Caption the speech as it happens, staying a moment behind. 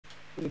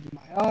with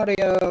my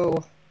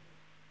audio,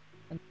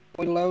 and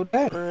we load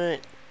in.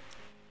 Alright.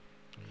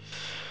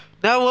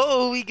 Now what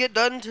will we get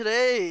done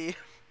today?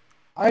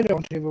 I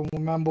don't even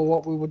remember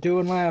what we were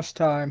doing last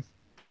time.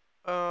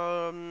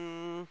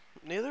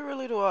 Neither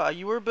really do I.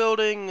 You were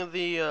building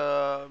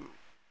the,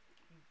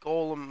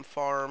 golem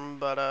farm,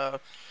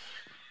 but,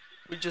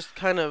 we just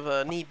kind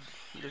of, need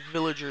the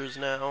villagers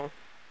now.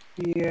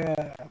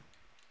 Yeah.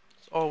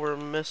 That's all we're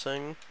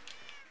missing.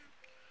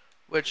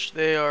 Which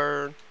they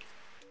are...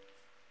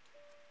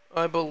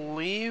 I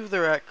believe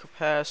they're at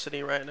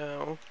capacity right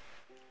now.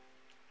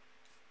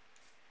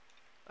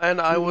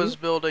 And I was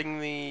building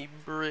the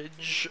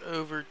bridge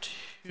over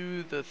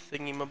to the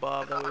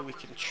thingy-mabob, that way we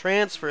can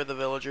transfer the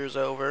villagers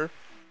over.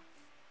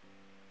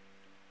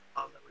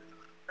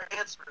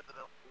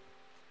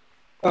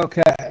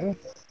 Okay.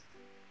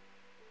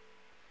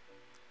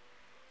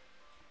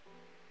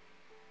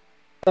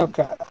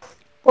 Okay.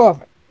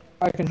 Perfect.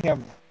 I can hear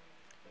me.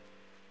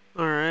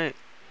 Alright.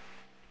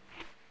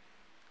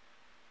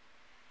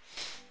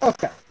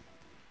 Okay.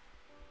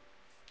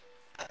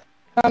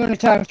 How many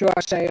times do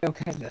I say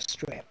okay this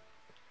stream?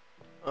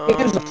 It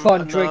is a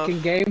fun Enough.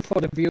 drinking game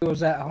for the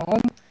viewers at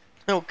home.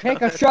 Oh, Take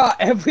a God. shot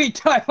every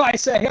time I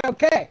say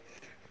okay.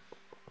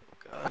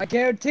 God. I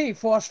guarantee,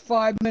 first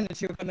 5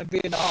 minutes you're gonna be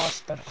in the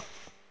hospital.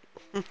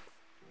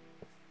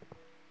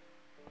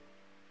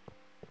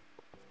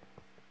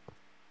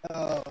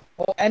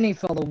 Or any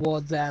fellow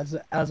words as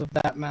of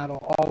that matter.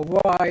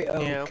 Alright,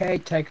 okay,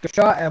 take a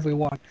shot,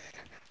 everyone.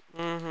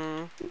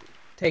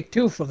 Take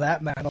two for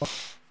that matter.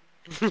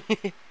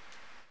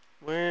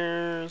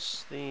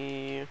 Where's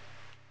the...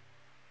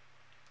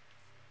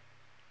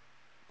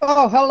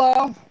 Oh,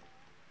 hello.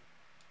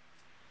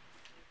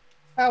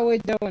 How we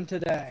doing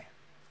today?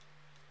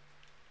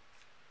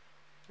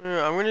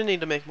 I'm gonna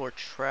need to make more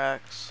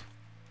tracks.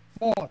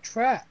 More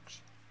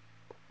tracks?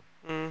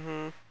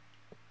 Okay.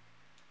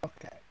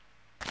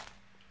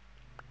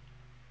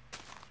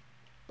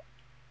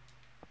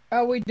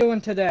 How we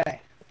doing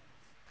today?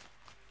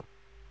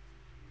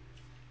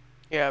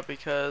 Yeah,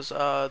 because,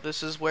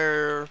 this is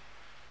where...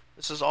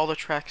 This is all the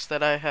tracks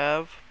that I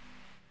have.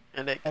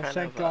 And it kind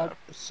thank of, God,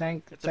 it's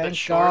thank a bit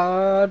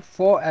God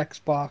for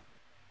Xbox.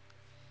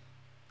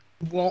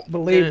 You won't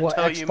believe what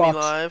tell Xbox... you me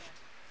live?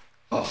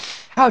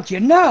 How'd you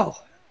know?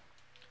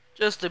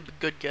 Just a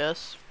good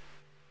guess.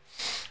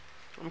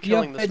 I'm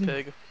killing this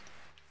pig.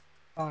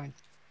 Fine.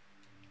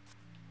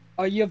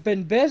 Oh, you've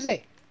been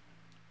busy.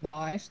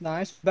 Nice,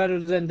 nice. Better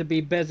than to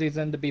be busy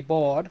than to be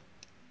bored.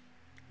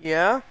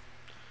 Yeah?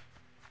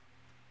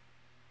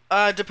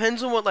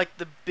 Depends on what, like,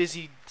 the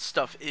busy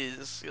stuff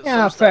is.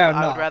 Yeah, Some fair stuff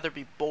enough. I would rather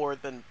be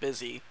bored than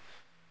busy.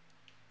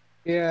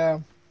 Yeah.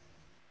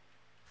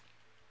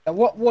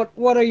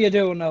 What are you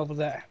doing over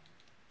there?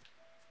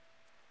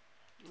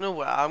 You know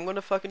what I'm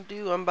gonna fucking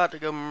do? I'm about to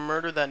go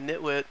murder that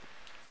nitwit.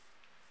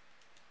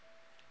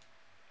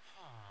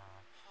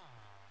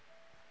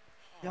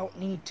 Don't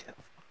need to.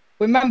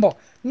 Remember,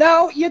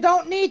 no, you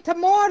don't need to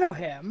murder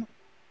him.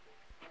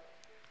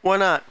 Why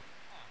not?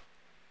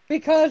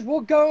 Because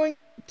we're going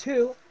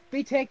to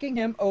be taking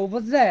him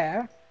over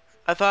there.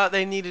 I thought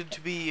they needed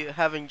to be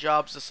having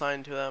jobs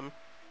assigned to them.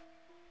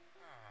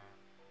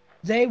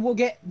 They will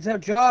get their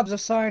jobs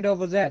assigned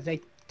over there.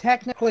 They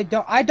technically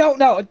don't. I don't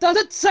know. It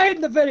doesn't say in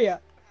the video.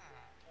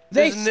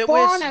 They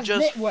spawn as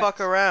just nitwits.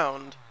 fuck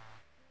around.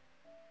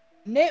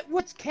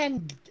 Nitwits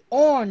can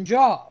on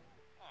job.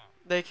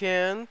 They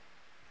can?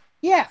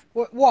 Yeah,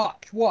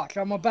 watch.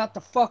 I'm about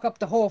to fuck up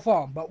the whole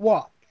farm, but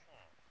watch.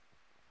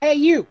 Hey,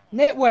 you,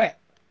 nitwit.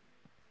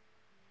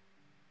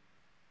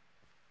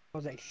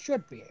 Well, they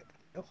should be able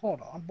to.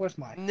 Hold on, where's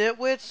my...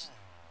 Nitwits,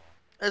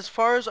 as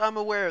far as I'm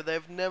aware,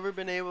 they've never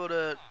been able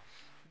to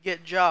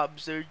get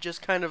jobs. They're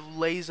just kind of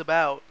laze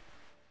about.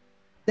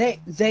 They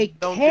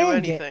don't can do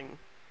anything.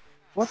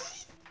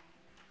 What?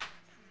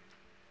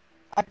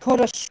 I could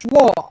have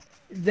swore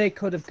they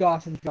could have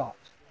gotten jobs.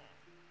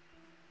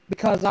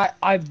 Because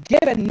I've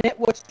given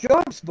nitwits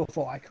jobs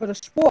before. I could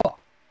have swore.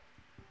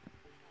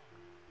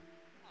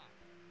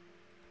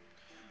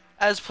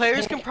 As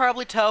players can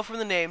probably tell from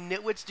the name,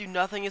 nitwits do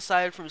nothing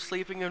aside from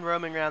sleeping and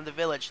roaming around the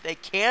village. They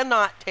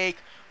cannot take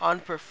on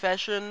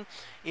profession,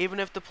 even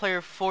if the player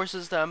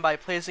forces them by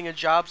placing a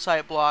job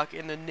site block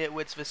in the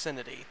nitwit's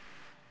vicinity.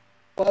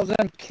 Well,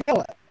 then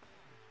kill it.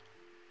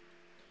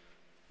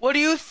 What do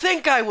you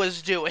think I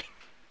was doing?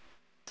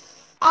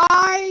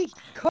 I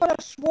could have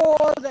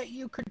swore that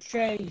you could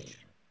change.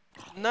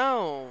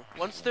 No.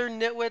 Once they're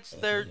nitwits,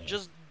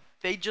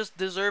 they just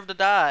deserve to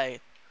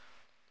die.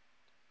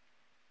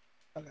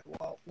 Okay,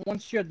 well,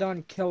 once you're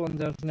done killing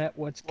those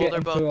nitwits, get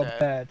into a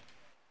bed.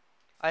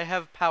 I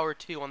have power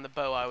 2 on the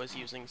bow I was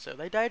using, so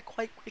they died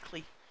quite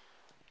quickly.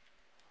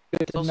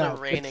 It's also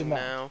raining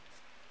now.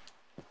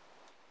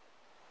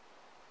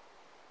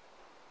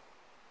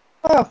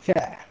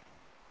 Okay.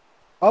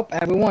 Oh,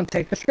 everyone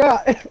take a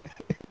shot.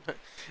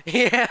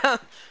 Yeah.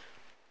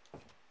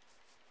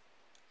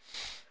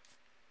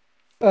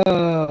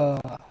 Okay.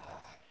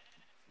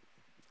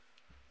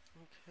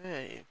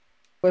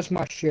 Where's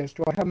my shears?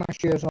 Do I have my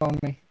shears on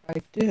me?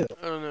 I do.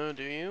 I don't know,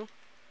 do you?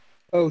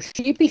 Oh,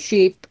 sheepy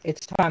sheep,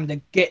 it's time to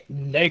get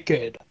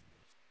naked.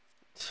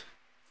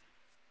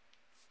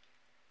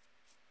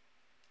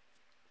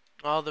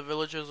 All the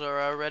villagers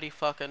are already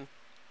fucking.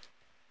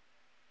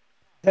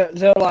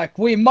 They're like,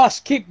 we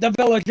must keep the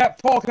village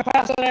at full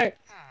capacity.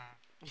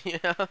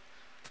 Yeah.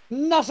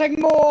 Nothing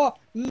more,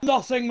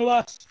 nothing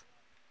less.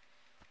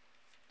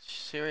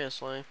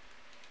 Seriously.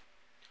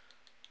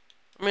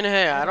 I mean,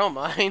 hey, I don't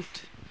mind.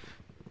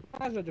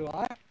 Neither do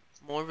I.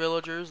 More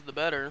villagers, the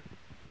better.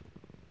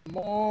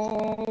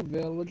 More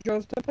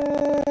villagers to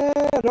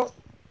better.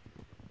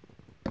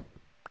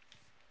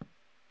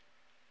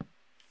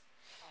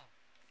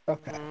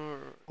 Okay.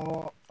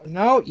 Oh,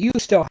 no, you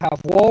still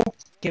have wool.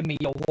 Give me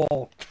your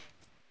wool.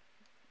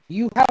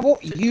 You have wool.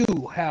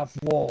 You have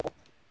wool.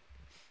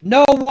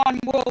 No one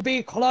will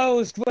be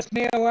closed with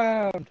me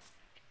around.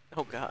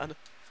 Oh god.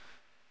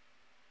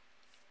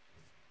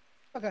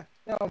 Okay,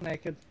 they're all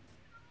naked.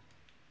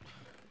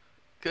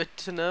 Good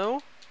to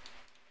know.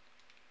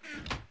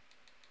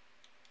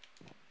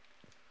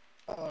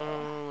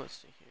 Let's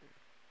see here.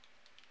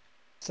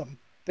 Some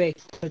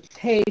baked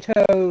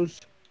potatoes.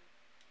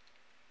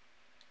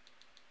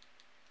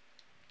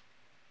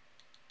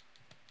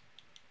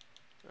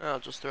 I'll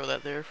just throw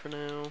that there for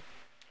now.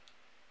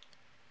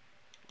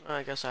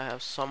 I guess I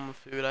have some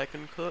food I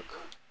can cook.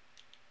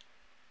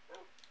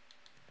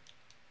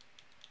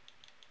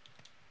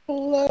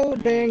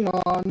 Floating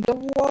on the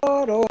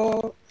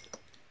water.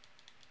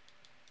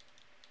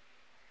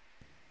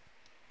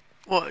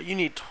 What, you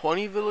need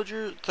 20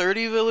 villagers?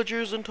 30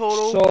 villagers in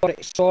total?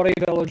 Sorry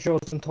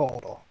villagers in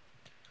total.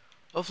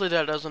 Hopefully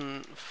that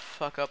doesn't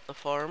fuck up the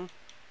farm.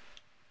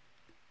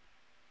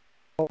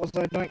 What was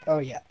I doing? Oh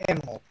yeah,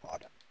 animal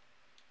product.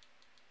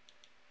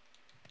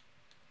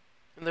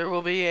 And there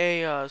will be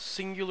a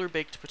singular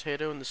baked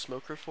potato in the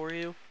smoker for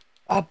you.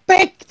 A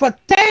baked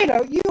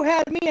potato? You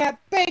had me at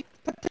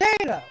baked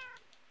potato!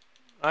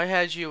 I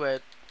had you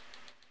at...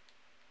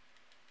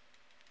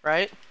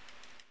 Right?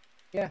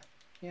 Yeah.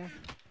 Okay,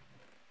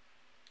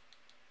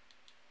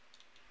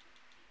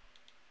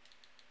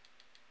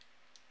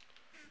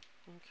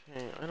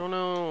 I don't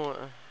know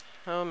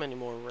how many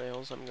more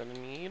rails I'm gonna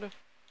need.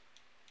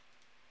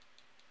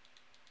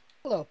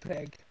 Hello,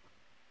 pig.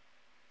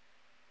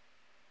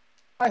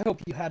 I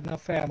hope you had no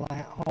family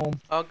at home.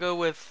 I'll go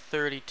with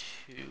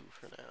 32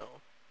 for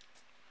now.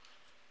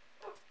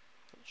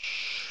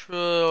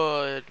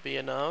 Should be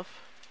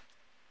enough.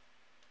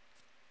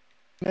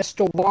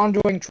 Mr.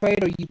 Wandering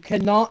Trader, you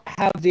cannot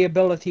have the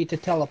ability to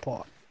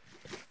teleport.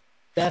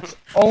 That's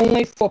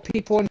only for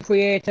people in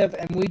creative,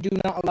 and we do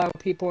not allow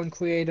people in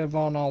creative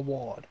on our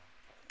ward.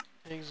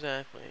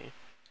 Exactly.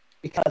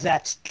 Because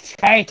that's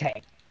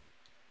cheating.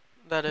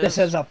 That is. This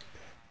is a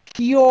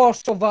pure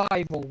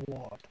survival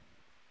ward.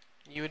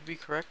 You would be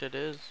correct, it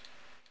is.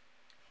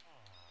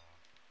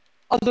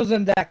 Other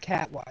than that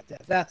cat right there,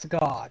 that's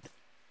God.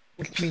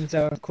 Which means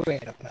they're in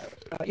creative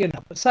mode. You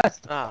know, besides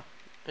the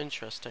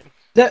Interesting.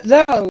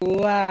 They're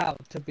allowed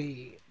to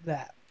be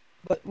that.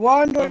 But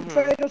Wandering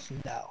Traders,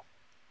 no.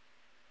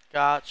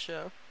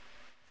 Gotcha.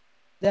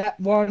 That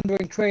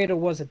Wandering Trader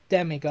was a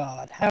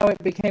demigod. How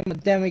it became a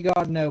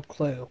demigod, no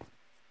clue.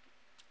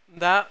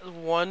 That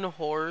one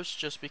horse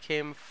just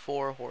became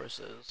 4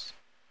 horses.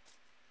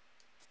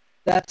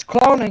 That's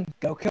cloning.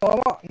 Go kill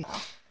a lot.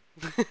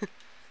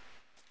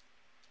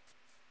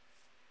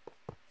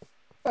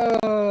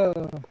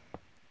 No.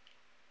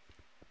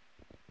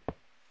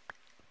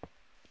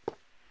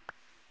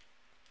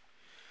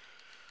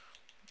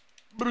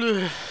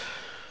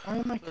 Why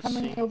am I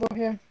coming over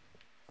here?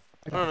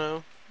 I don't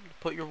know.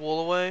 Put your wool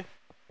away?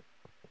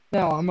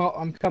 No,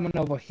 I'm coming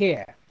over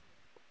here.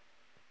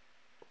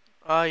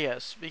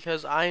 Yes,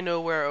 because I know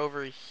where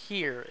over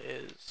here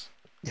is.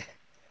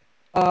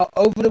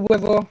 Over the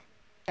river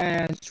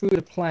and through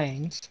the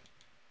plains.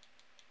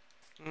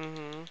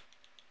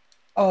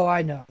 Oh,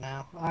 I know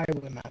now. I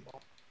remember.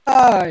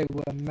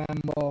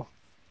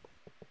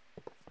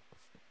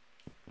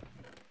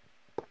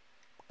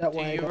 That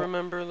way. Do you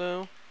remember,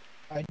 though?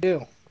 I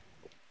do.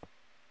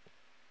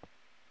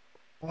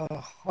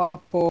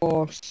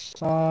 Hopper,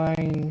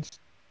 signs.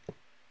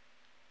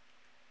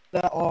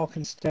 That all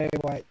can stay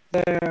right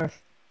there.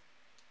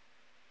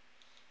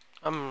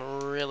 I'm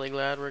really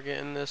glad we're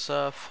getting this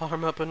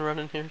farm up and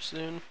running here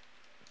soon.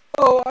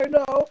 Oh, I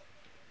know.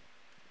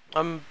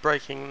 I'm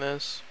breaking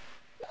this.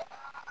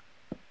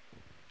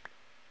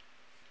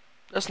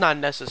 That's not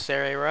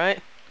necessary,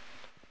 right?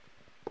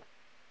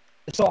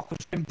 This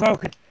orc's been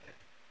broken.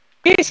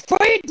 He's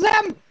freed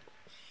them!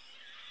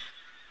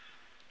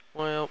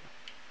 Well...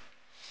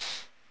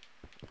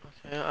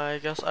 Okay, I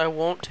guess I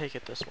won't take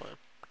it this way.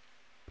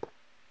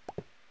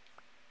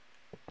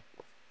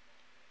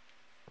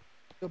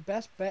 Your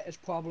best bet is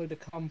probably to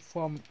come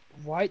from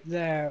right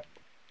there,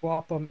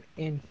 drop them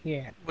in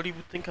here. What do you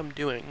think I'm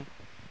doing?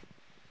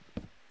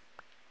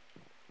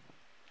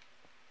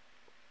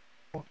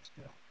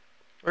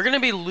 We're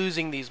gonna be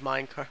losing these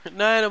minecarts.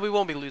 No, we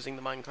won't be losing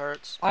the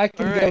minecarts. I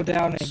can go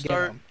down and get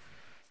them.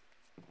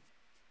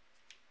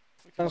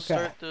 We can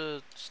start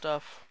the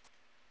stuff.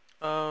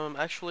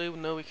 Actually,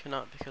 no, we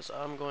cannot because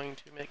I'm going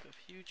to make a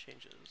few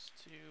changes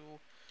to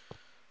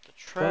the What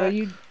are track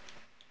you?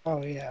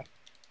 Oh yeah.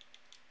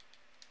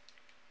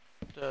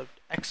 to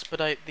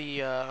expedite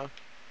the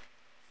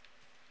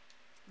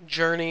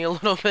journey a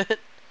little bit.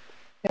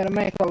 Yeah, to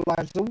make our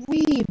lives a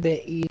wee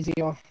bit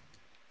easier.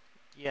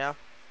 Yeah.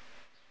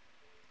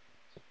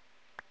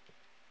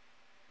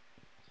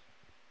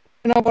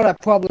 You know what I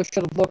probably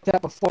should have looked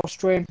at before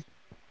stream?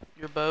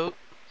 Your boat?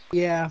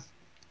 Yeah.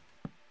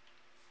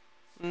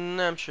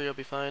 I'm sure you'll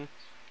be fine.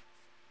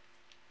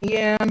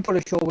 Yeah, I'm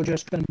pretty sure we're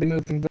just gonna be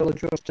moving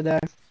villagers today.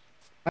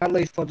 At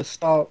least for the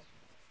start.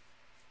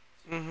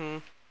 Mm-hmm.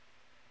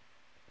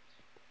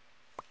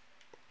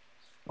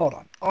 Hold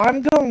on.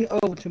 I'm going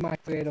over to my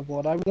creative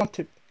world. I want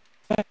to...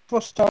 Thanks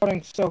for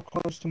starting so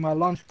close to my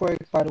lunch break.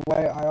 By the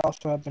way, I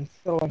also have been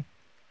filling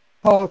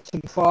hearts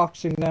and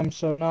foxing them,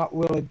 so not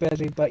really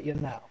busy, but you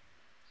know.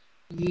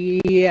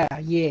 Yeah.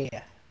 Yeah.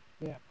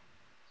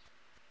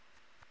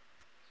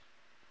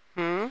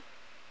 Hmm?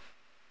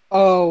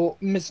 Oh,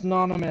 Miss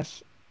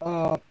Anonymous.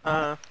 I'm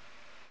Uh,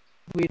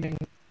 reading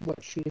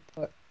what she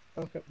put.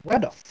 Okay, where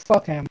the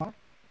fuck am I?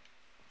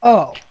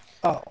 Oh.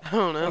 Oh. I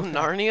don't know, Okay.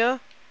 Narnia?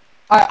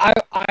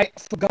 I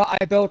forgot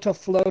I built a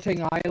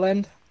floating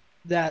island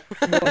that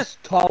was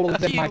taller How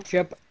do than my you,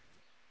 ship.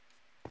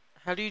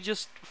 how do you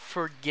just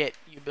forget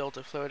you built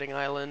a floating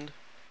island?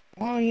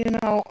 Well, you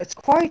know, it's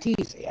quite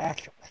easy,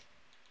 actually.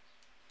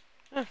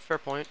 Fair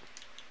point.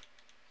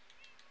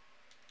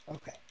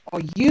 Okay.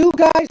 Are you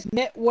guys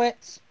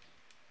nitwits?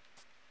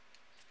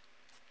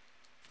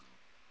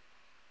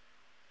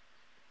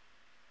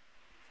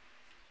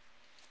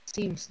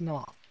 Seems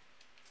not.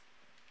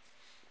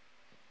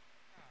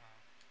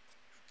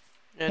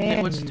 And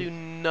Can nitwits you? do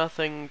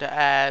nothing to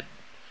add.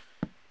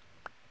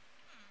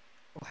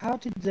 How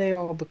did they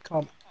all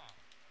become...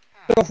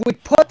 So if we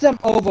put them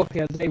over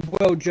here, they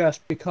will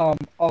just become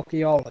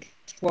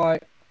archaeologists,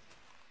 right?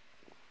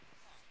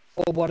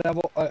 Or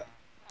whatever,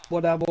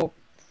 whatever.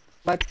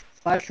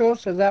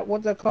 Flashers? Is that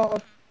what they're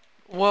called?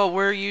 Well,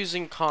 we're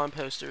using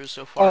composters,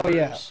 so Oh,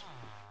 yeah. farmers.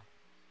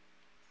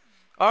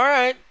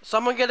 Alright,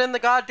 someone get in the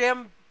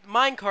goddamn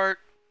minecart.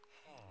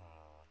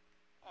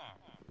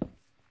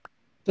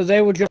 So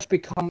they would just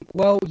become...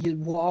 Well, you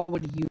were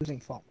already using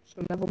farmers,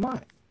 so never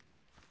mind.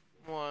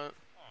 What?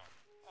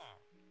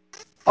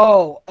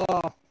 Oh,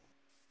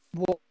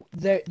 well,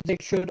 they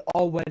should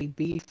already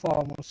be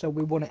farmers, so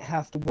we wouldn't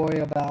have to worry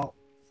about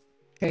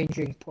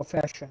changing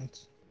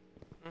professions.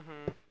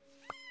 Mm-hmm.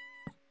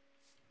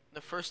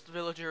 The first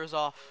villager is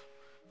off.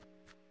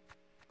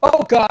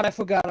 Oh god, I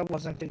forgot I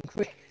wasn't in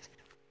Crete.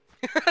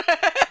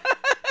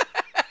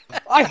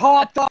 I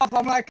hopped off,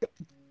 I'm like,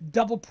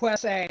 double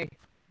press A.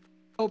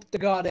 Hope to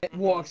god it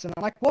works, and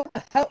I'm like, what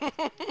the hell?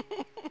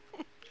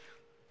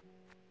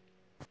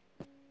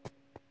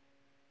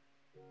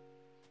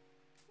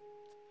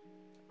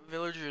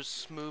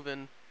 Villager's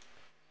moving.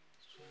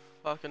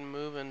 Fucking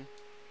moving.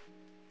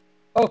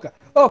 Okay.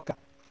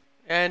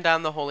 And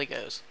down the hole he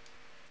goes.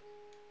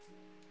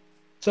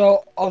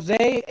 So, are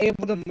they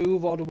able to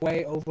move all the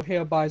way over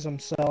here by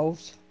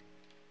themselves?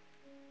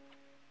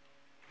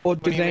 Or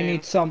What do do you they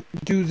mean?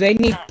 need do they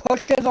need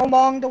pushes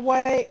along the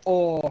way,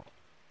 or?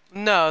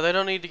 No, they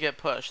don't need to get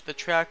pushed. The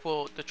track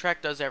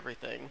does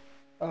everything.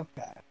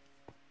 Okay.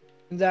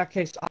 In that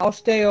case, I'll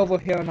stay over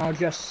here and I'll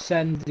just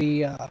send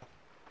the,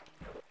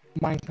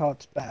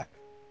 minecarts back.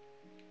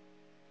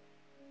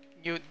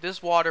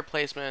 This water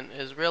placement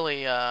is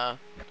really,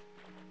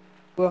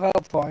 Will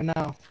help for I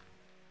know.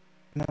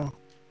 No.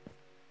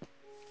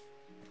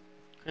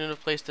 couldn't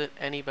have placed it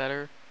any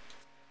better.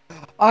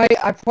 I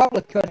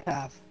probably could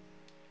have.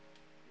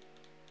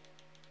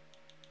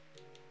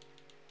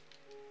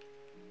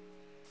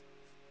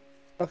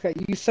 Okay,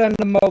 you send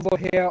them over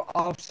here,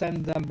 I'll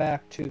send them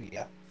back to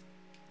you.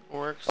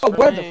 Works Oh, for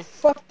where the me.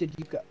 fuck did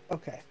you go?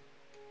 Okay.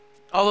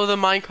 Although the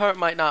minecart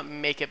might not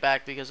make it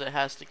back because it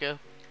has to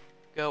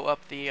go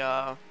up the,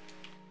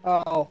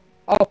 Oh,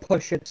 I'll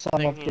push it some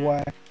thing of the here.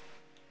 way.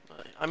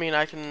 I mean,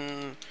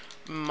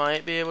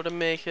 might be able to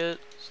make it,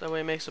 so that way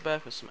it makes it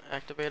back with some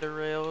activator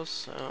rails,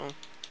 so...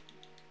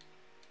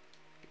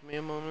 Give me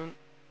a moment.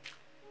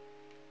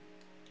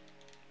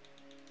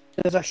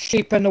 There's a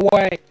sheep in the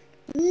way.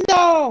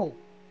 No!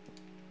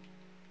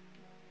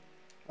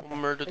 We'll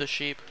murder the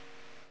sheep.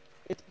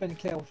 It's been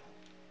killed.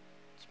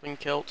 It's been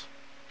killed.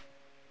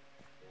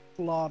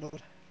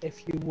 Slaughtered,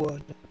 if you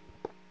would.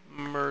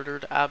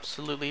 Murdered,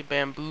 absolutely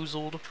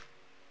bamboozled.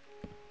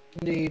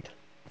 Indeed.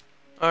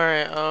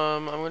 Alright,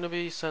 I'm gonna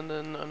be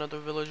sending another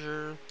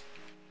villager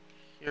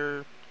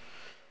here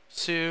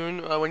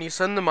soon. When you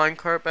send the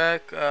minecart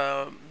back,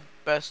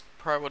 best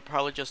part would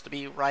probably just to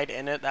be right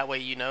in it, that way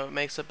you know it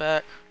makes it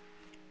back.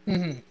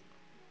 Mm-hmm.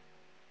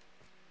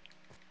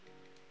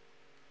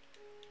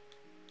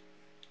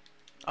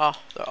 Oh,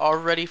 they're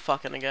already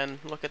fucking again.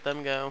 Look at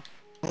them go.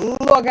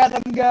 Look at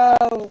them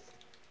go!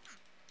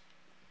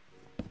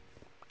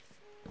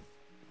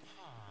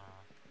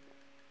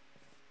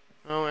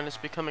 Oh, and it's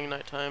becoming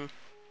nighttime.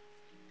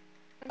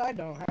 I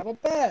don't have a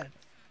bed.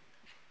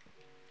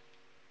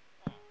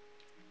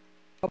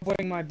 I'll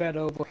bring my bed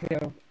over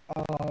here.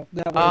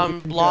 That way we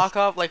can Block just...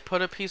 off, like,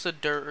 put a piece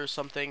of dirt or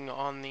something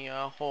on the,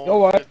 hole You're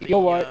for right, the,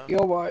 you're right,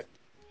 you're right.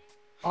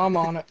 I'm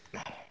on it.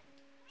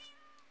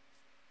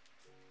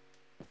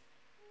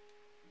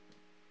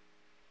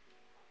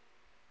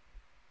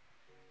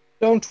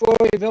 Don't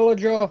worry,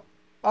 villager.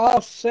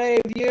 I'll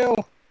save you.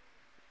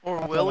 Or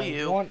Not will that I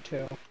you? want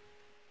to,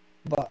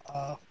 but,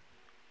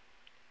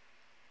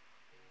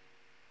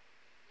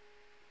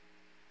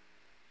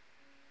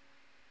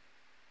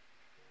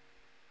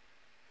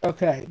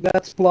 okay,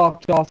 that's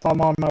blocked off. I'm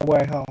on my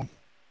way home.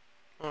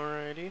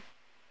 Alrighty.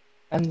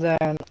 And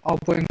then I'll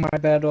bring my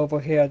bed over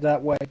here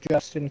that way,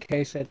 just in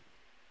case it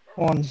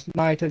on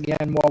night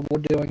again while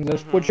we're doing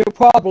this, which it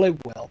probably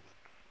will.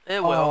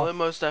 It will. It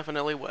most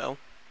definitely will.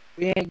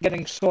 We ain't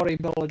getting sorry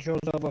villagers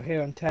over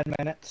here in 10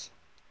 minutes.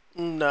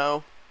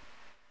 No.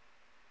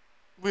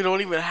 We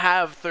don't even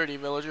have 30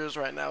 villagers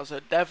right now, so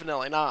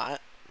definitely not.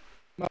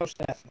 Most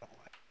definitely.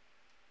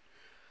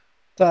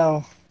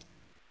 So...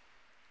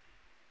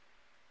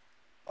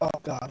 Oh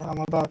god, I'm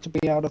about to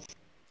be out of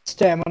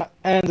stamina.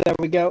 And there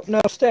we go. No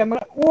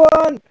stamina.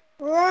 Run!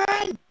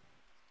 Run!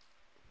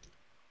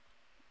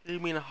 You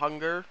mean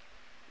hunger?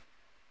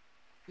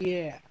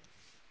 Yeah.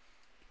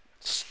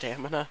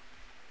 Stamina?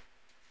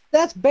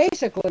 That's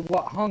basically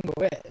what hunger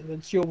is.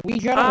 It's your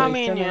regeneration I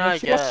mean, yeah, and I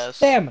it's your guess.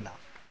 stamina.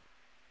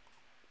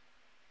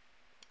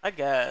 I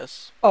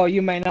guess. Oh,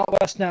 you may not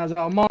rest now, there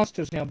are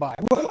monsters nearby.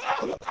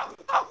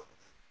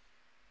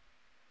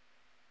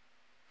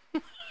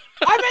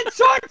 I'm in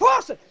third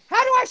person!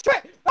 How do I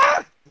straight?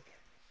 Ah!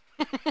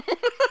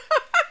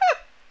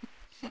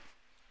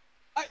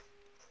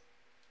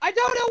 I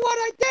don't know what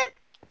I did!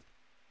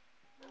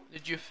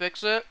 Did you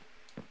fix it?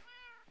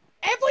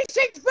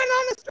 Everything's been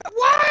on the...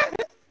 What?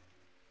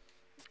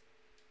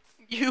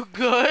 You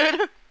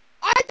good?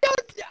 I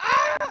don't...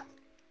 Ah!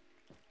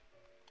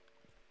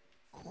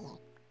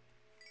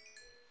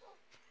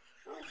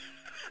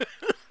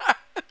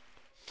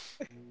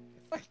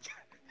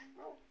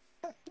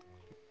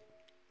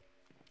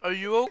 Are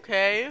you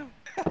okay?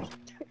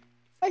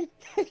 I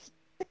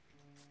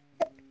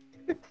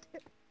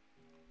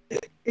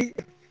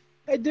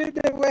don't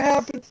know what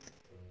happened.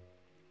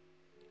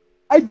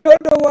 I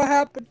don't know what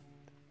happened.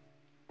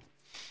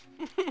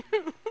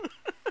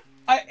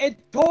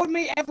 It told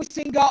me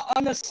everything got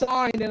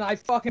unassigned and I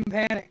fucking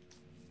panicked.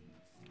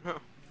 Huh.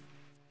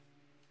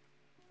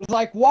 It was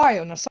like, why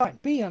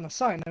unassigned? Be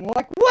unassigned. And we're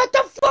like, what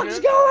the fuck's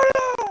going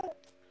on?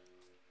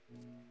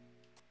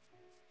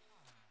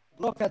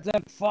 Look at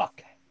them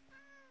fuck.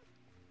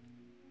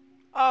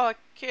 Oh, a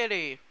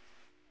kitty.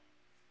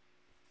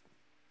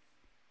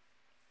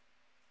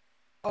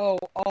 Oh,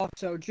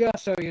 also,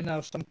 just so you know,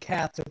 some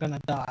cats are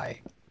gonna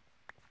die.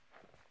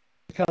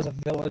 Because of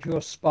villager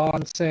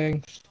spawn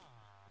things.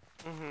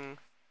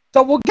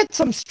 So we'll get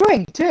some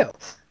string, too.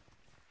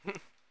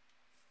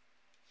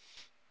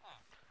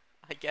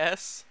 I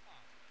guess.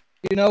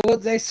 You know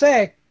what they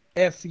say.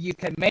 If you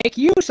can make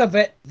use of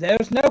it,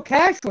 there's no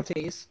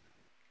casualties.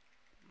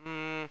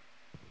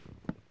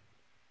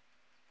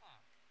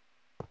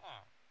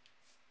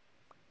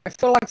 I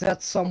feel like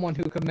that's someone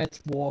who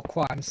commits war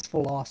crimes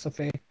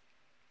philosophy.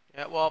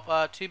 Yeah,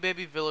 well, 2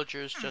 baby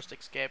villagers just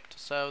escaped,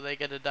 so they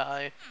get to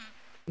die.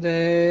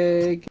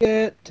 They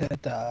get to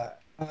die.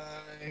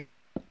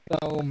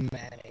 So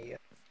many.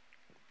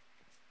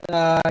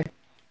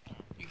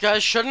 You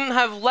guys shouldn't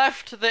have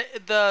left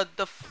the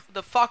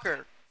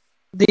fucker.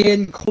 The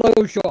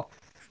enclosure.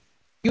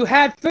 You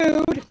had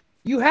food.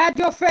 You had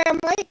your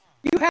family.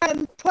 You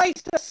had a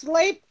place to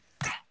sleep.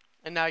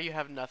 And now you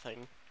have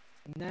nothing.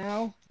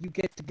 Now you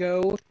get to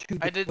go to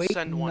the I did great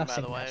send one,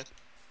 by the way. nothingness.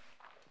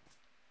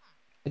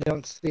 I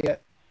don't see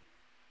it.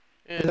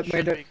 It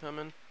should be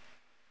coming.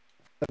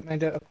 That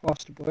made it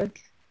across the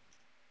bridge?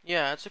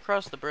 Yeah, it's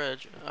across the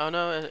bridge. Oh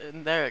no,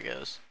 there it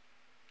goes.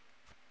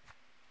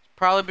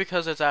 Probably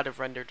because it's out of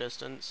render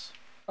distance.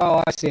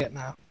 Oh, I see it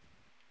now.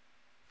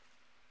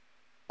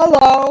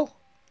 Hello!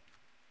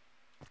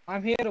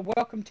 I'm here to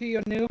welcome to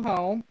your new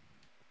home.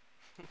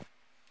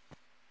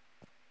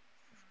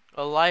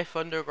 A life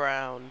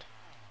underground.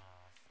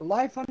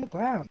 Life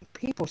underground.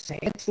 People say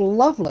it's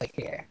lovely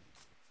here.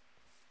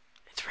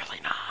 It's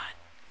really not.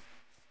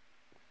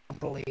 I don't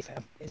believe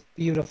him. It's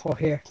beautiful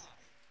here.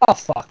 Oh,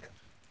 fuck.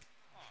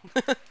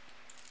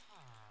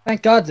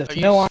 Thank God there's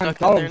no armed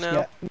colors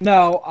yet.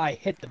 No, I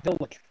hit the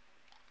village.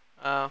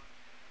 Oh.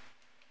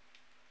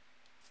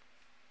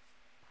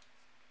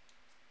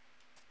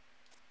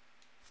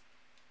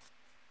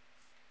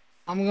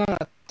 I'm gonna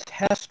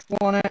test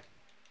one it.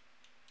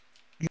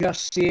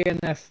 Just seeing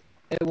if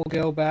it will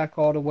go back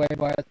all the way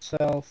by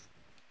itself.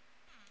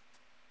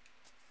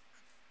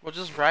 We'll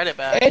just write it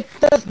back. It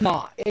does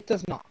not. It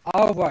does not.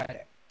 I'll write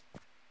it.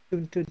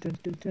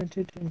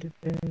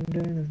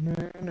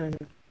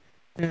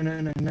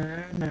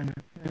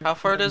 How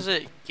far does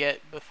it get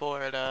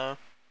before it,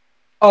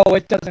 Oh,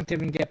 it doesn't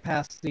even get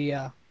past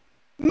the,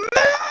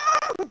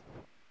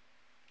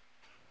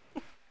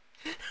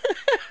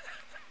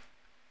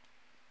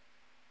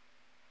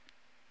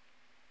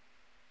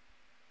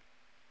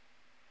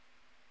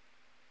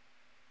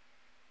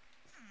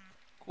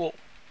 Cool.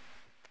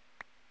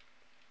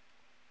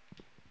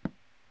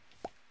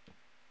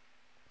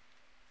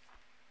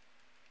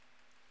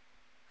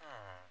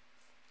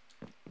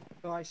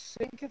 So I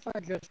think if I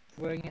just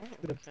bring it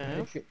to the Okay.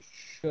 bridge, it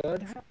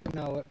should have.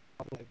 No, it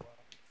probably will.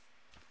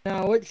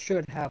 No, it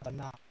should have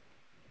enough.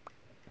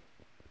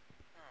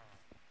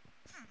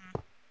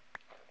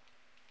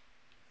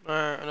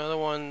 Alright, another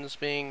one's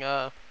being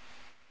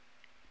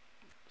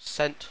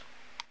sent.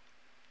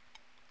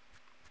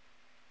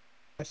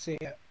 I see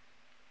it.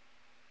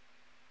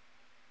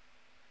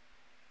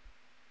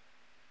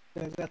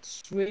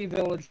 That's 3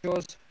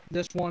 villagers.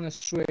 This one is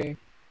 3.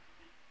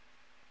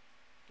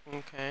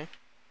 Okay.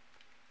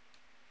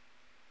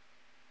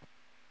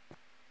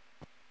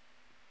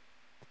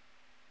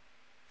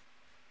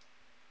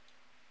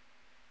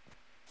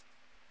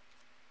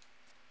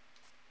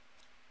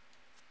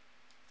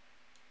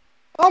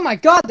 Oh my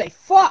god, they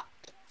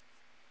fucked!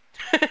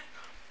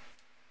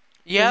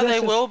 Yeah, this they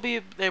is- will be.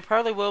 They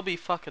probably will be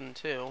fucking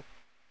too.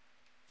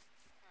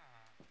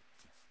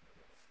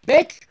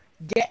 Bitch,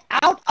 get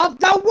out of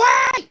the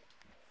way!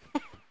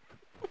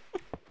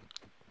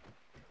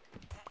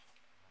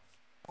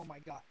 Oh my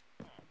god.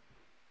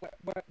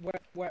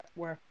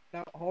 Where?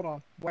 No, hold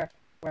on. Where?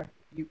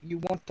 You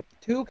want the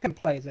 2 can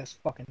play this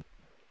fucking...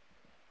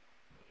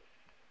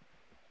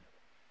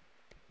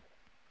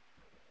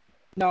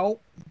 No.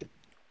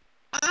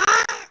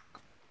 Ah!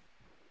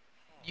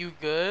 You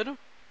good?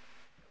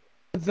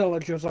 The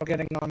villagers are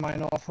getting on my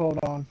north. Hold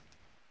on.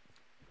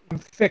 I'm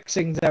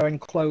fixing their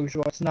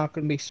enclosure. It's not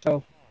going to be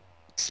so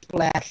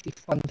splashy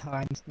fun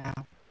times now.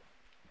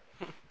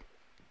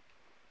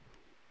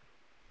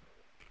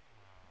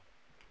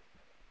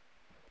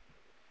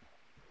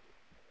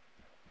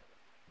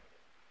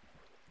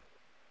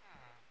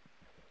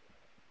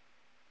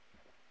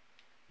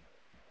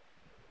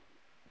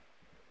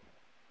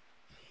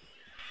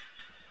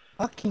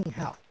 Fucking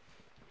hell.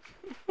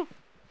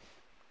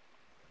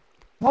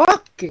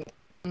 Fucking...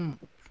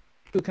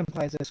 Who can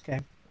play this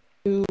game?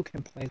 Who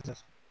can play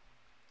this?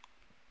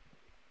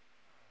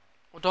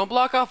 Well, don't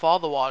block off all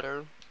the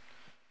water,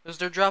 because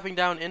they're dropping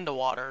down into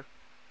water.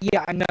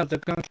 Yeah, I know. They're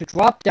going to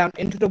drop down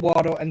into the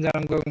water, and then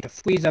I'm going to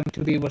freeze them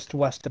to be with the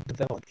rest of the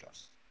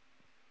villagers.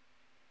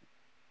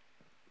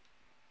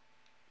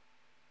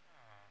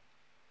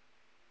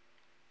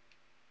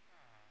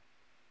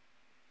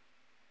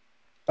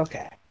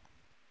 Okay.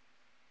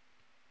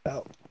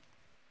 So...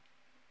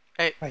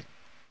 Hey. Right.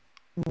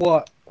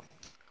 What?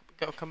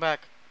 Go, come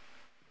back.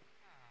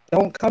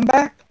 Don't come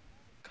back?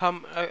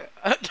 Come.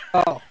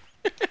 Oh.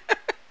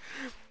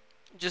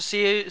 Just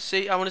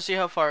see. I want to see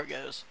how far it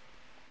goes.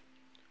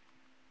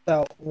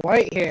 So,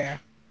 right here.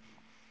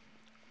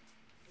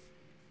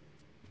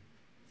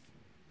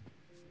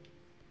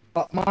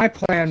 But my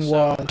plan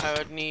was... I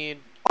would need.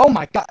 Oh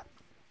my god!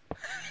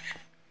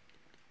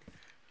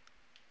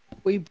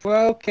 We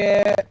broke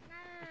it!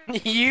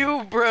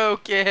 You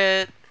broke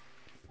it.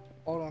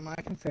 Hold on,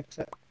 I can fix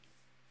it.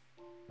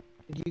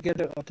 Did you get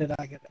it or did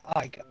I get it?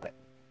 I got it.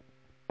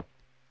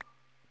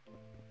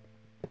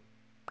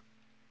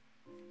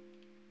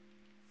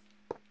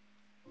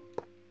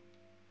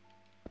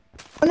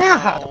 Well, now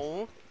how the...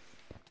 No.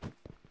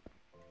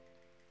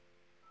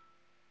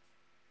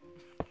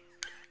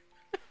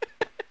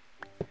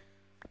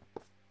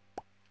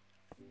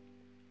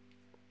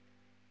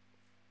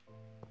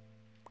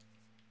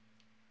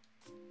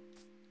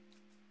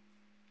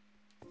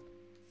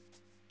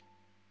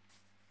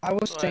 I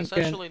was So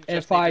thinking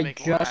if need I to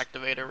make more just...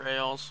 activator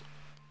rails.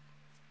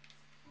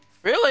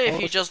 Really,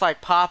 if you just like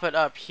pop it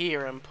up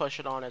here and push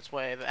it on its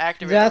way, the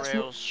activator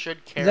rails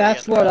should carry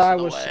That's it the what rest I of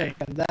the was way.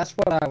 thinking. That's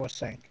what I was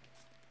thinking.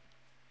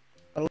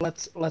 But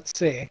let's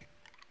see.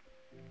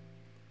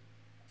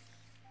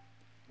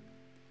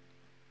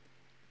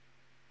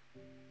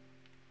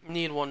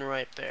 Need one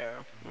right there.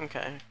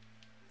 Okay.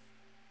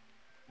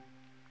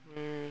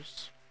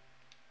 Here's...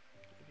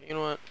 You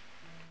know what?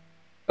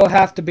 It'll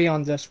have to be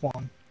on this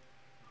one.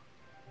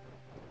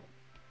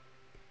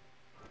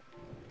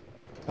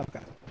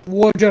 Okay.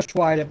 We'll just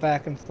ride it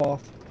back and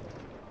forth.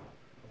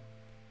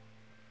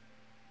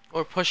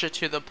 Or push it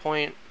to the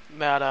point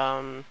that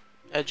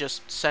it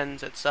just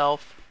sends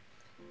itself.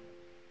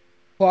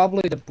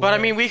 Probably the bridge. But I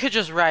mean, we could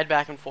just ride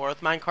back and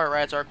forth. Minecart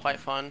rides are quite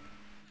fun.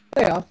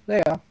 They are.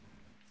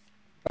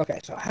 Okay,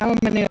 so how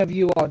many of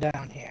you are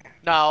down here?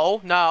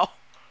 No.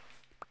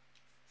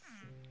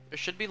 There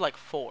should be like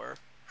 4,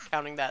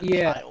 counting that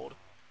child.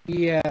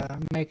 Yeah,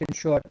 I'm making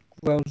sure it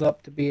grows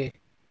up to be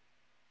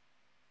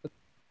a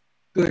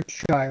good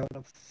child,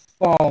 a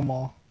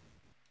farmer.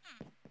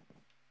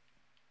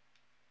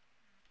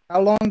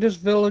 How long does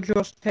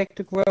villagers take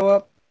to grow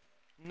up?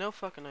 No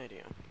fucking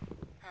idea.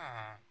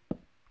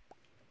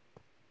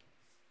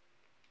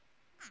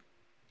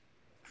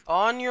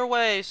 On your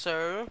way,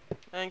 sir.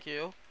 Thank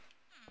you.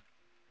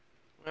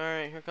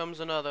 Alright, here comes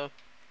another.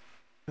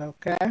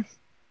 Okay.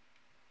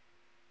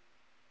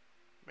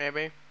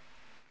 Maybe.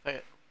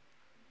 Wait.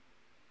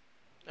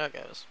 There it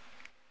goes.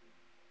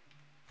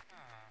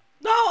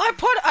 No, I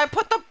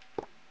put the...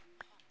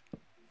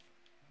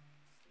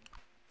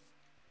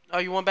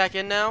 you want back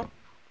in now?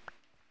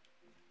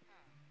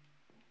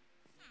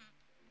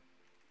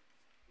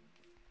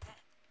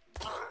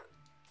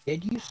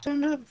 Did you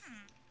send it?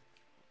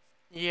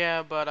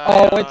 Yeah, but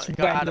It's it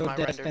got out of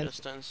render my render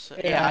distance. distance.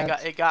 Yeah, Yeah,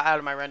 it got out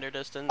of my render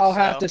distance. I'll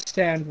have So. to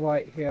stand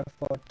right here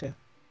for it to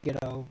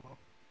get over.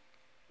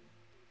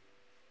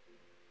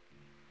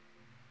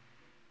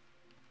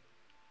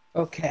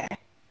 Okay.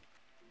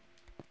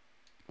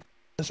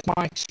 This is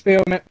my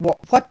experiment.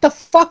 What the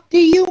fuck do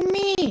you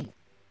mean?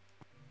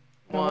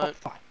 What?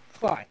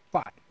 Fine.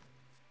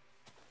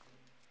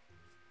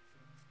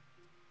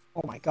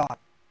 Oh my god.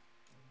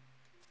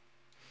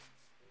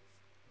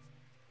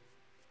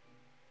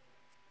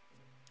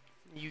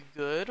 You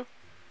good?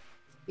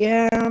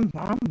 Yeah,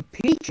 I'm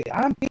peachy.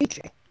 I'm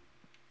peachy.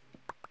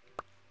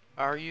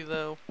 Are you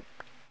though?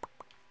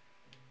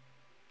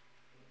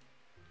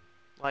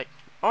 Like,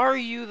 are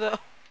you though?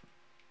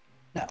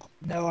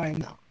 No, I'm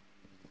not.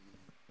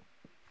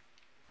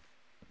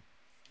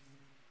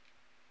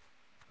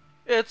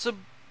 It's a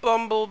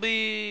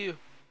bumblebee.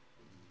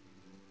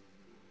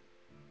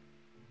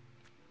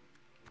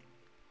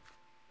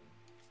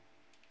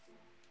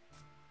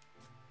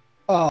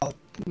 Oh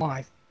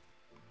my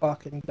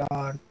fucking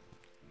god.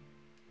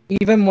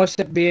 Even with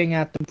it being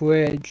at the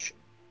bridge,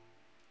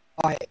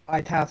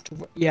 I'd have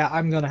to. Yeah,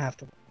 I'm gonna have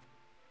to.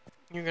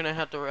 You're gonna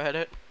have to read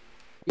it.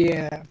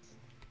 Yeah,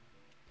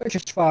 which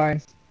is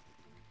fine.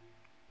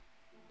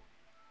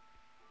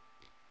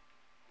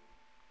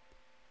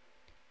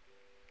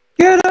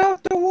 Get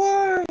out the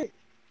way!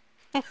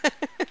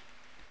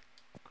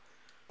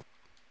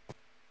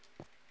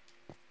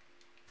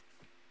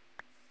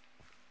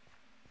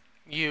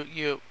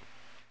 You.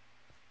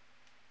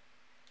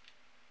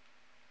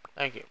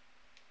 Thank you.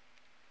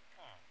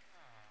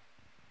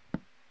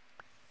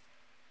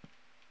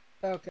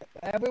 Okay,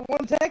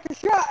 everyone take a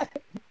shot!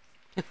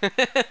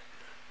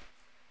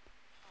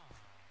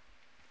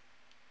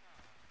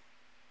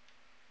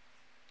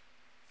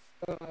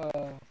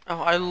 Oh,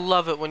 I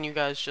love it when you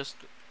guys just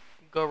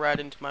go right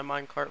into my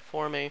minecart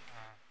for me.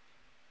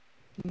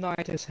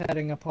 Night is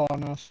heading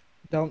upon us.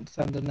 Don't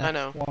send the I next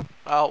know. one.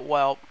 Oh,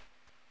 well.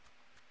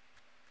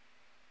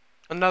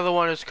 Another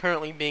one is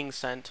currently being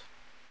sent.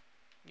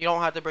 You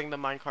don't have to bring the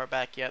minecart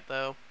back yet,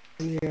 though.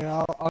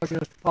 Yeah, I'll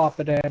just pop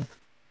it in.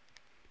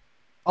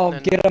 I'll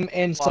Then get them block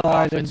inside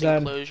off and its then...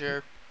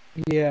 enclosure.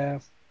 Yeah.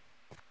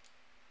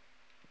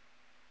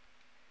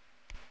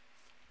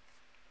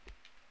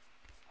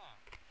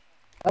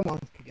 Come on,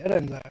 get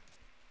in there.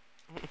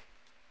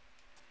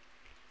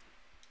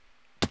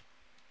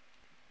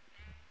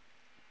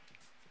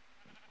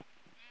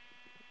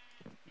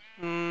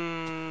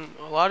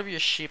 A lot of your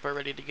sheep are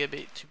ready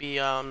to be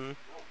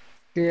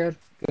Scared?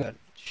 Good.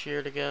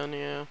 sheared again,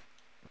 yeah.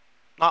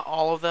 Not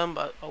all of them,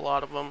 but a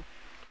lot of them.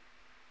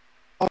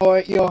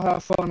 Alright, you'll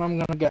have fun. I'm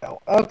gonna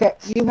go. Okay,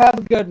 you have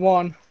a good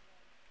one.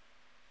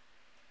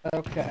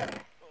 Okay.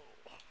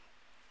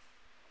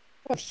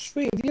 That's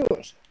 3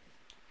 viewers.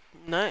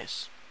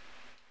 Nice.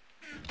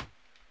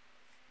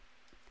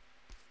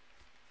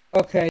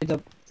 Okay,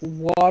 the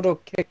water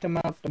kicked him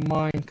out the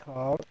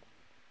minecart.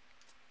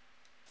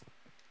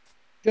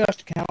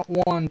 Just count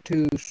 1,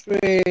 2,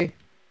 3.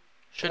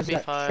 Should Is be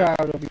that 5.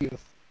 child of you?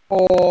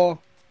 4.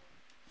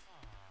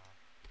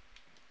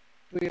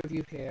 3 of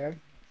you here.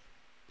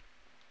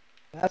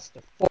 That's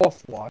the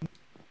 4th one.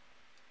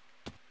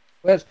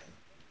 Where's...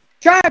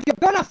 Child, you're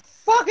gonna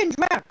fucking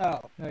drown!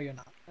 Oh, no you're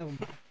not. Never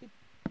mind.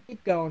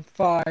 Keep going.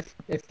 5,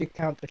 if you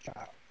count the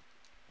child.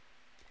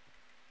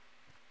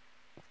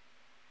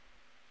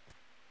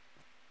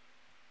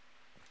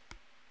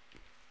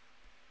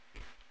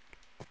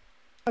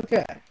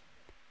 Okay.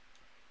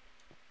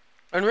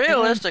 And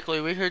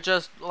realistically, we could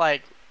just,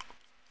 like,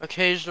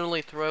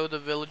 occasionally throw the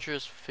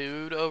villagers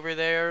food over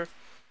there,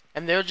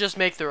 and they'll just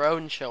make their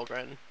own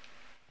children.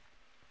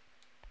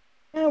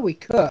 Yeah, we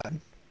could.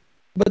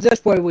 But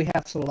this way we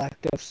have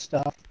selective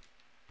stuff.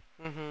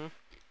 Mm-hmm.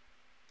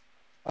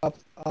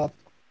 Up.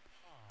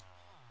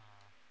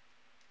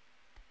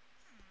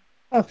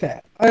 Okay,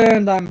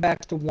 and I'm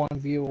back to 1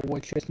 viewer,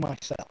 which is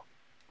myself.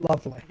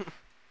 Lovely.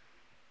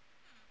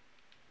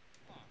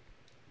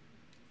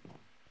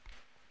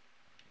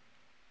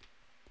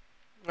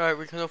 Alright,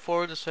 we can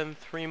afford to send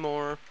 3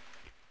 more.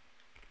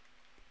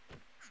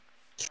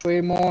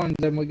 3 more, and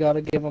then we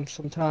gotta give them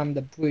some time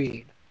to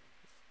breed.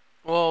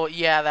 Well,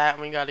 yeah, that,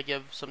 and we gotta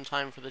give some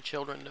time for the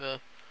children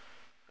to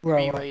Grow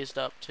be up. raised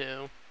up,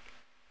 too.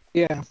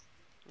 Yeah.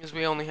 Because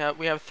we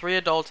have 3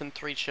 adults and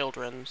 3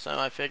 children, so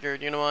I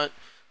figured, you know what?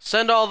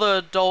 Send all the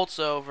adults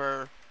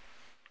over,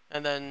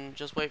 and then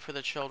just wait for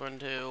the children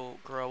to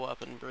grow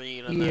up and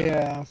breed, and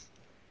then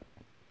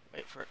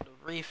wait for it to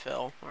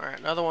refill. Alright,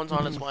 another one's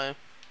on its way.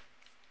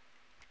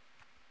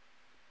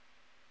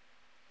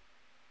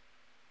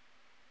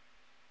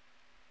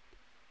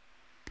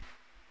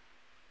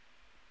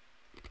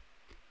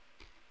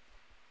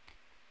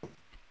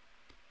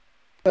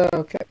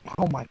 Okay.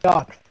 Oh my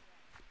god.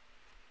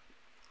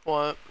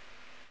 What?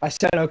 I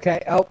said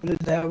okay. Oh,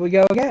 there we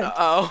go again.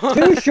 Uh-oh.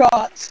 2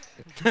 shots!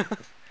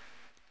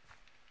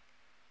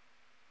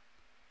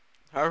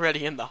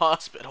 Already in the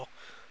hospital.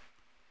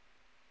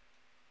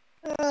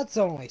 That's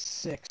only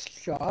 6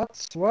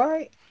 shots,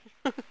 right?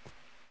 I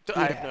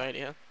have no Yeah,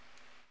 idea.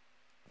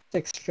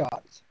 6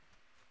 shots.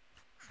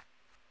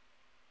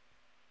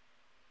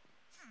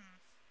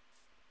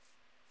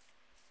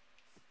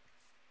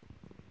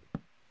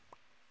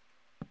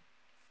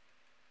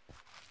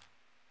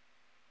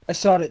 I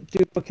saw it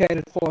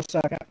duplicated for a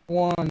second.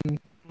 1,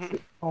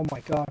 2, oh my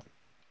god.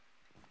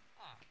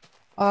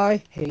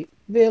 I hate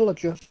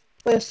villagers.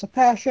 With a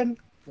passion.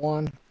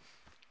 1,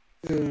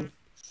 2,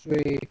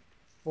 3,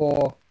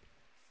 4,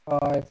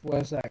 5.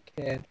 Where's that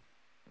kid?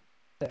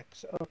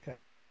 6. Okay.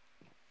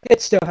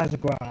 It still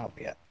hasn't grown up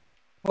yet.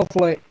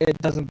 Hopefully it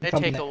doesn't They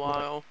become take a that.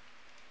 while.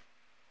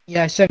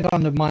 Yeah, I said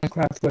on the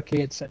Minecraft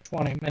wiki it said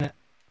 20 minutes.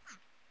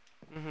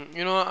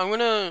 You know what? I'm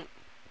gonna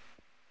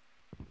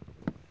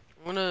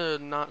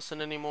not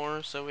send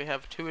anymore. So we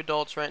have 2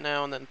 adults right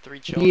now and then 3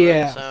 children.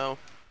 Yeah. So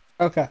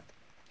Okay.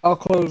 I'll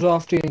close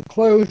off the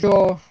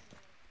enclosure.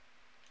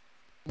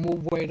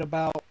 We'll wait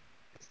about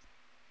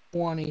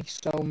 20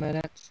 so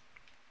minutes.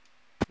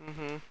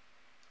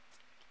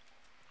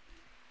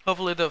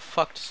 hopefully they've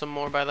fucked some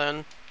more by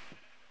then.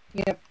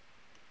 Yep.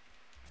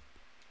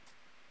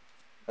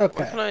 What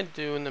Okay. can I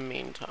do in the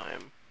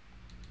meantime?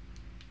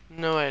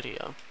 No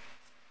idea.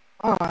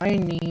 I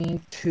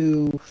need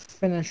to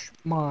finish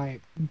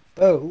my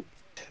boat,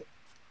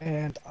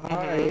 and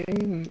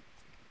I'm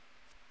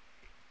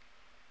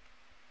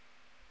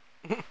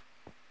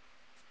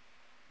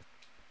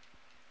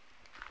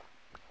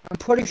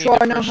pretty Need sure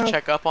to I know first how.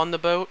 check up on the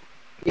boat.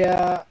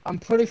 Yeah, I'm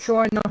pretty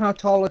sure I know how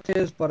tall it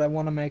is, but I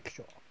want to make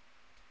sure.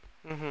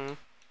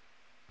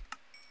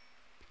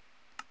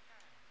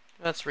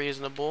 That's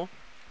reasonable.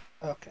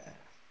 Okay.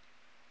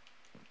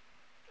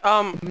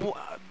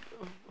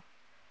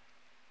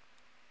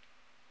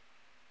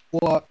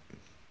 What?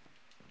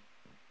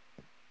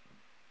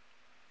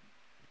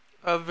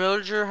 A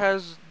villager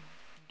has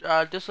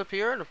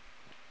disappeared.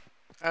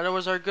 And it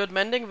was our good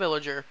mending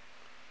villager.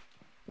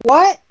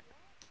 What?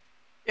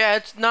 Yeah,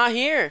 it's not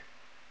here.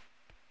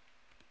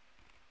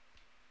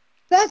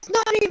 That's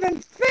not even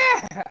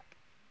fair!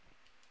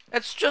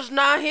 It's just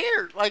not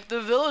here. Like,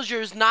 the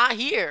villager's not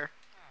here.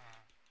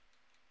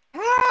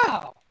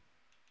 How?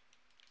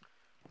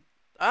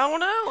 I don't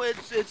know.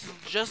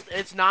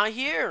 It's not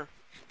here.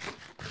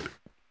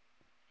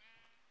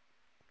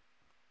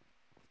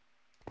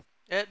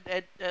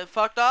 It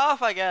fucked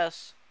off, I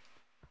guess.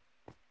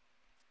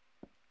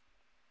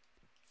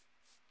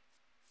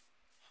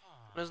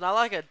 It's not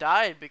like it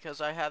died because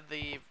I had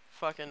the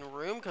fucking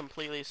room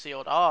completely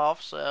sealed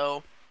off,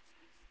 so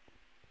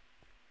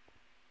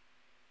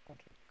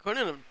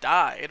couldn't have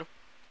died.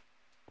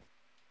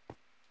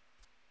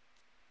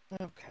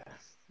 Okay.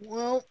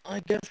 Well,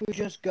 I guess we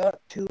just got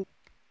to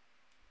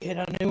get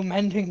a new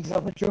mending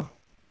villager.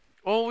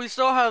 Well, we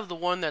still have the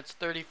one that's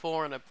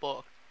 34 in a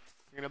book.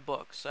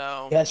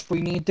 So Guess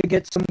we need to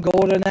get some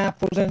golden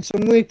apples and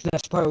some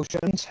weakness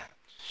potions.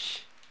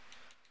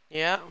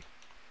 yeah.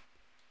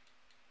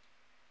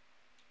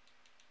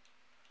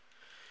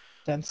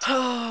 Since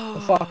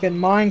the fucking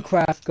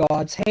Minecraft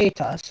gods hate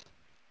us.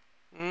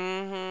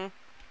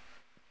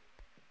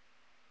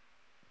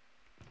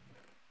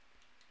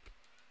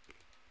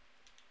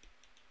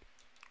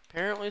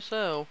 Apparently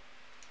so.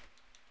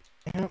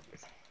 Yep.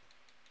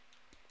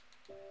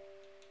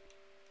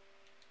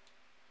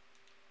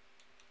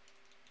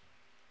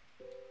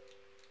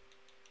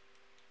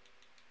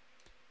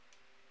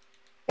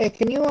 Hey,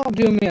 can you all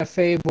do me a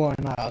favor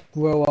and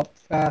grow up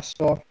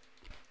faster?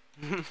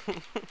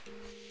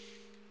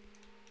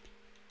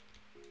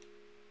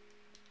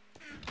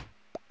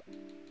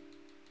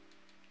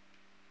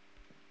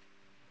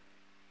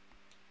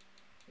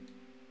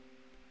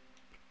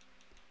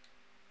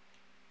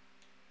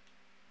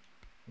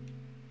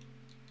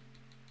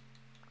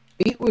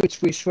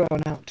 Beetroots we thrown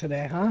out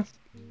today, huh?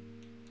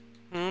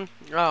 Oh,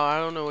 I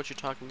don't know what you're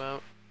talking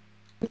about.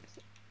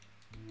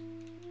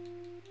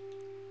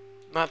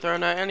 Not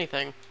throwing out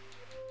anything.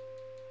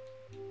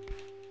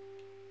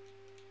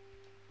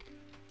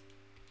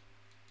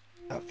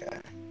 Okay.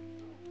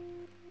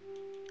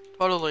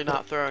 Totally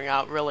not throwing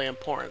out really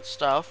important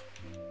stuff.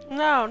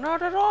 No,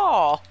 not at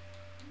all.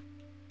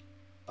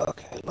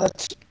 Okay,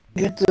 let's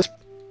get this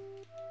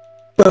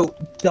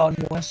boat done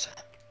with.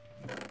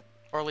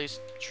 Or at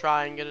least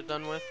try and get it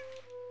done with.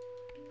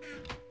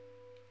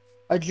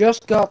 I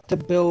just got to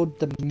build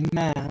the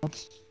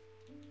mast.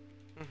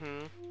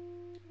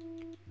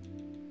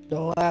 The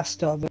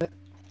last of it.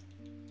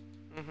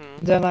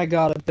 Then I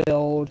gotta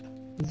build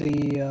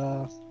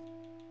the,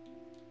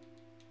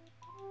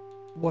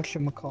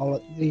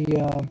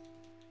 whatchamacallit,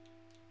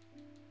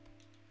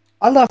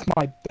 I left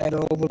my bed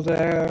over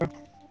there.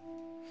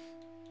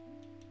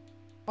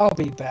 I'll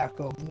be back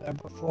over there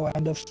before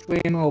end of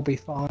stream, it'll be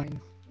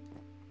fine.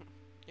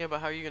 Yeah,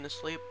 but how are you gonna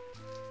sleep?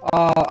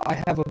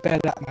 I have a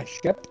bed at my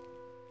ship.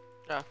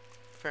 Yeah,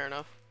 fair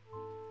enough.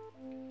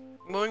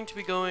 I'm going to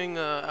be going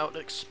out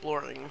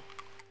exploring.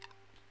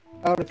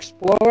 Out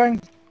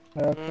exploring?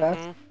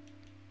 Okay.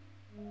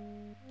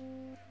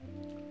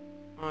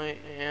 I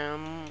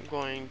am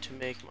going to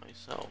make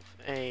myself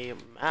a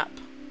map.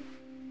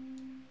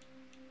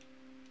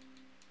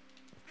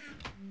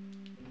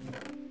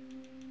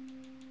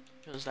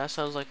 Because that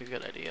sounds like a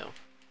good idea.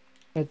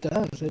 It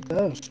does, it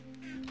does.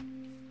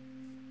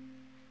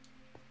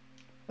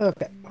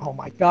 Okay, oh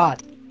my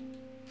god.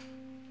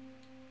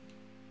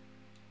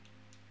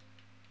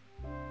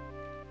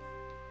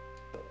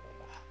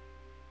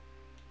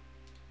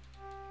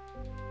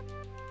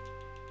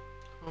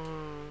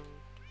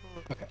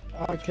 Okay,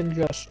 I can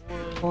just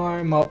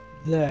climb up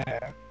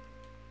there.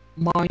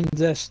 Mine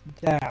this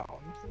down.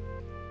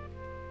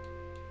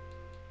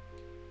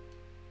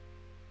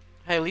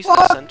 Hey, at least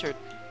it's centered.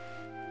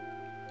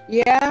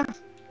 Yeah,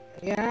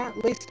 at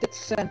least it's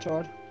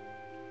centered.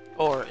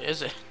 Or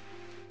is it?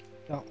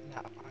 No,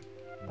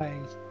 I'm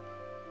playing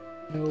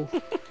no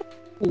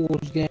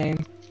fool's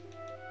game.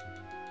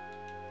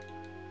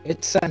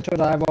 It's centered,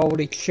 I've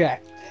already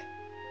checked.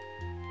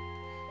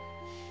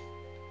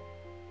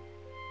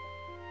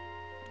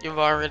 You've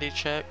already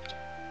checked?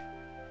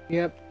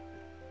 Yep.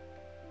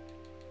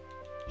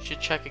 You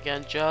should check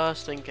again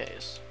just in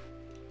case.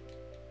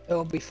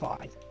 It'll be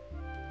fine.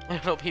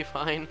 It'll be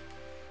fine.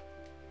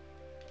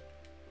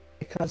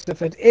 Because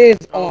if it is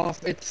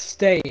off, it's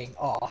staying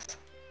off.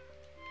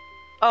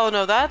 Oh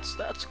no, that's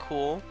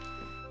cool.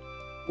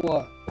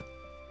 What?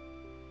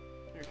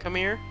 Here, come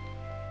here.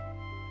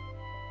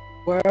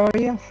 Where are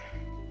you?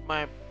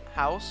 My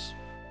house.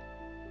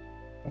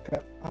 Okay,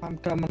 I'm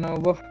coming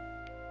over.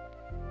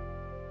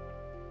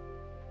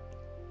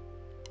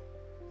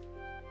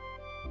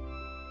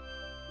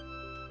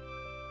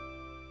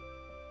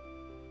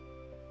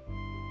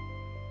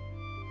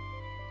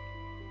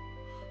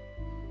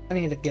 I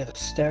need to get a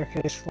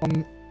staircase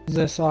from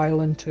this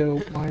island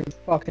to my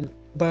fucking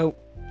boat.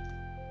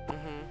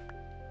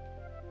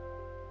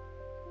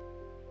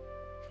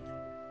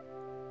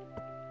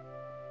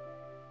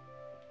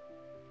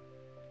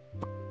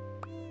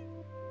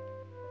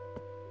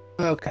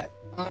 Okay,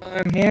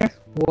 I'm here.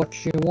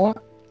 What you want?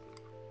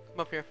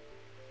 Come up here.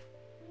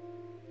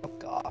 Oh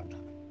god.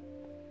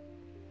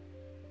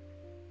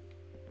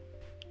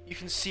 You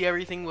can see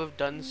everything we've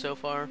done so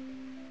far.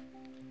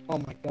 Oh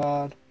my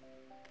god.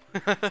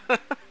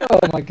 Oh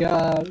my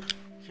god.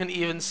 You can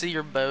even see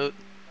your boat.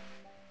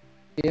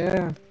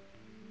 Yeah.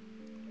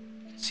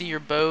 See your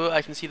boat.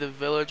 I can see the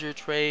villager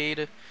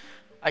trade.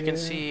 I can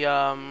see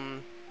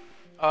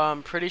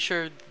pretty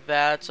sure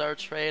that's our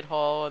trade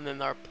hall, and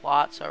then our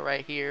plots are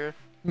right here.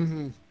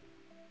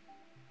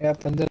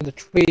 Yep, and then the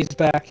trees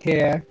back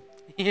here.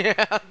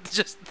 Yeah,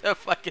 just the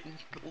fucking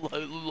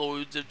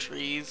loads of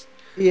trees.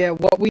 Yeah,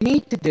 what we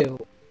need to do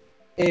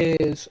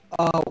is,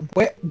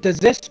 where does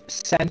this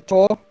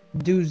center?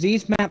 Do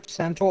these maps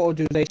center, or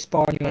do they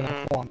spawn you in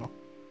a corner?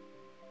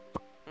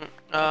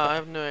 I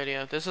have no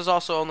idea. This is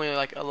also only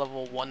like a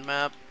level 1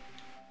 map.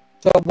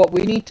 So what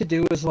we need to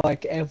do is,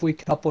 like, every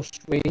couple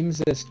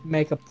streams is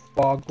make a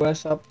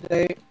progress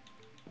update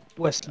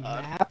with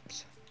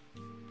maps.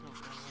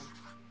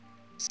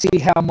 See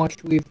how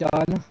much we've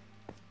done.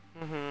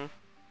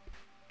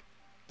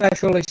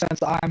 Especially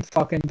since I'm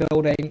fucking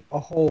building a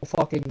whole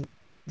fucking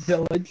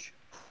village.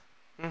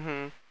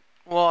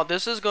 Well,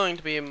 this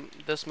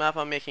map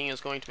I'm making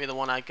is going to be the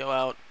one I go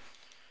out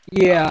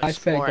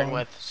exploring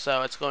with.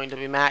 So it's going to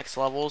be max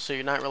level, so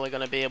you're not really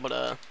going to be able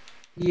to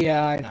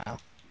Yeah, I know.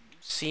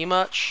 see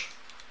much.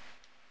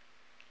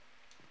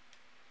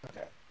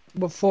 Okay.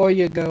 Before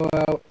you go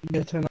out,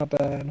 get in a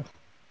bed.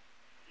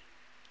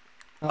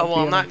 Oh, well,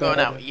 I'm not going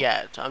out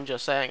yet. I'm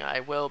just saying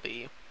I will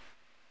be.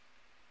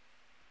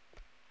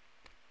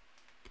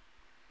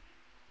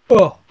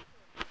 Oh.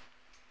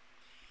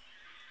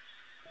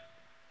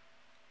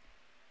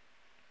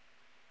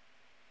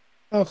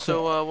 Okay.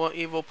 So, what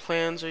evil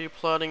plans are you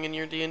plotting in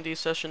your D&D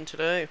session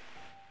today?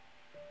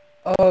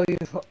 Oh, you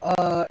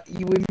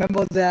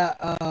remember that,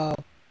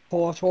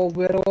 portal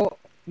riddle?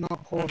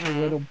 Not portal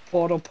riddle,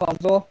 portal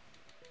puzzle?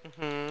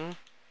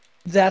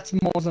 That's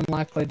more than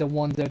likely the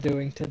one they're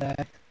doing today.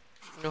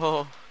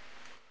 Oh.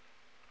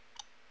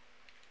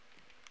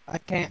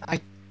 I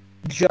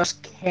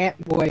just can't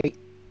wait.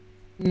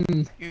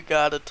 You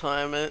gotta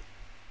time it.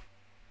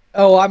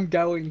 Oh, I'm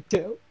going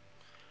to.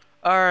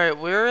 Alright,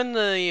 we're in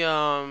the,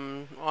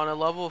 on a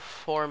level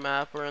 4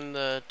 map, we're in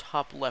the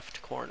top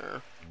left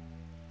corner.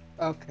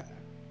 Okay.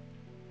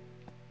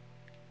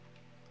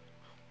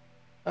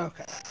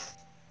 Okay.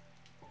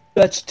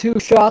 That's 2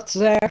 shots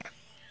there.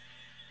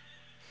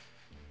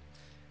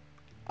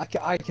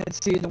 I can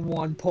see the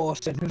one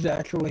person who's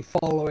actually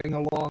following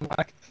along,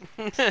 like...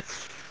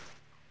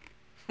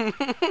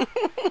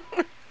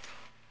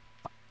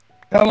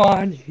 Come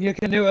on, you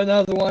can do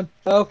another one.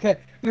 Okay.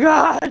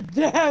 God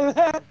damn it!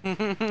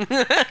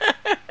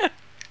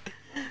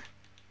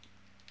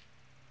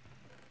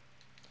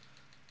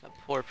 That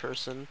poor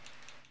person.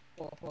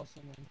 Poor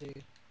person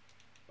indeed.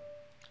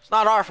 It's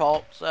not our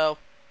fault, so...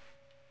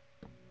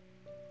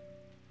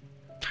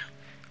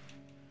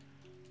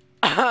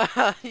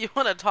 You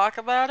wanna talk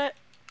about it?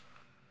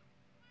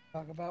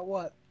 Talk about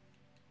what?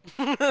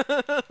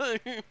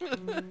 Okay,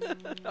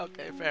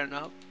 fair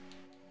enough.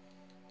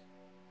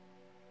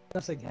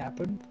 Nothing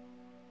happened.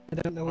 I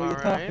don't know what you're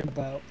Alright. talking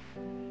about.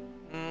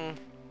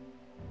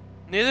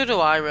 Neither do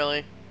I,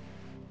 really.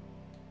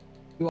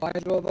 Do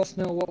either of us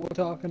know what we're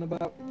talking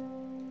about?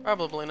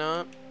 Probably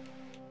not.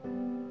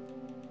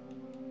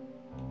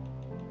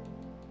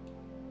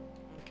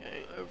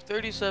 Okay, I have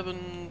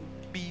 37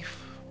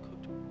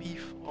 cooked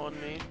beef on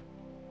me.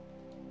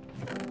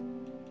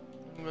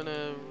 I'm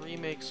gonna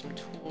remake some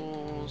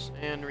tools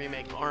and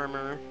remake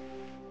armor.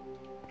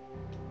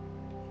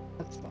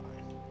 That's fine.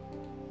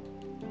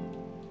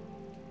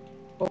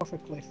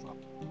 Perfectly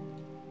fine.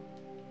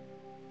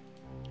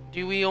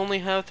 Do we only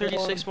have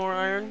 36 more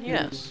iron? 2,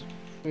 Yes.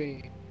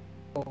 3,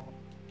 4,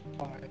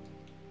 5,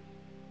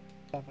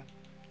 7,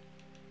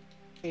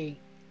 8,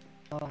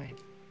 9,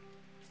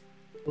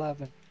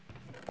 11,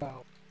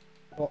 12,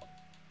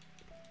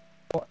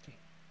 14.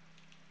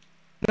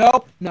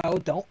 Nope, no,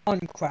 don't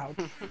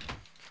uncrouch.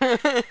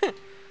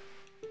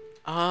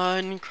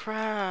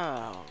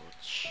 Uncrouch.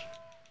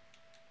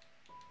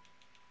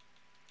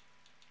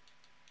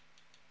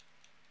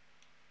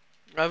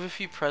 I have a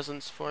few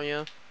presents for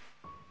you.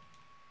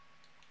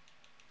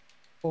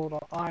 Hold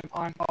on,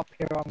 I'm up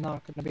here, I'm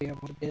not gonna be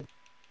able to get.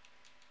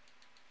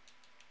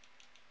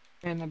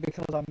 And then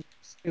because I'm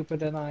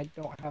stupid and I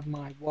don't have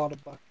my water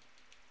bucket.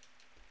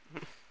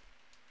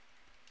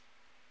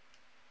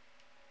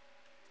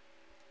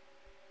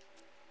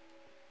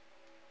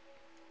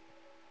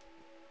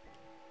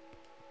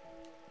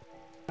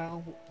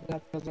 Now,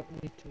 that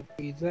doesn't need to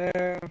be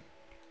there.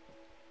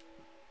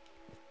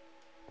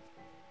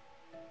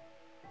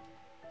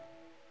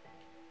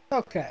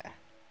 Okay.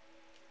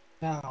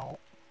 Now.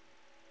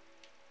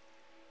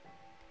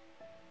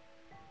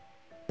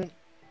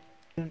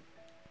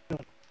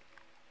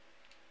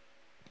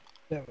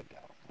 There we go.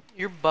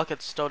 Your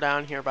bucket's still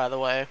down here, by the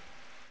way.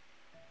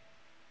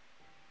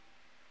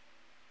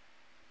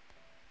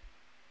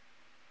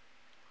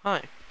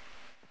 Hi.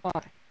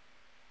 Hi.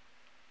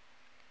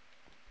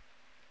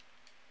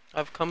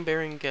 I've come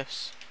bearing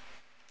gifts.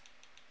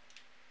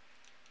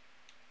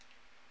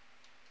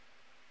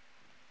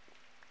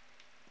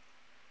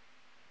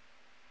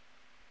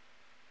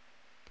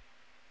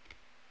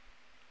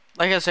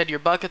 Like I said, your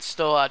bucket's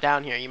still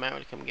down here. You might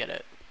want to come get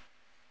it.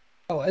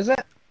 Oh, is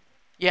it?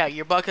 Yeah,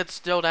 your bucket's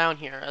still down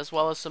here, as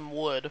well as some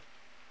wood.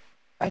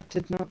 I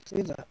did not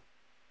see that.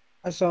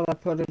 I saw that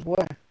put it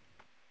away.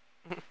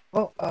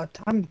 Well,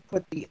 time to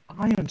put the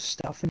iron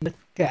stuff in the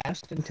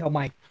chest until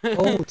my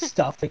gold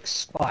stuff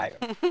expires.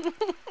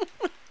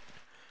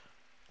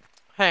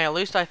 Hey, at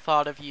least I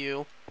thought of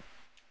you.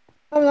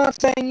 I'm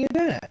not saying you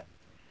did it.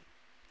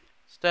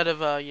 Instead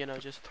of, you know,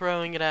 just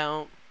throwing it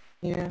out.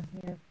 Yeah,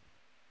 yeah.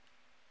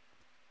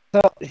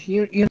 So,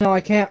 you know,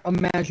 I can't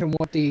imagine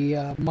what the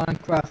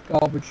Minecraft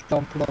garbage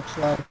dump looks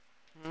like.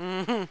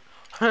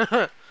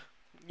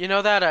 You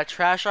know that,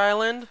 trash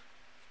island?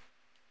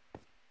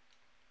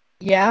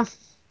 Yeah?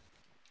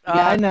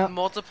 Yeah, I know.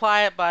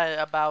 Multiply it by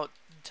about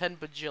 10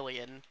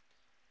 bajillion.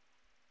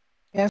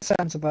 Yeah,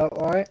 sounds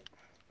about right.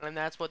 And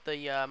that's what the,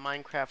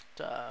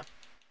 Minecraft,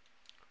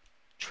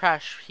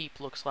 trash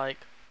heap looks like.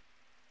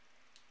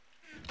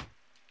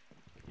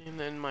 And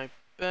then my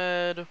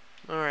bed.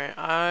 Alright,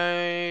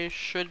 I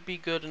should be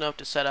good enough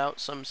to set out,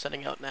 so I'm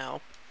setting out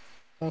now.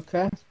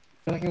 Okay.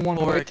 Don't you want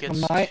to Before wait it till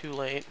gets night? too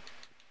late.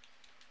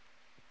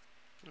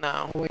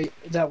 No. Wait,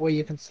 that way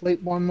you can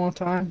sleep one more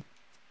time?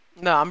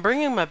 No, I'm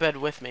bringing my bed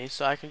with me,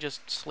 so I can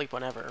just sleep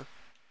whenever.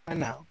 I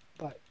know,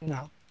 but, you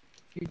know.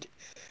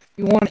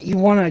 You want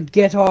to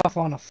get off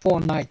on a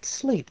 4-night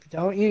sleep,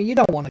 don't you? You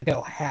don't want to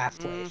go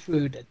halfway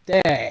through the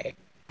day.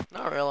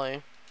 Not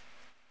really.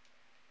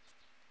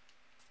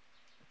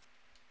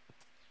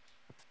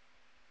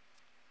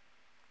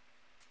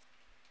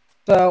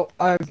 So,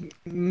 I've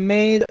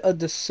made a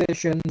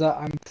decision that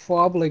I'm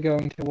probably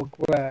going to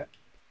regret.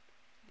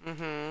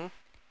 Mm-hmm.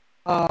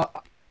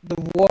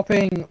 The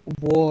warping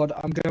ward,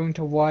 I'm going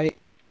to write,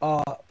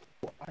 I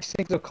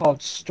think they're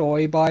called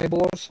story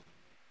Bibles.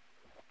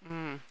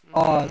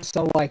 Mm-hmm.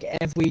 So like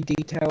every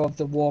detail of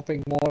the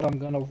warping ward I'm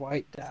gonna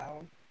write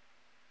down.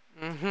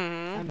 Mm-hmm.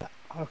 And,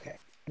 okay,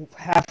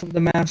 half of the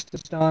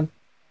master's done.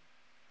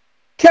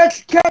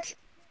 Catch! Catch!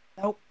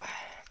 Nope.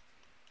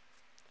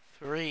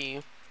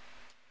 3.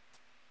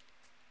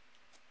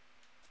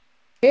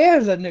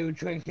 Here's a new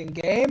drinking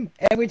game.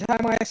 Every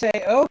time I say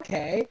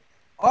okay,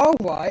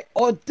 alright,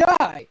 or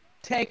die,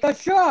 take a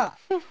shot.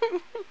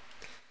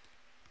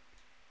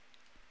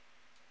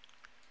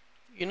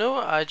 You know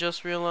what I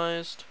just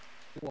realized?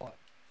 What?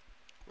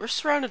 We're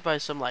surrounded by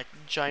some, like,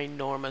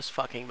 ginormous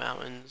fucking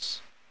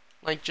mountains.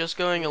 Like, just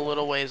going a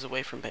little ways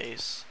away from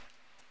base.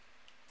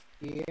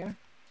 Yeah.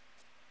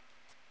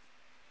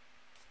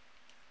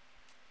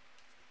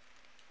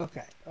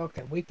 Okay,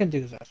 okay, we can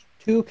do this.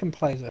 2 can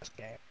play this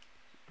game.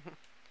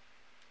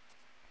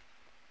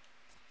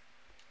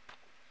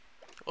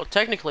 Well,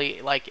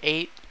 technically, like,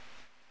 8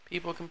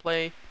 people can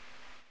play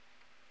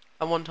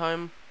at one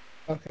time.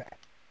 Okay.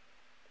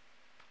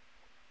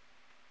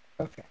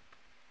 Okay.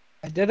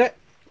 I did it.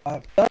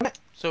 I've done it.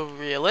 So,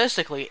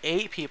 realistically,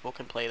 8 people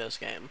can play this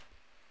game.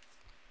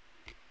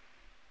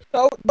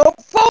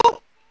 Don't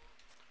fall!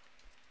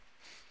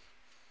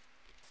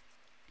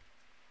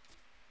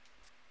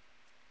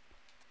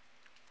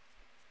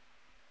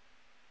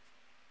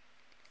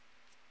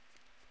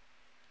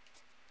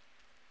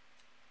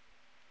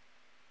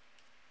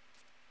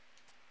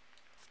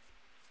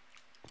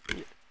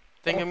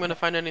 Think I'm gonna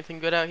find anything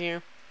good out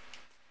here?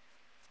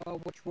 Oh,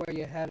 which way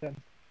you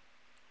heading?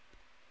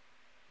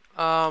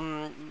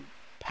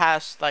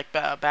 Past, like,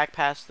 back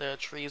past the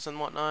trees and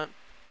whatnot.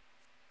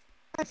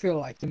 I feel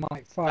like you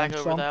might Back find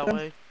over that something.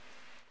 way.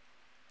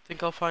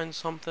 Think I'll find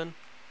something.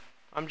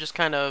 I'm just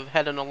kind of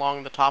heading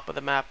along the top of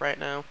the map right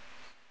now.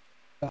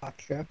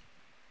 Gotcha.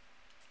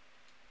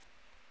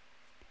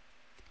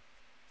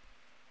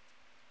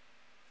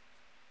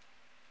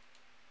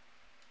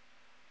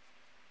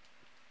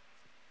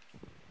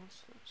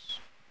 What's this?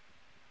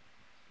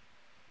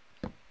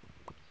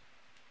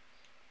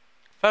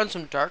 Found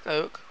some dark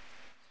oak.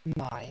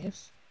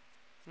 Nice.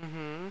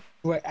 Mm-hmm.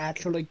 We're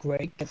actually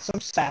great. Get some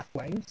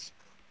saplings.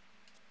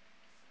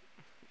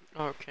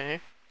 Okay.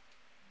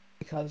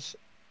 Because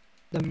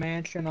the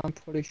mansion, I'm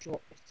pretty sure,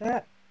 is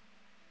that?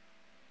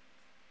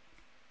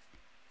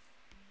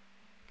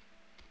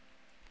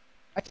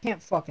 I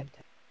can't fucking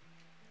tell.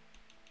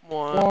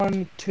 What?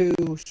 1, 2,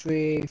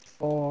 3,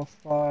 4,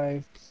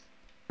 5,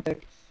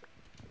 6,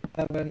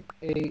 7,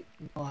 8,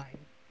 9.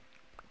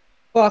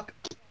 Fuck.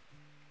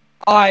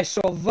 I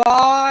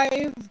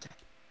survived!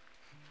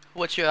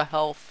 What's your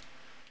health?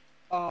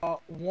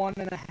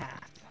 1.5.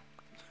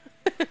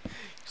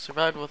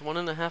 Survived with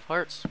 1.5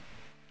 hearts.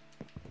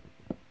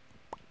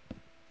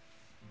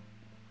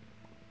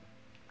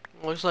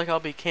 Looks like I'll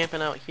be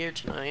camping out here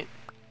tonight.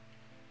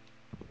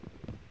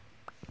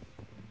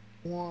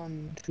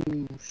 1,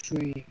 2,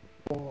 3,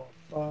 4,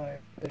 5,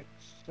 6,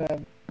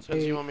 7,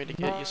 Says you 8, want me to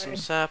get you some 9.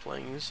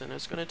 saplings, and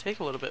it's gonna take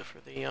a little bit for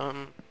the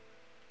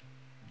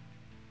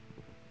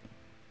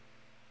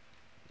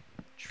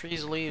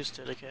trees' leaves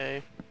to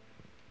decay.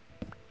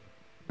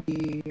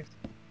 So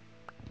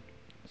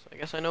I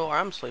guess I know where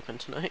I'm sleeping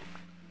tonight.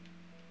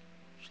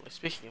 Actually,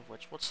 speaking of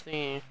which, what's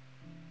the...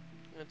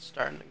 It's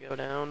starting to go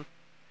down.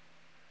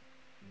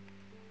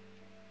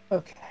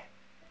 Okay.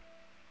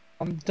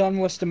 I'm done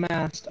with the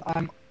mast.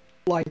 I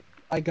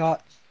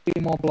got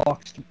 3 more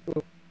blocks to...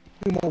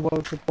 2 more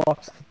rows of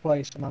blocks to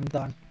place, and I'm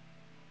done.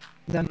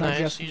 Then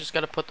Nice, you just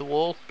gotta put the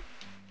wool.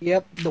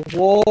 Yep, the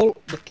wall,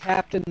 the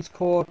captain's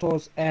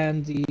quarters,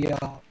 and the,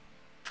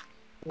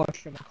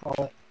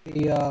 whatchamacallit,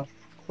 the,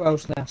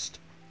 crow's nest.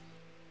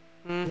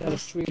 Is that a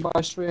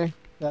 3x3?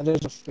 That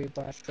is a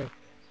 3x3.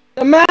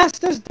 The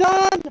mast is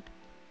done!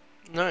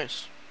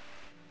 Nice.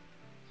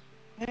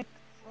 Thank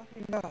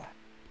fucking God.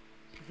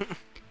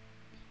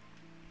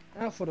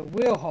 Now for the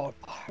real hard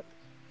part.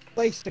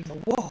 Placing the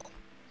wall.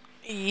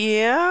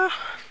 Yeah.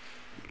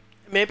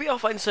 Maybe I'll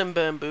find some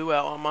bamboo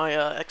out on my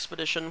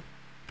expedition.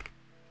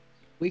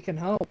 We can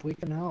help, we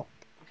can help.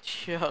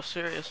 Yeah,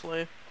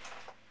 seriously.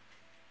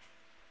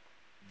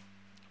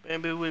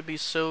 Bamboo would be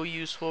so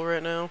useful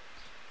right now.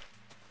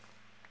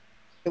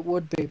 It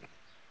would be.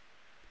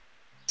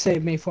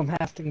 Save me from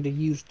having to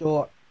use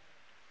dirt.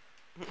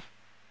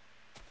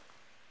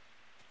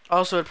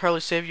 Also, it'd probably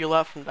save you a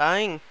lot from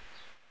dying.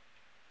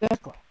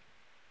 Exactly.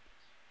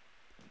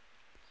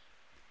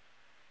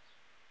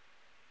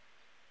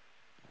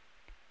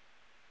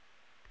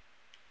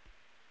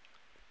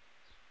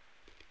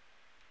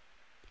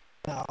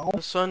 Now,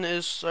 The sun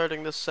is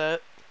starting to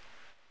set.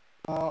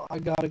 I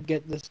gotta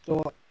get this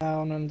dirt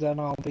down and then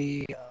I'll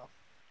be,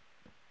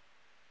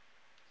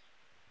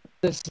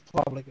 This is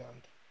probably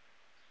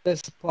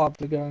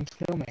going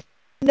to kill me.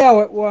 No,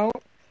 it won't.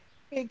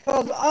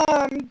 Because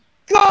I'm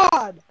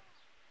God!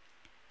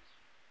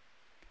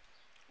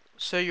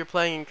 So you're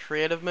playing in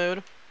creative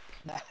mode?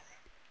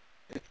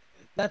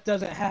 That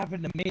doesn't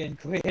happen to me in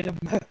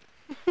creative mode.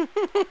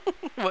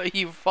 What,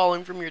 you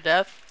falling from your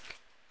death?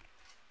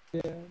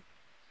 Yeah.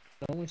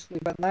 I only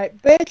sleep at night.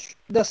 Bitch,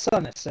 the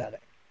sun is setting.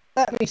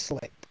 Let me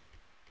sleep.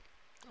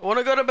 I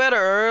wanna go to bed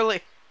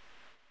early.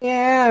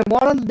 Yeah, I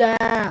want to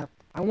nap.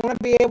 I want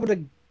to be able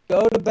to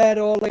go to bed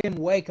early and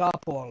wake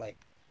up early.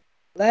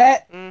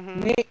 Let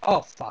me...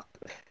 Oh, fuck.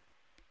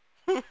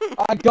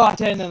 I got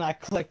in and I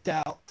clicked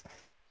out.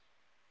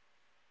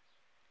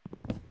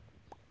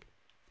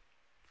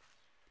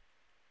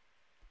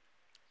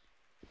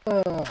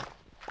 Hello.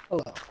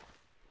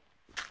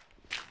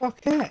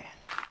 Okay.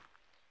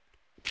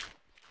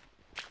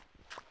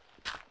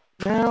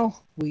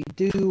 Now we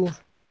do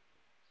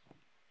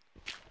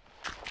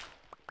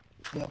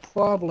the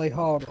probably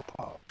harder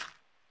part.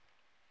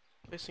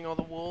 Placing all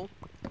the wool.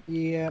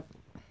 Yep.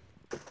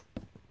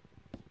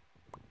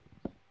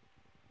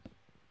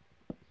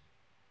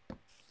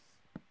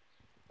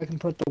 I can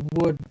put the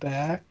wood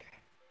back.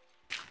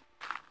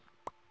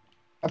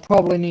 I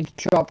probably need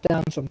to chop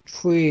down some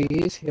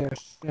trees here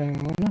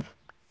soon.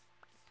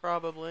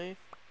 Probably.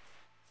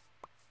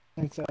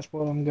 I think that's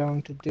what I'm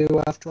going to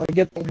do after I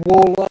get the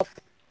wool up.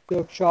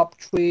 Go chop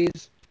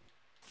trees.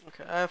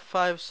 Okay, I have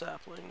 5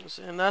 saplings,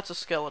 and that's a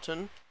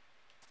skeleton.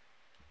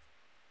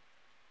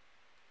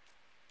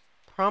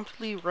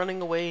 promptly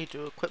running away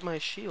to equip my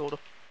shield.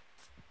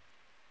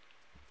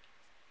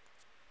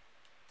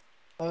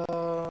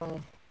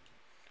 One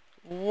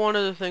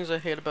of the things I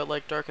hate about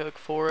like dark oak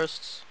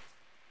forests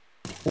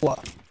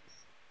What?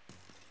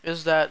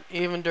 is that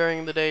even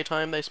during the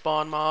daytime they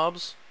spawn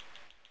mobs.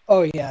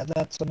 Oh yeah,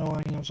 that's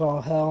annoying as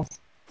all hell.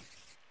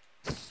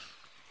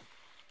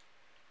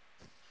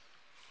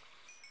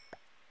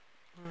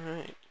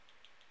 Alright.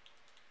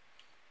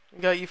 I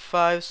got you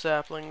 5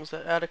 saplings.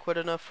 That adequate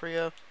enough for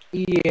you?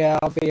 Yeah,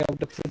 I'll be able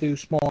to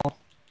produce more.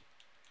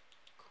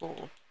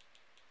 Cool.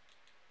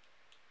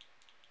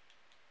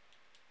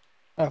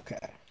 Okay.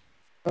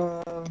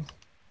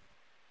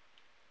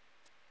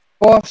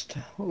 First,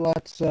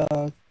 let's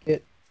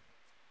get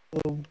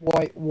the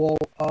white wool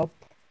up.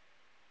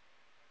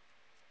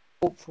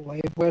 Hopefully,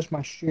 where's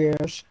my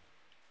shears?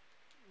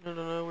 I don't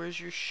know,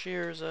 where's your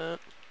shears at?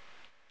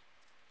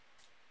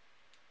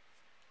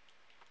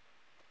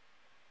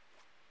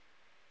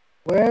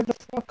 Where the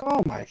fuck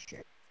are my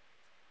shears?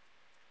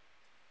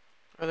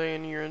 Are they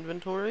in your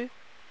inventory?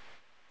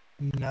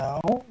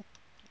 No.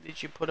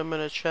 Did you put them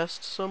in a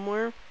chest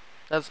somewhere?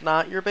 That's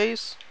not your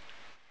base?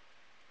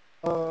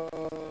 Not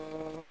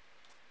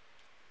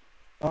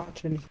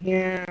in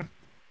here.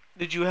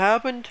 Did you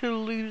happen to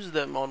lose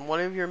them on one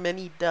of your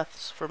many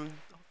deaths from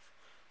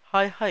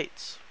high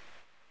heights?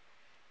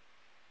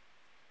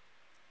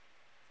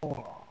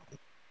 Oh.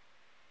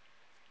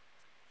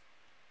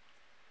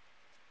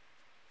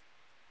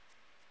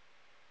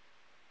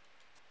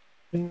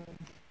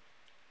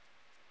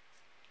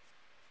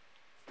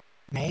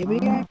 Maybe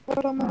I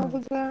put them over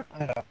there? I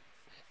don't know.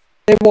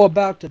 They were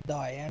about to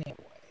die anyway,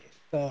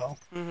 so...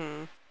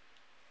 Mm-hmm.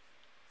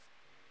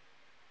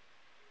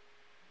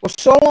 Well,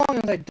 so long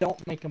as I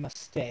don't make a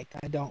mistake,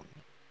 I don't...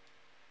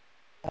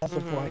 As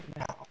of right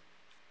now.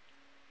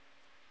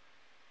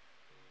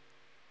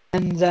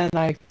 And then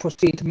I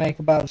proceed to make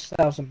about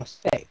 1,000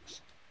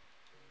 mistakes.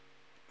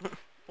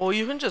 Well,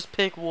 you can just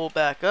pick wool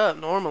back up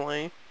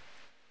normally.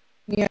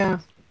 Yeah,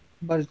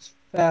 but it's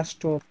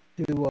faster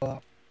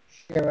to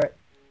share it.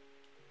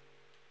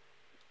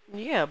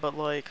 Yeah, but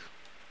like...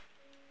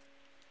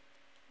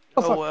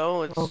 Oh, Oh fuck.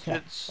 well, Okay,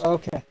 it's...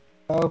 okay,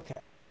 okay,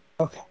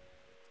 okay.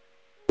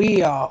 We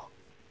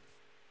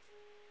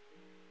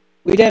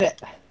did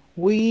it.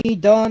 We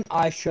done.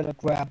 I should have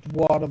grabbed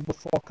water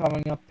before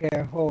coming up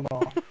here. Hold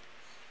on.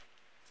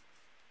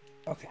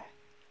 Okay.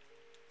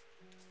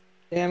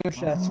 Damage,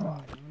 that's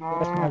fine.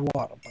 Where's my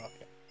water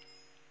bucket?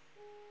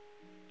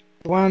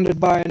 Surrounded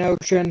by an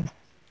ocean.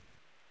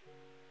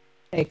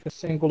 Take a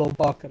single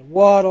bucket of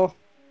water.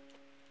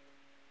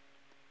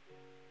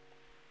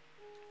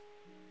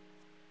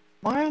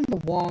 Am I on the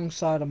wrong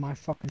side of my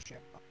fucking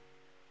ship?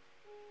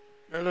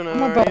 I don't know,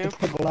 I'm are about you? to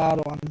put a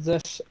ladder on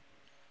this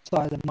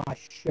side of my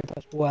ship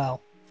as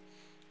well.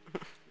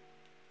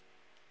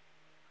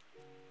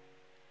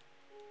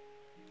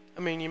 I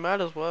mean, you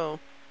might as well.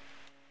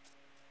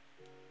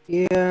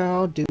 Yeah,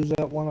 I'll do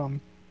that when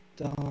I'm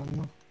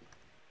done.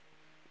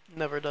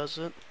 Never does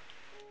it.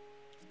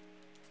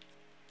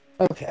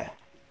 Okay.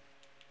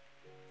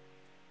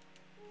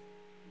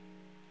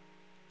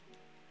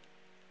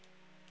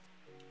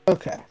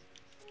 Okay.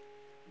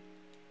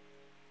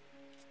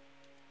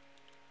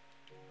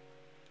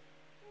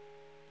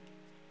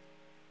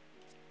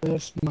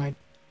 This might...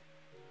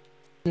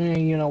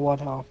 You know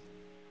what, huh?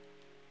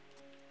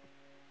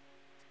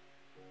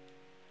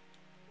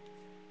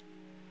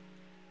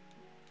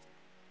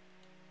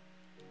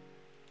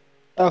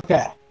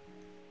 Okay.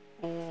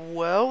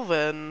 Well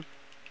then,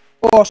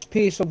 First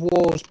piece of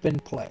wall has been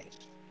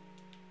placed.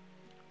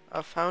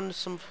 I found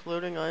some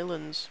floating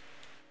islands.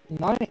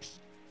 Nice.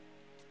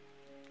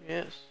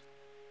 Yes.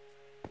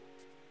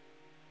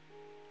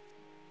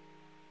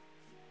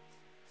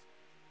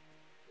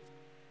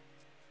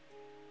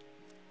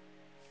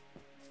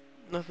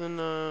 Nothing,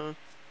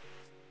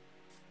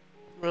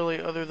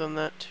 really other than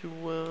that to,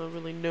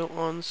 really note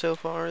on so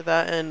far.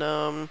 That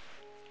and,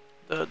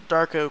 the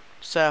dark oak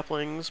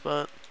saplings,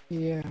 but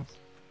Yeah.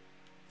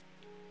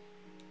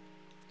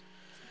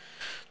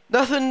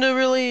 nothing to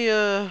really,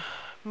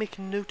 make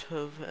note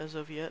of as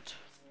of yet.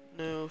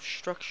 No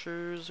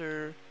structures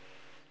or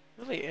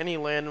really any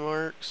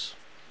landmarks.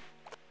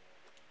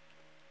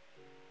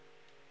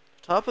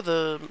 Top of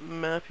the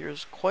map here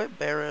is quite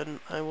barren,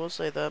 I will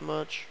say that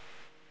much.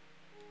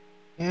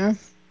 Yeah.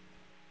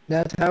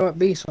 That's how it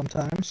be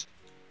sometimes.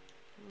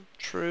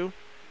 True.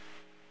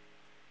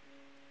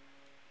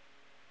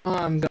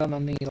 I'm gonna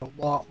need a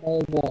lot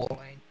more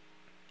walling.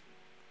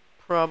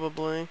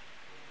 Probably.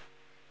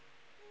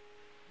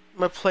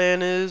 My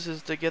plan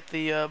is to get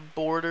the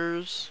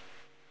borders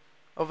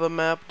of the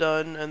map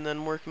done and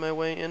then work my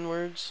way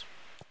inwards.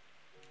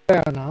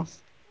 Fair enough.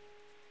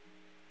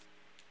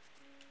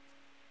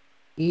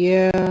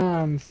 Yeah,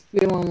 I'm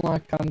feeling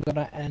like I'm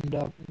gonna end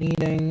up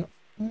needing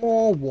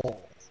more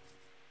walls.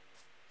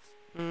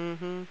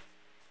 Mm-hmm.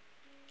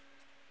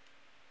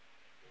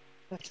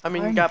 That's I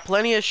mean, you fine. got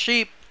plenty of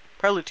sheep.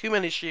 Probably too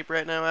many sheep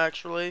right now,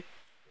 actually.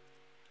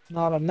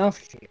 Not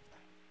enough sheep.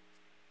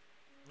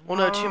 Well,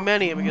 no, too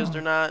many because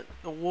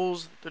the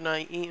wolves, they're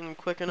not eating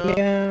quick enough.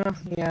 Yeah,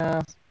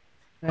 yeah.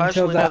 Until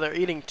Actually, no, that, they're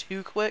eating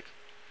too quick.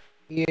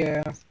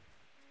 yeah.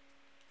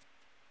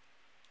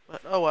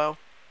 But, oh well.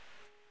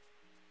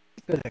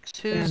 Could Tis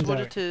expand what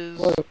their it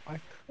is. I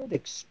could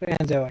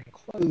expand their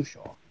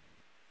enclosure.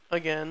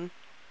 Again.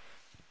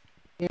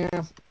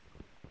 Yeah,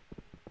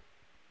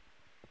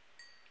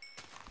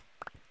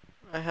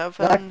 I have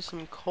that found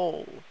some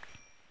coal.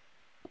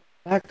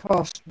 that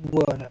costs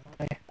wood, and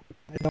I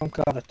don't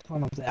got a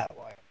ton of that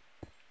way.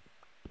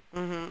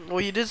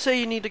 Well, you did say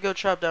you need to go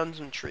chop down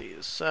some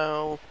trees,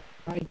 so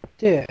I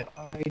did.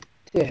 it's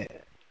a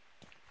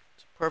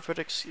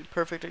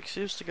perfect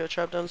excuse to go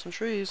chop down some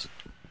trees.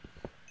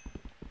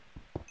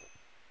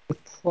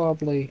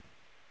 Probably.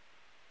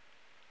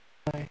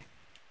 I,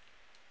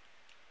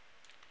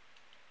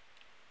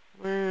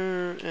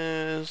 Where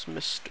is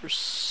Mr.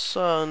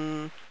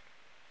 Sun?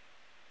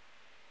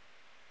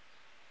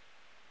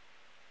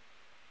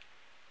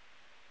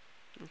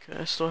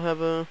 Okay, I still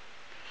have a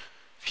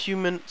few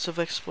minutes of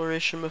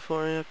exploration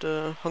before I have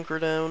to hunker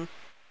down.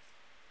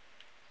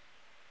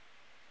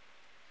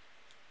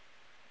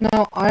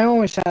 now, I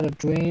always had a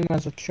dream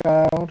as a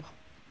child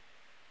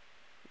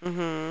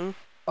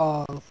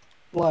of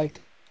like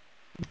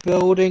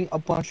building a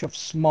bunch of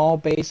small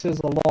bases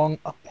along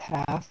a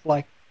path,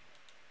 like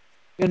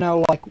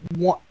like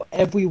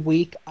every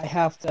week I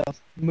have to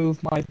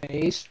move my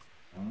base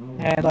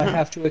and I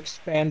have to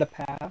expand a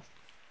path.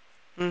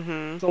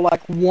 So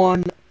like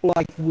one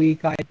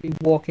week I'd be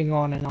walking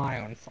on an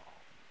iron fall.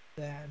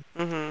 Then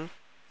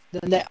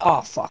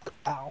oh fuck,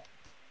 ow.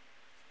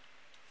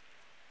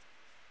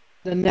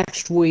 The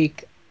next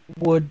week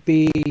would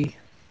be,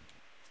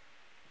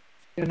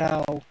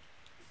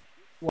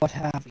 what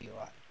have you.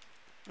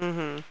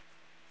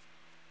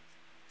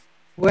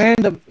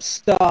 Random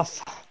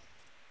stuff.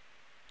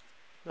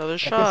 Another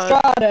Take a shot.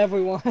 shot,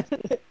 everyone.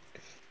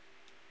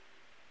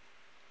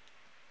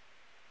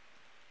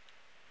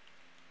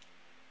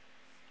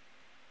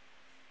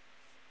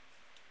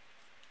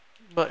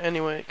 But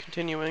anyway,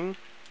 continuing.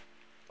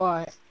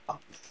 Why? Oh,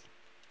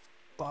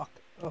 fuck.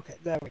 Okay,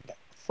 there we go.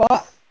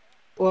 Fuck.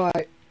 Why?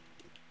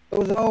 It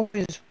was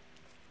always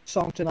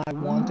something I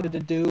wanted to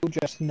do,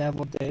 just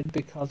never did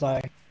because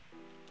I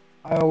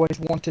always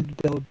wanted to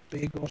build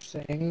bigger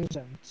things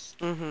and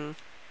instead.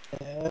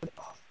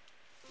 Oh,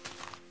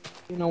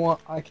 you know what?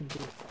 I can do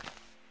it.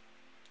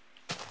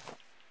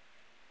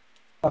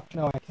 Fuck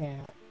no, I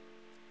can't.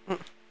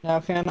 Now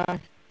can I?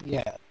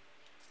 Yeah.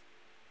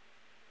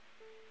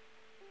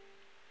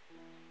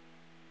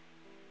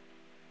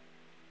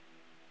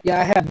 Yeah,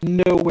 I have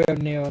nowhere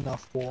near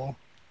enough wool.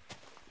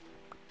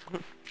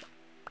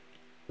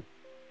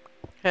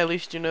 Hey, at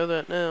least you know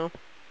that now.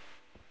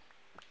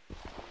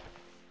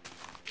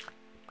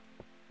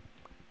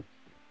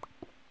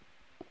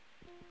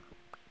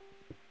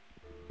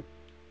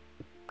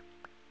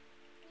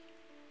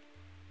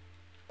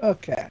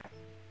 Okay.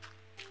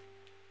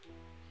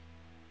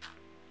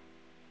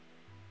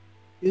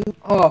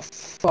 Oh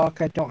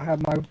fuck, I don't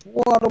have my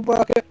water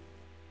bucket.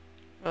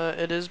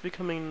 It is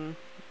becoming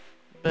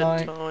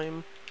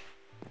bedtime.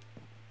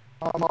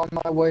 I'm on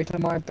my way to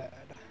my bed.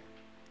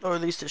 Or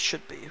at least it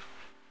should be.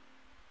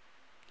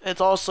 It's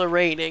also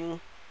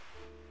raining.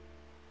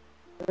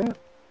 Yeah,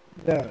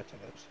 there it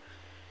is.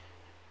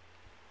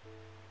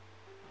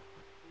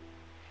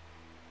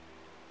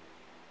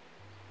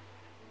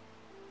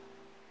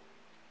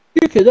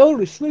 You can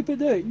only sleep at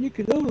night. You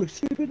can only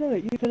sleep at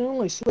night. You can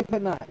only sleep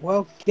at night.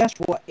 Well, guess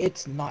what?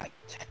 It's night.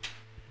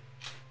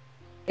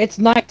 It's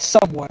night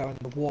somewhere in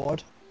the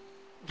ward.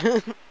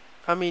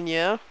 I mean,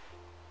 yeah.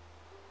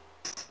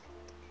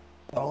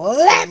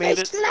 Let me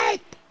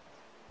sleep!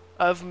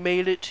 I've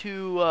made it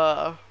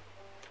to,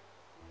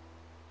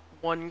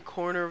 one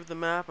corner of the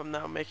map. I'm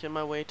now making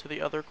my way to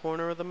the other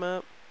corner of the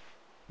map.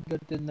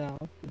 Good to know.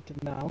 Good to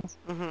know.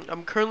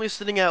 I'm currently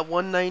sitting at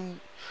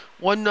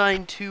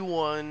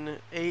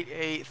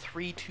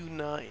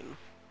 1921888329.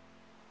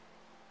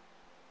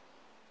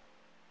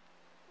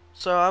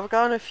 So I've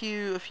gotten a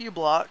few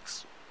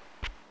blocks.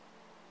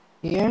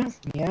 Yeah,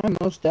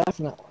 most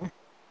definitely.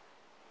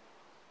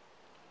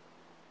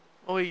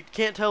 Oh, you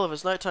can't tell if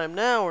it's nighttime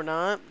now or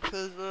not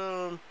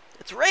because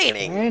it's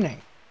raining.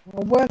 Raining.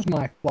 Well, where's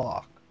my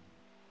clock?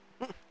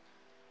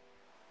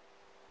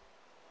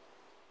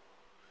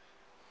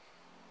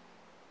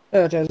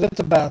 There it is. It's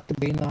about to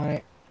be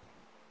night.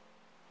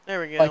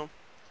 There we go. Like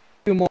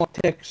 2 more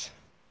ticks.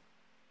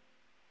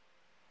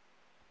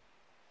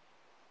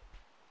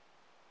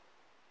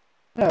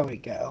 There we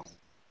go.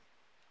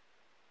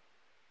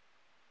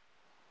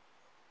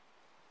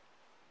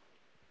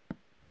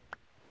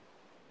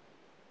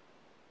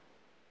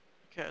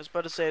 Okay, I was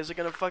about to say, is it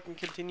gonna fucking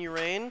continue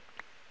rain?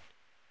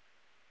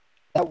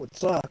 That would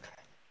suck.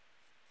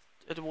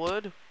 It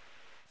would?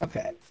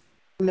 Okay.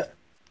 No.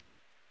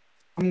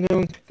 I'm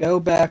going to go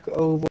back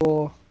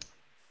over,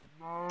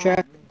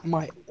 check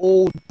my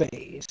old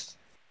base.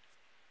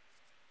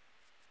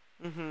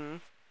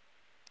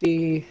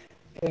 See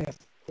if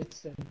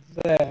it's in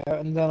there,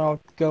 and then I'll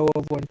go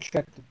over and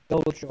check the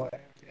villager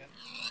area.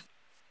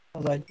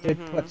 Because I did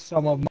put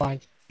some of my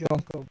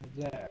junk over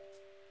there.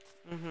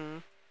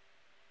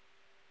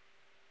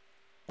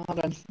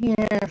 Not in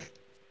here.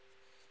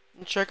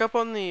 Check up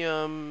on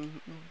the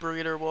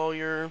breeder while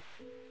you're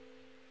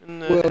in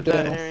Will that do.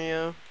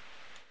 area.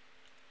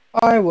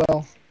 I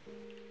will.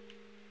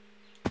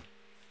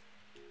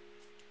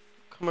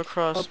 Come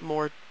across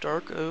more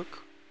dark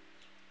oak.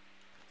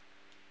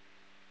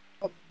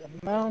 Up the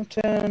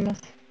mountain.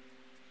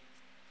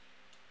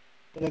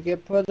 Did I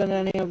get put in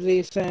any of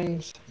these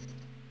things?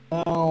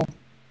 No.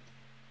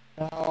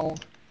 No.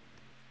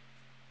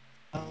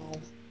 No.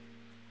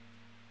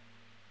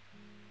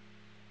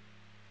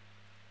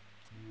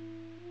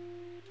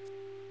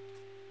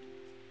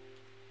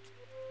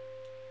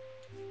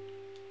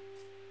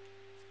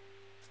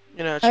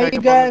 You know, How check you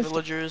up on guys- the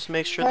villagers,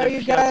 make sure How they're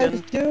you guys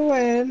fucking.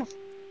 doing?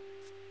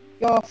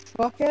 Y'all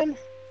fucking?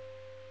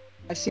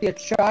 I see a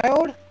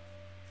child.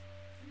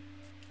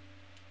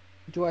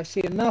 Do I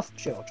see enough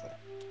children?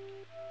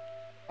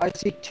 I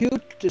see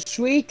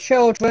three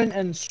children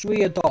and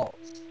 3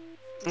 adults.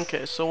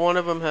 Okay, so one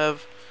of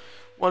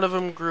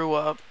them grew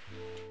up.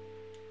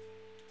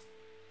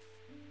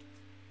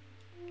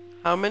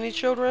 How many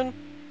children?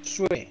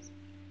 3.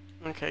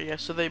 Okay, yeah,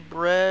 so they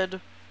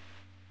bred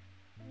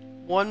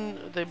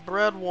one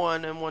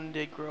and one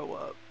did grow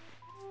up.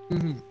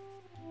 Mm-hmm.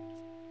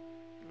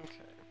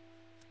 Okay.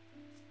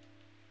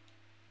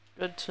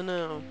 Good to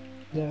know.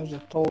 There's a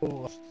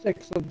total of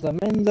 6 of them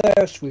in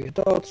there, 3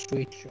 adults,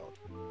 3 children.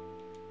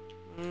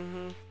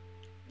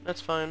 That's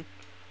fine.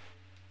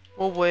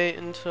 We'll wait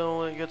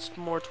until it gets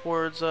more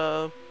towards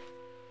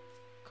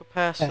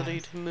capacity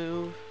to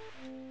move.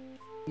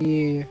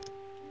 Yeah.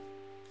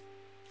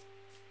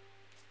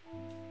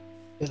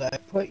 Did I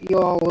put you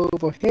all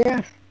over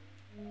here?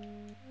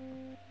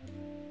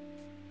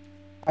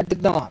 I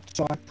did not,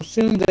 so I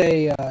presume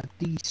they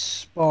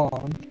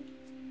despawned.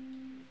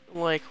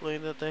 Likely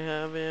that they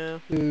have, yeah.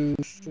 2,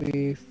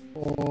 3,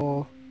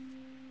 4,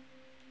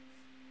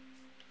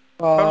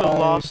 5. Probably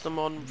lost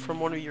them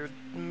from one of your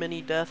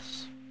mini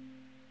deaths.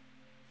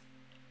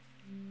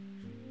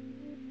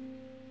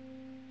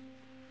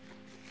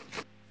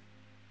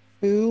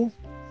 Two,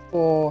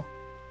 4,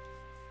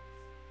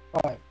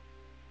 5.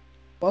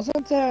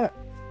 Wasn't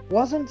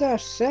there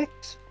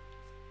 6?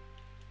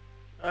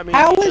 I mean,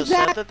 How you is just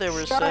said that that there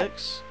were shut?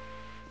 6.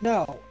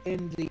 No,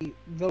 in the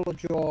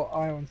village or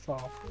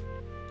Ironfall.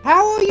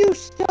 How are you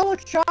still a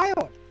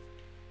child?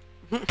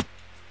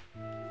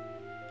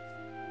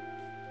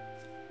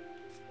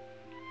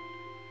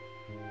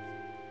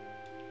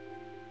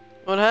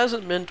 Well, it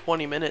hasn't been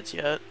 20 minutes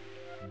yet.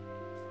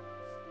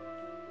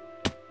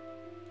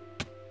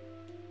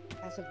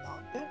 Has it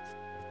not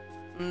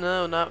been?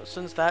 No, not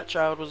since that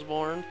child was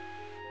born.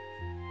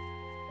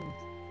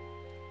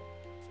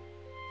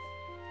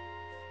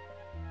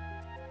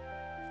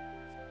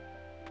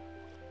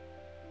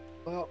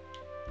 Well,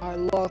 I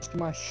lost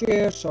my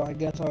share, so I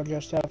guess I'll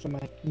just have to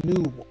make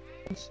new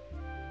ones.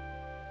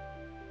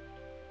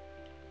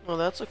 Well,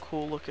 that's a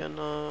cool looking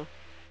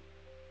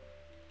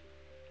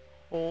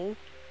hole.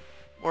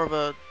 More of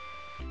a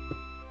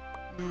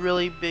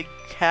really big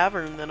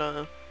cavern than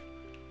a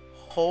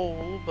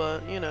hole,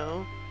 but you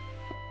know.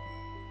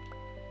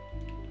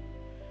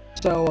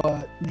 So,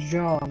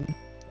 John.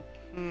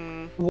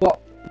 Hmm.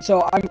 What?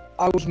 So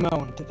I was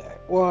mowing today,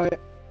 right?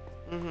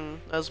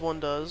 As one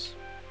does.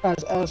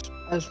 As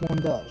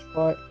one does,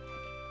 right?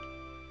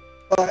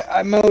 But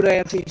I mowed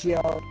Auntie's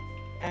yard,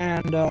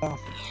 and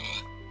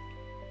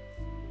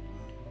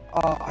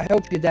I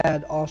hope your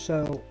dad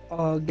also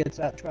gets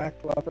that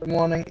tractor up and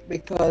running,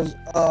 because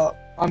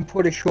I'm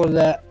pretty sure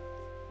that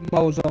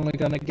mow's only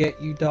gonna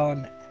get you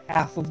done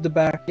half of the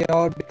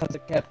backyard because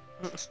it kept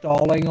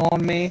stalling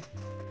on me.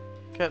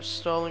 Kept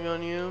stalling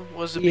on you?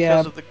 Was it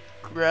because of the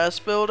grass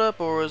buildup,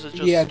 or was it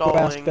just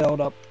stalling? Grass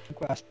buildup.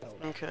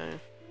 Okay.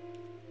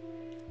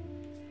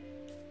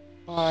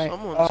 Alright,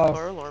 Someone's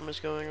car alarm is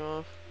going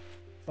off.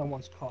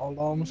 Someone's car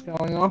alarm's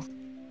going off.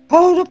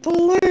 Call the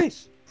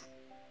police!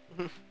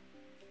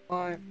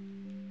 Alright.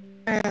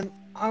 And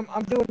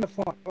I'm doing the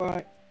fun,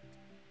 right?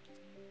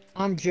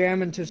 I'm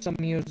jamming to some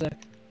music.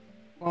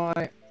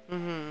 Alright.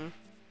 And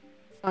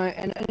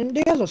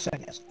the other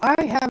thing is,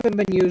 I haven't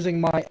been using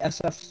my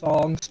SF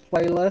Songs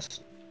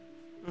playlist.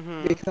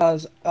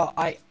 Because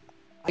I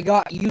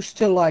got used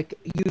to like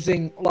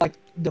using like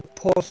the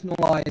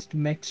personalized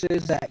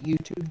mixes that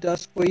YouTube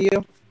does for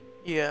you.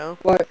 Yeah.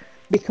 But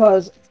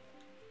because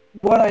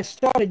when I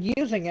started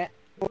using it,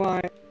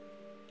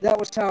 that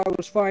was how I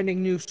was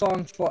finding new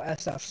songs for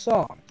SF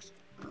Songs.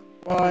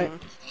 Right?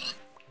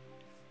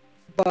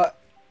 But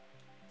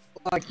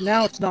like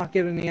now it's not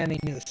giving me any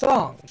new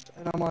songs,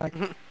 and I'm like,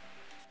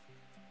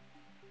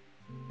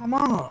 come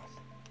on.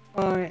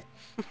 Alright.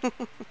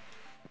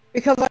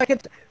 Because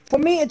like for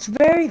me it's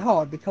very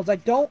hard because I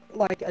don't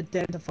like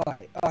identify.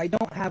 I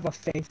don't have a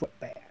favorite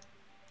band.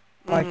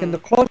 Like, and the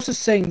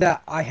closest thing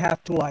that I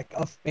have to like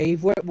a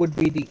favorite would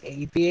be the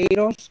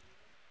Aviators.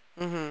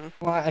 Well,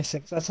 I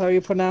think that's how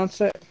you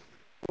pronounce it.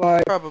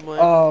 Like, Probably.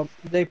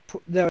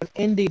 they're an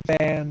indie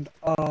band,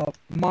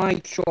 my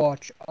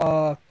church,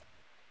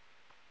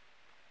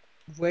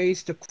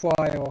 Raised the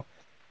Choir,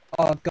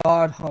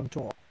 God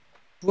Hunter.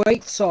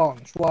 Great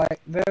songs, right?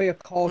 Very Mhm.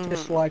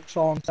 occultist-like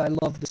songs I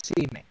love to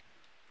see me,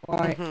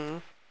 right?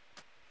 Mhm.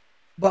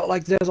 But,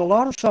 like, there's a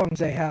lot of songs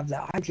they have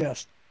that I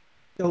just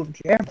don't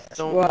jam with,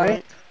 Don't right?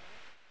 like.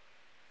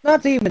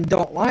 Not even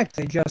don't like,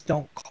 they just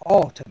don't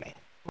call to me.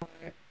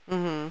 Right?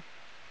 Mhm.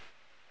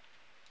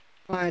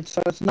 Right,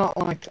 so it's not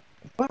like,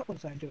 what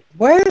was I doing?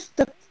 Where's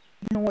the,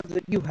 you know what,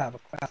 you have a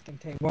crafting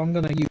table, I'm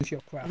gonna use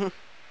your crafting.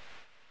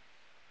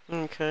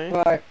 Okay.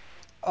 Right,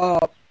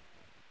 uh,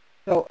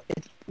 so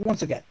it's,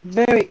 once again,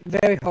 very,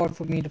 very hard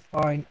for me to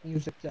find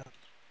music that,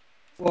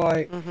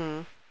 right,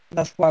 Mhm.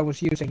 that's why I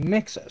was using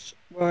mixes,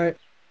 right,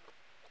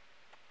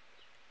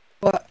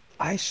 but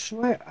I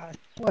swear,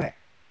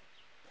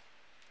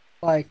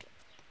 like,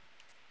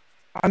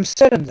 I'm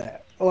sitting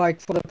there, like,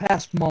 for the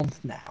past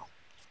month now,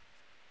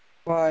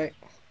 right,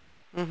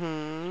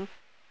 Mhm.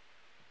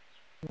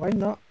 why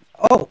not,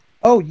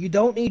 oh, you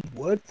don't need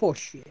wood for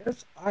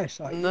shears? I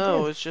thought you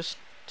No, did. it's just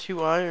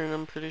 2 iron.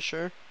 I'm pretty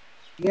sure.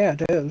 Yeah,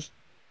 it is.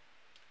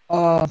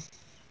 Uh,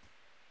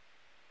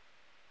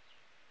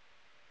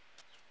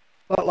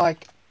 but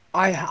like,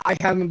 I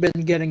haven't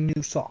been getting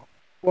new songs,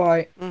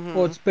 right?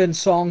 Well, Mhm. it's been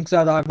songs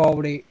that I've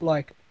already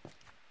like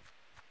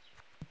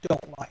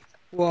don't like,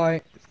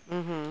 right?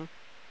 Mhm.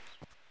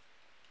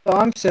 So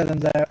I'm sitting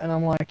there and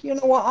I'm like, you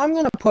know what? I'm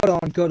gonna put on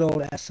good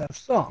old SF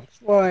songs,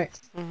 right?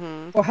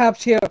 Mhm.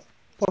 Perhaps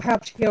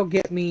he'll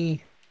get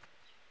me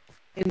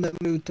in the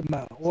mood to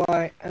mow,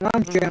 right? And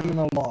I'm Mhm. jamming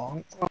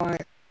along,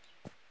 right?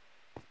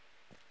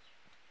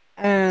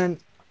 And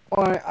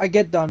right, I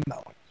get done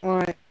mowing,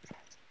 right?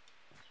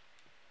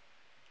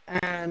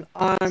 And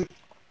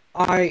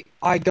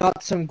I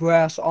got some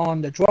grass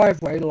on the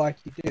driveway like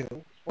you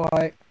do,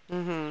 right?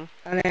 Mhm.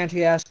 And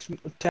Auntie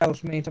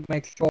tells me to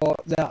make sure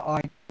that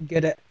I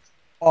get it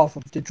off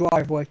of the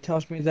driveway.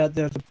 Tells me that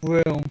there's a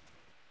broom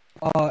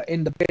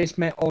in the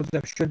basement, or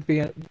there should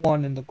be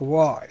one in the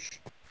garage.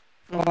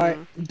 Alright,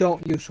 Mhm.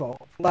 don't use a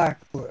black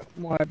broom.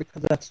 Why?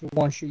 Because that's the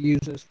one she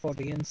uses for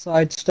the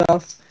inside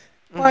stuff.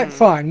 Alright, Mhm.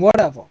 fine,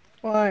 whatever.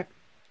 Alright,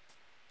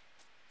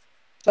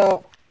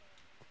 so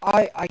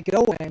I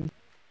go in.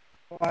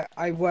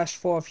 I rest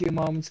for a few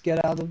moments,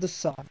 get out of the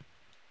sun.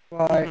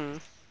 Right,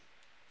 Mhm.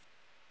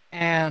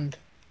 and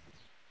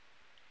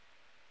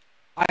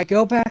I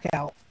go back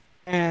out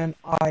and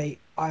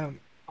I'm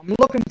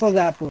looking for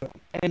that broom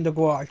in the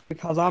garage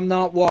because I'm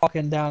not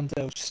walking down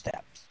those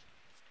steps.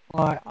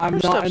 I'm Her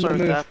not in steps the aren't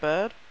mood. that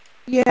bad.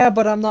 Yeah,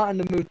 but I'm not in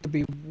the mood to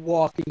be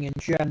walking in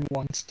Gen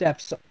 1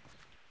 steps.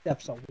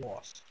 Steps are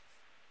worse.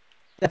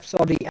 Steps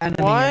are the enemy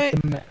of Why?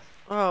 the myth.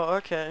 Oh,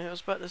 okay. I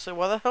was about to say,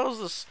 why the hell is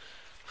this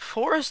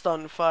forest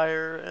on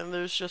fire? And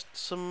there's just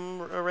a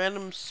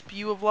random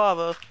spew of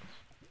lava.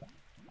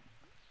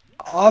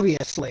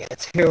 Obviously,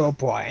 it's Hero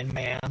Brian,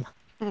 man.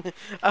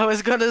 I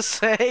was gonna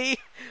say,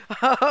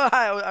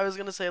 I was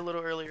gonna say a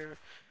little earlier.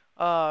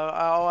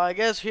 Oh, I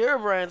guess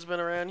Herobrine's been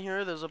around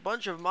here. There's a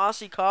bunch of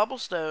mossy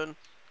cobblestone.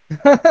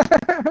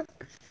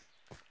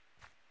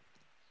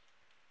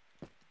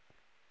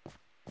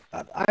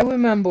 I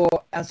remember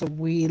as a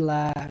wee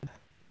lad.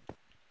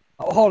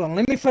 Oh, hold on,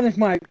 let me finish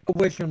my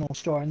original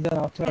story and then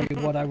I'll tell you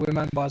what I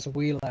remember as a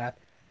wee lad.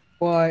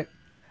 But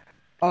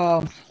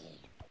um,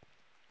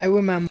 I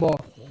remember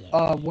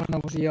when I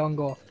was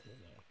younger,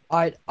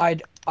 I'd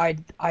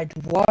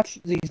watch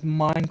these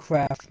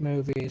Minecraft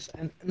movies,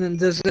 and then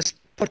there's this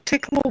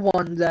particular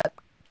one that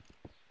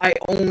I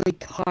only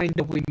kind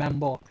of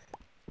remember,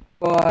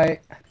 but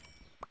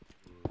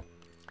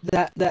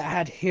that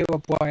had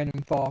Herobrine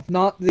involved,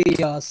 not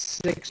the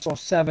 6 or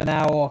 7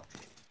 hour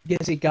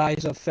Gizzy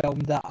Geyser film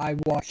that I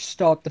watched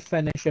start to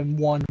finish in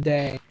one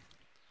day,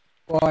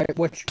 right,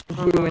 which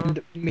Uh-huh.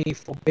 ruined me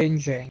for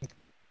binging,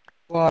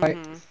 right.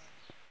 Mhm.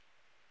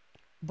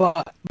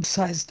 But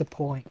besides the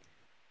point,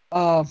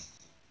 uh,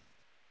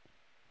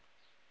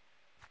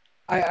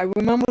 I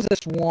remember this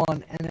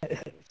one, and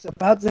it's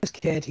about this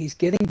kid. He's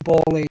getting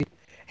bullied,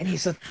 and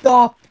he's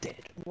adopted.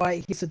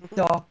 Right? He's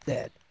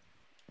adopted.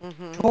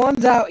 Mhm.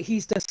 Turns out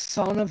he's the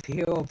son of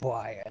Hero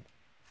Brian.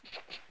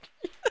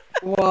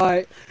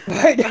 Right?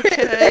 Right? It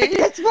Okay.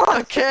 gets worse.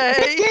 It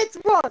Okay. gets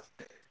worse.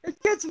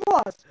 It gets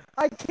worse.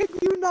 I kid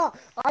you not.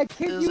 I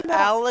kid Is you not.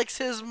 Alex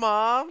his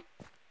mom?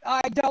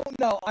 I don't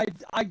know.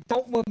 I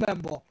don't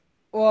remember.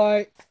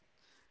 Right?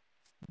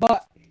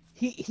 But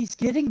he's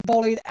getting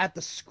bullied at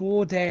the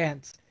school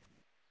dance,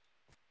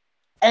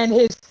 and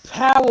his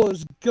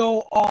powers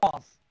go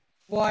off,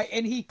 right?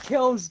 And he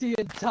kills the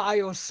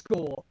entire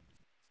school,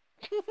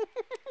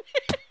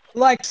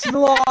 like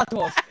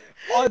slaughters.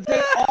 Or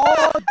they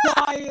all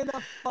die in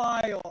a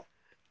fire.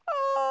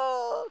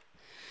 Oh,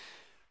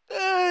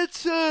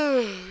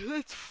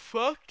 that's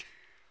fucked.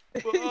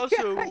 But Yeah,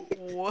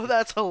 also,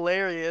 that's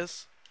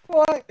hilarious.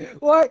 right,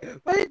 right.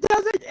 But it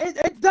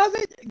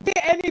doesn't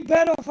get any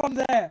better from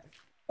there.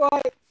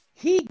 Right?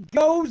 He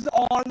goes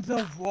on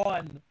the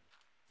run.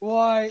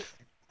 Right?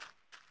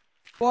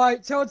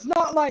 Right, so it's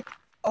not like,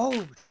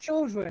 oh,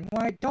 children,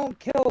 right, don't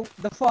kill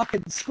the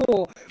fucking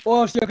school or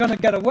else you're gonna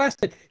get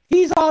arrested.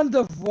 He's on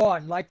the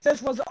run. Like,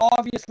 this was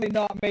obviously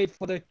not made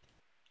for the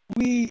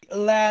wee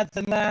lads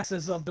and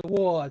lasses of the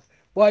ward.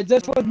 Right,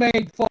 this was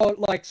made for,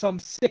 like, some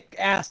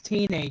sick-ass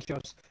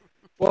teenagers.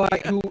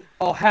 Right, Yeah. who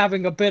are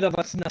having a bit of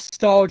a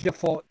nostalgia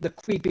for the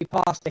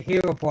creepypasta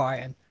hero,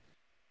 Brian.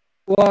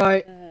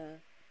 Right.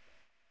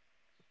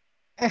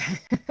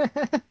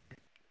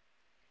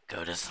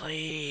 Go to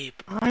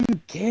sleep. I'm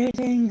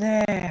getting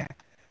there.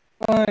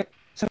 Right,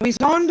 so he's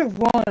on the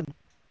run.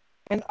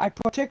 And I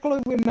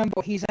particularly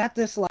remember he's at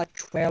this, like,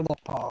 trailer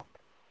park.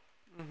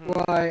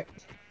 Right.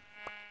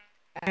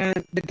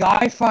 And the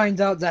guy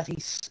finds out that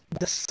he's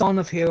the son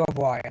of Hero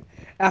Brian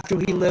after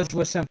he lived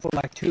with him for,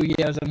 like, 2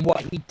 years and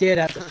what he did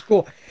at the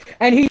school.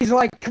 And he's,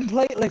 like,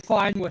 completely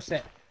fine with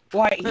it.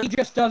 Like, he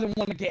just doesn't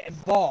want to get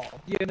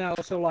involved, you know?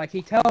 So, like,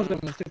 he tells him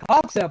if the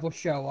cops ever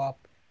show up,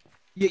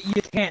 you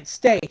can't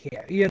stay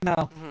here, you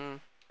know?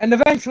 And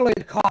eventually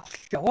the cops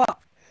show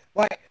up.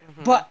 Like,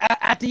 but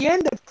at the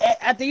end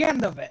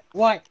of it,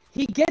 like,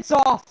 he gets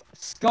off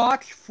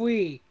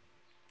scotch-free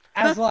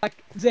as,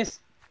 like, this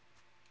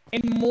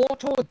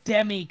immortal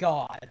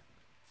demigod.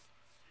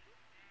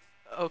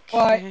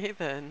 Okay, Like,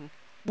 then.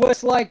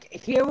 with, like,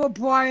 Hero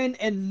Brian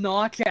and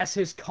Notch as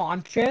his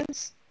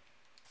conscience.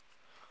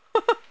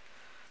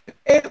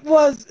 It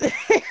was...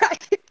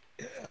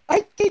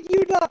 I kid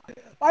you not.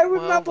 I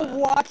remember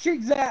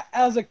watching that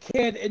as a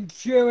kid and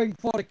cheering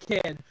for the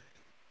kid.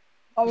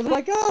 I was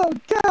like, oh,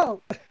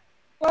 go!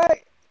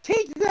 Like,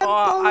 teach them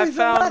I bullies a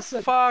found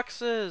lesson!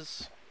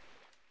 foxes!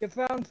 You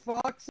found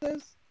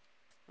foxes?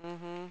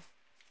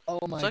 Oh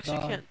my Sucks you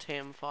god. can't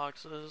tame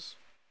foxes.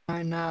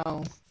 I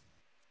know.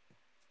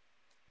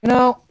 You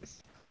know,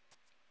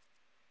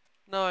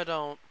 No, I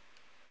don't.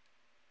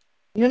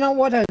 you know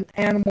what an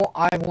animal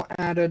I want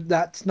added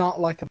that's not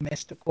like a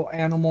mystical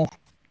animal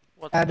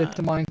What's added that?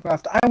 to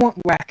Minecraft? I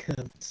want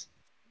raccoons.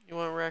 You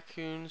want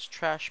raccoons,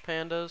 trash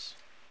pandas?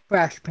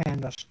 Trash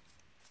pandas.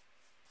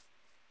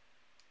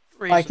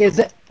 Like,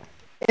 Reasonable.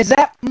 is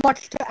that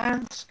much to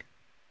ask?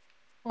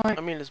 Like,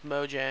 I mean, it's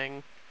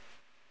Mojang.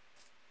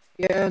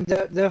 yeah,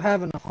 they're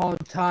having a hard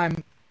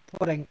time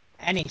putting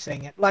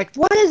anything in. Like,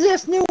 what is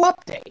this new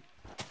update?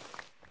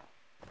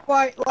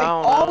 Like I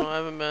don't all know, I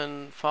haven't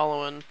been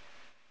following.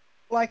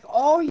 like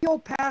all your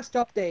past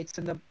updates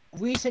in the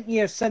recent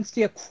years since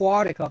the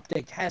aquatic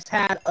update has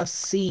had a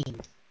scene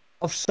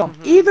of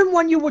something. Even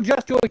when you were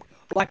just doing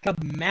like a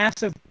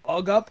massive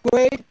bug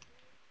upgrade,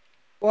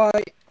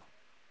 like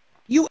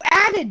you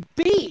added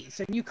bees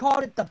and you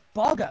called it the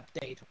bug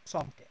update or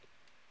something.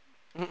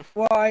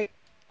 Right?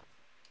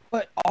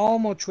 But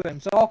armor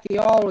trims,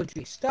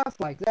 archaeology, stuff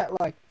like that,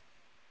 like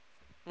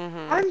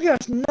I'm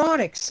just not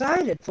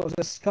excited for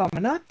this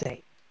coming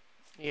update.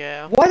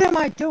 Yeah. What am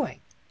I doing?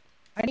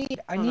 I need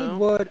know.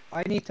 wood.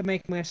 I need to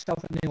make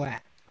myself a new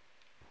axe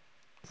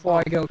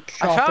before I go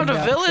chopping I found a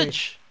down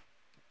village! trees.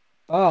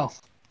 Oh.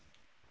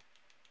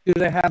 Do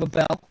they have a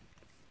bell?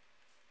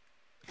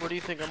 What do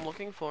you think I'm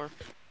looking for?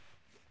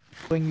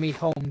 Bring me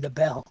home the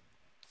bell.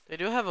 They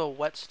do have a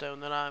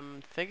whetstone that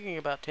I'm thinking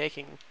about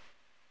taking.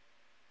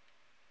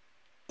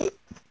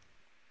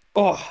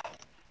 Oh.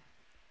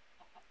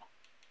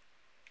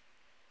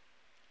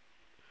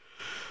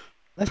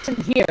 Listen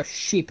here,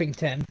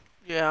 Sheepington.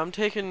 Yeah, I'm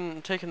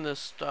taking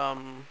this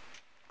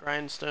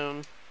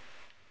grindstone.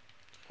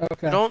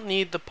 Okay. I don't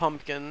need the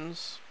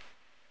pumpkins.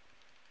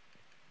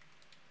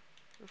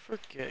 I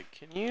forget,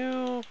 can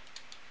you...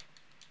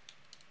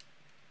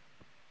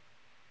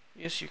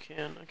 Yes, you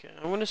can. Okay,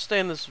 I'm gonna stay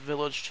in this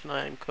village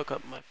tonight and cook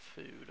up my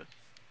food.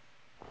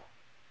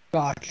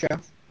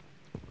 Gotcha.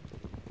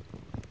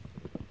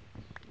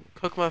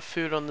 Cook my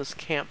food on this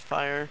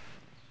campfire.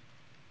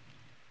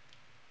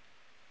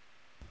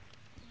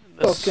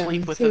 And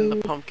sleep within the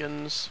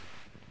pumpkins.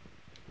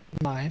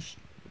 Nice.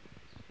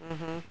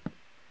 Mhm.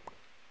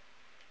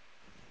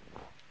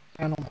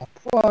 Animal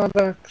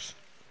products.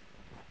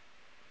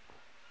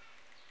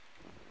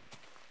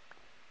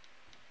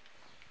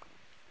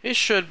 He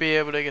should be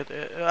able to get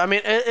it. I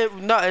mean,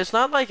 it's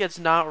not like it's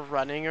not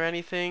running or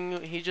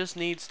anything. He just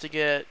needs to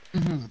get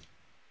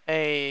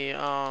a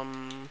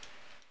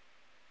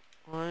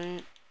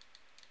what?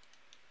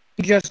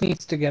 He just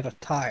needs to get a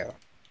tire.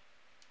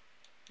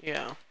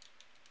 Yeah.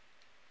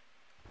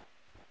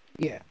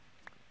 Yeah.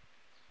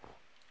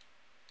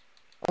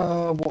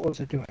 What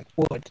was I doing?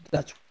 Wood.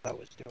 That's what I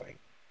was doing.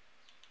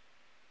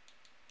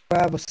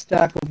 Grab a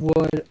stack of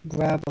wood.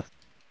 Grab a...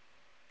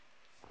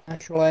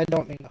 Actually, I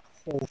don't need a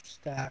whole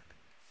stack.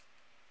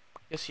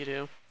 Yes, you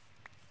do.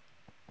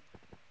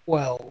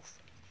 12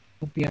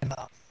 will be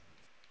enough.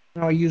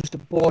 And I'll use the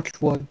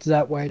birch wood,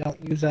 that way I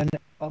don't use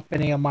up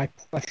any of my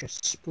precious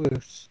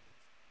spruce.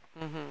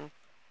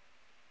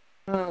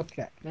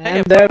 Okay,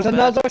 and there's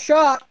another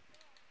shot!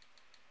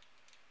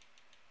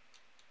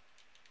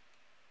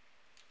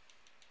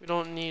 We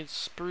don't need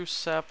spruce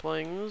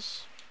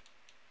saplings.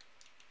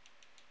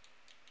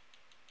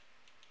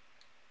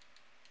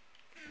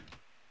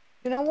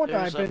 You know what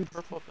There's I've been... a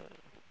purple bed.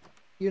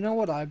 You know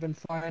what I've been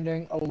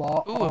finding a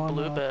lot Ooh, a on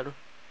blue bed.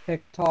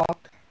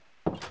 TikTok?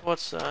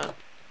 What's that?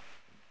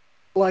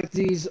 Like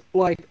these,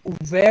 like,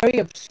 very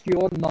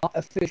obscure, not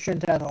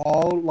efficient at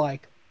all,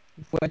 like,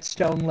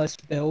 redstone-less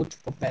builds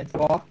for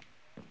bedrock.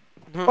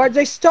 But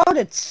they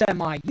started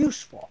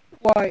semi-useful.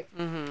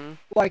 Mm-hmm.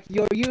 Like,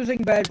 you're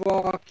using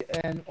bedrock,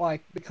 and,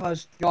 like,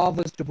 because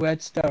Java's the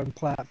redstone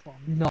platform,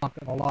 I'm not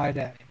gonna lie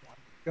to anyone.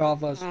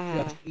 Java's Mm-hmm.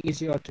 just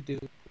easier to do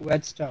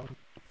redstone.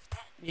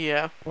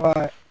 Yeah.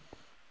 Right.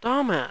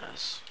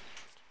 Dumbass.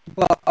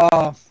 But,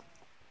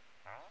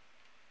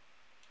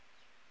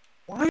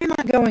 why am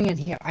I going in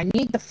here? I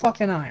need the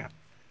fucking iron.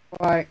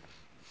 Right.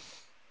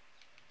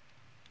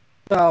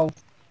 So,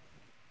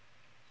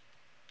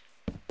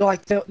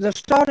 like, they're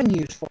starting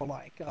useful,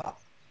 like,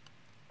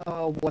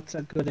 what's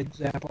a good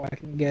example I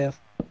can give?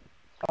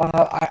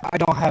 I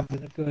don't have a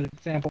good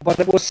example, but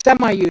it was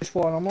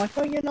semi-useful, and I'm like,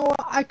 oh, you know what,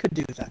 I could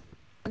do that.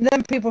 And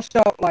then people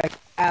start, like,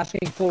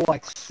 asking for,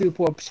 like,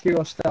 super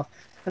obscure stuff.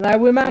 And I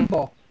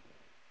remember,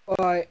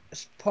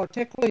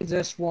 particularly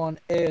this one,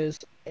 is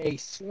a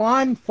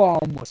slime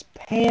farm was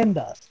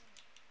pandas.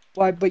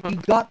 Right, but you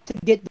got to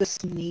get the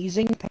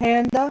sneezing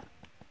panda,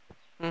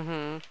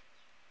 Mm-hmm.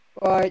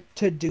 right,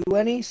 to do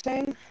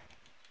anything.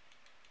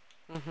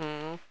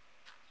 Mm-hmm.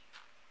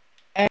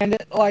 And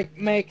it, like,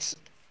 makes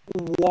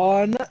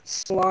one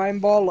slime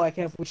ball, like,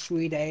 every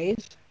 3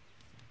 days.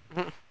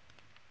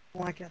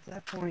 Like, at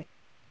that point,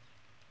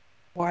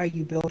 why are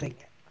you building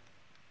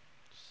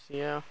it?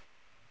 Yeah.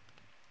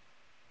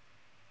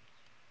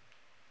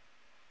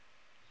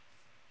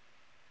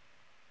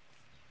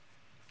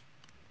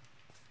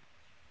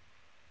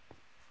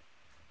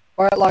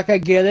 Right, like, I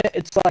get it.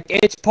 It's like,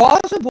 it's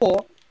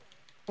possible.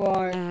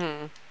 But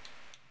Mm-hmm.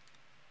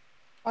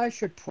 I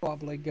should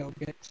probably go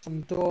get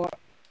some dirt.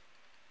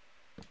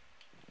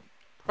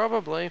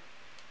 Probably.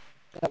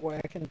 That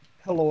way I can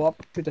pillow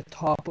up to the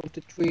top of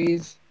the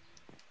trees.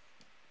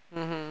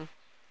 Mm-hmm.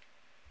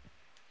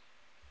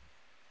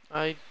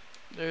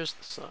 There's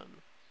the sun.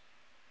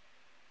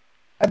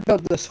 I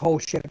built this whole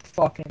shit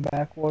fucking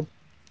backward.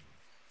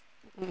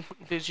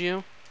 Did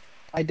you?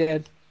 I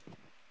did.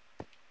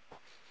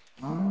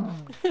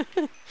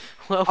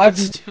 Well, I've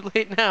it's too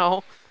late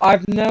now.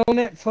 I've known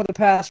it for the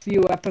past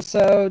few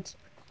episodes,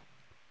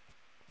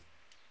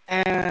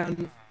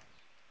 and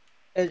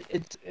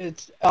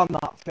it's I'm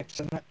not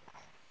fixing it.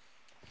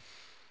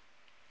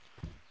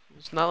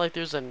 It's not like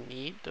there's a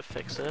need to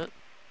fix it.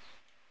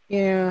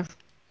 Yeah.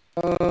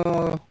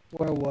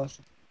 Where was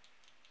it?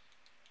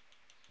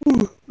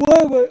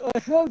 Why I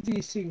have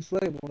these things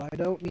labeled? I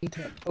don't need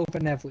to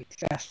open every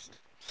chest.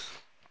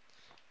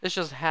 It's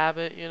just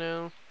habit, you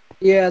know?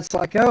 Yeah, it's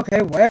like,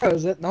 okay, where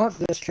is it? Not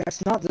this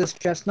chest, not this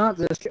chest, not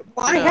this chest.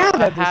 Well, I You know, have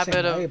a everything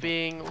habit of labeled.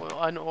 being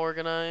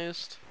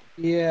unorganized.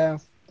 Yeah.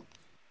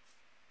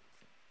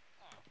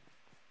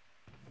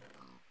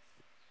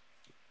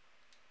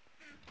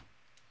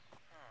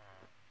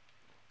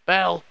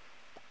 Bell!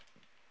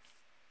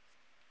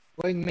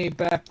 Bring me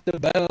back the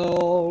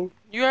bell.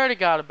 You already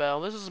got a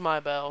bell. This is my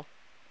bell.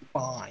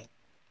 Fine.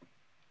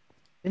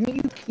 Didn't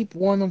you keep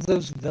one of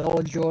those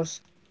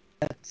villagers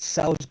that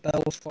sells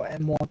bells for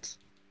emeralds?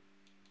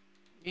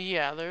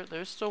 Yeah,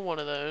 there's still one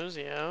of those,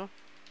 yeah.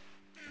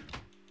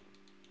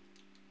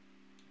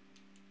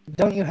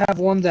 Don't you have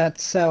one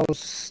that sells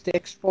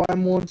sticks for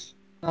emeralds?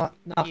 Not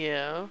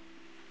Yeah.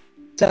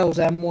 sells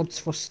emeralds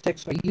for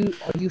sticks. Are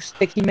you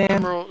sticky man?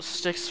 Emerald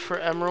sticks for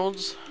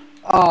emeralds.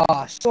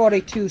 Ah,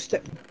 sorry, two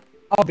stick.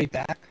 I'll be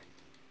back.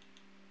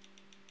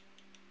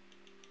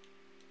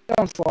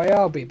 Don't worry,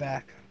 I'll be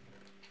back.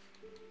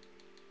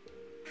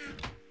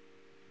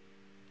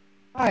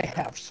 I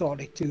have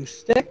 42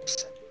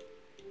 sticks.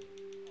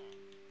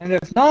 And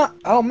if not,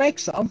 I'll make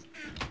some.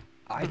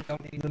 I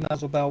don't need a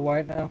nuzzle bell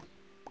right now.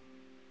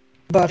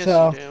 But,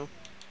 Yes, you do.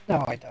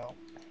 no, I don't.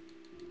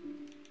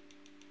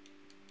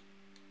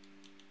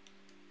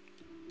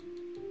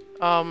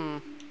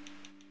 Um,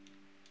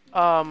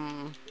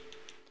 um,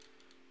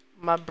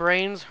 my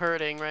brain's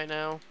hurting right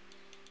now.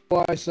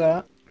 Why is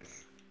that?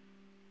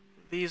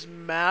 These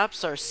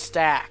maps are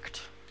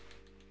stacked.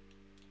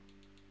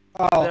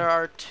 Oh, There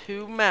are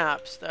two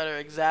maps that are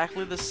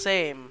exactly the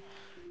same,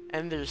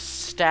 and they're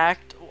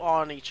stacked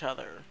on each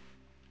other.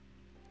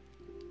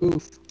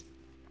 oof.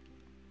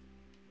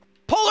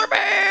 Polar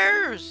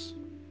bears!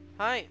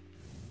 Hi.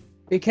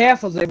 Be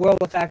careful, they will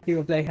attack you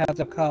if they have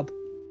the cub.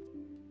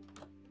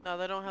 No,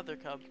 they don't have their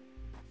cub.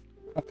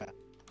 Okay.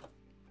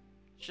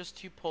 It's just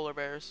two polar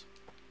bears.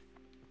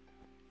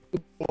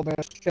 Two polar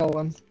bears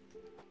chilling.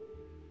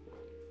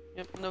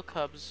 Yep, no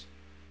cubs.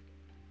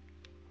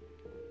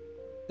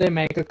 They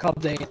make a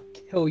cub, they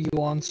kill you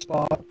on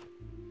spot.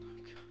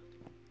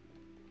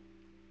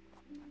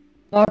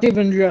 Not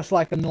even just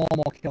like a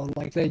normal kill,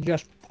 like they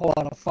just pull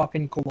out a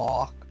fucking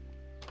Glock.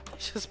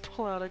 Just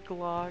pull out a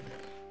Glock.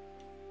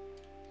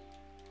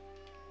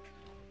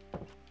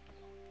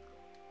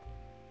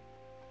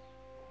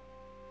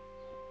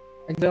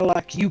 And they're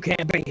like, you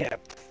can't be here.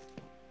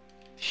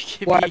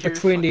 Give Right me your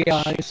between the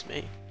fucking eyes. shoots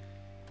me.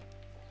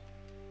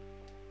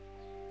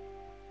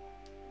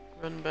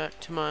 Run back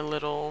to my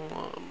little,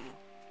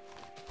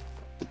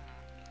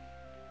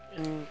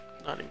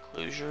 not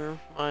enclosure,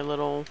 my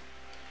little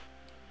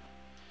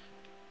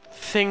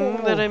thing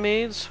that I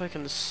made so I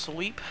can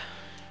sleep.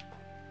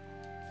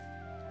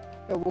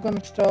 Yeah, we're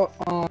gonna start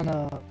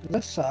on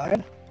this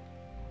side.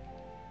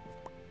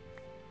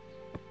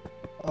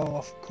 Oh,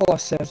 of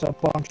course there's a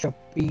bunch of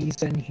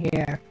bees in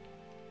here.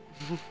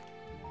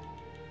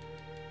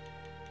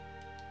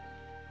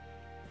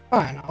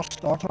 Fine, I'll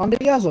start on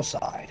the other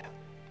side.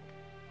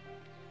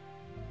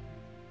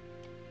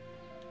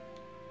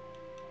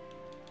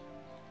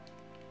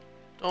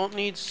 Don't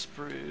need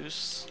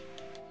spruce.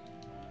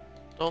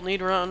 Don't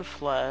need rotten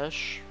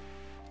flesh.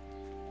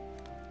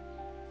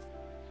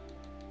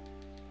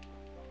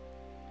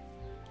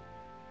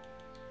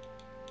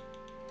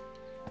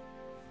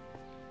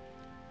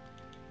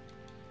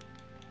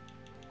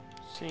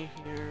 See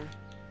here.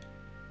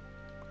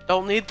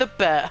 Don't need the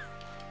bat.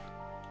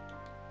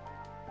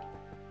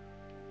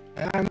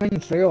 I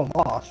mean, so you're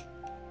lost.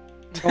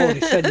 You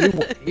already said you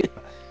would.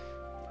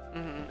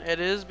 It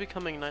is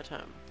becoming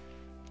nighttime.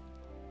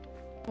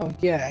 Oh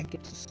yeah, I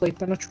get to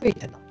sleep in a tree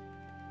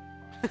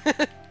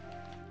tonight.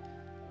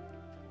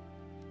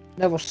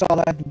 Never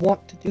thought I'd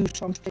want to do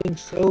something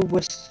so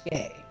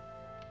risque.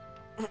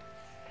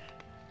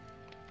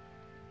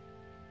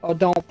 Oh,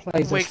 don't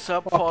play this. Wakes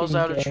up, fucking falls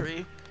out game. a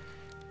tree.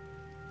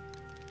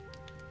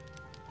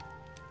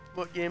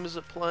 What game is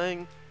it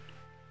playing?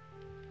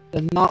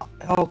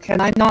 Oh, can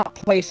I not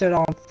place it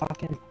on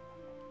fucking...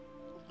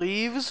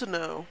 Leaves?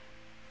 No.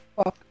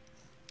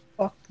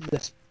 Fuck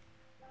this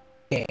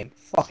game.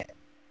 Fuck it.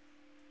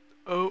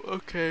 Oh,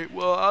 okay.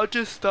 Well, I'll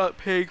just stop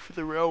paying for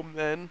the realm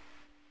then.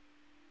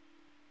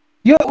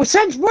 Yo,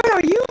 since when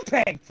are you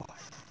paying for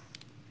it?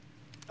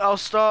 I'll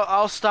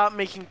stop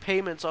making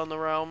payments on the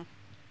realm.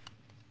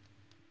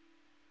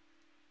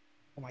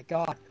 Oh my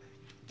god.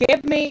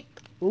 Give me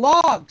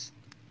logs!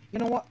 You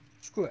know what?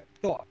 Screw it.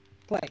 Door.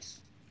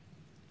 Place.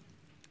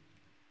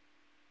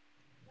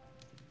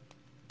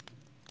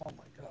 Oh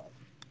my god.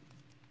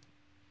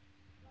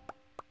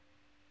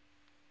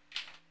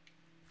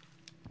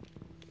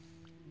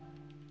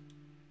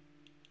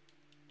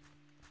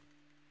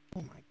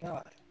 Oh my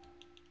god.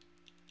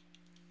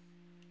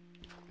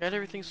 Got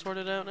everything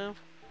sorted out now?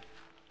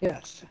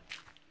 Yes.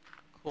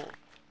 Cool.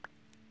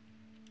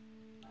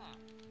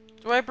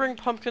 Do I bring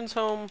pumpkins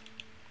home?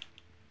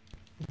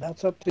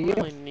 That's up to I you.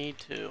 really need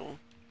to.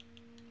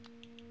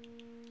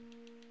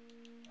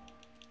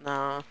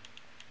 Nah.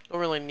 Don't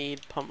really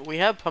need we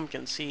have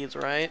pumpkin seeds,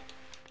 right?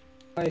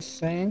 I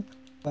think,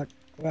 but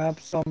grab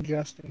some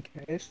just in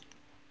case.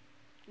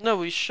 No,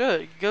 we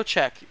should. Go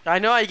check. I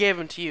know I gave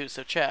them to you,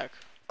 so check.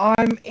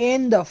 I'm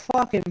in the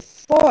fucking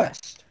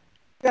forest.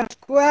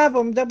 Just grab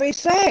them to be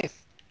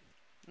safe.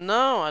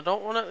 No, I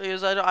don't want to,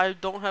 because I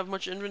don't have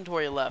much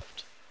inventory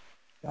left.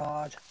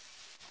 God.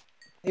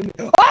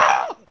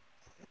 Ah!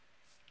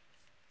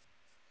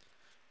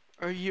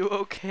 Are you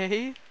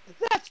okay?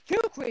 That's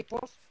two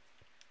creepers.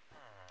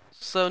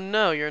 So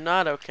no, you're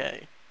not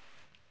okay.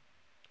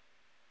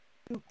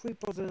 Two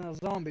creepers and a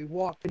zombie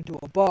walked into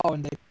a bar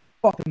and they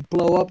fucking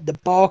blow up the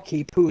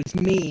barkeep, who is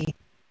me.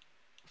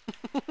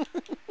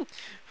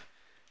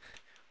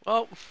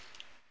 Well,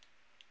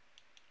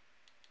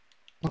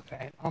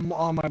 Okay, I'm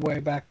on my way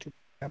back to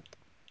camp.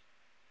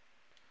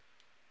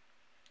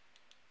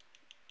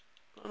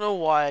 I don't know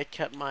why I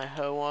kept my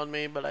hoe on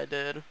me, but I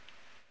did.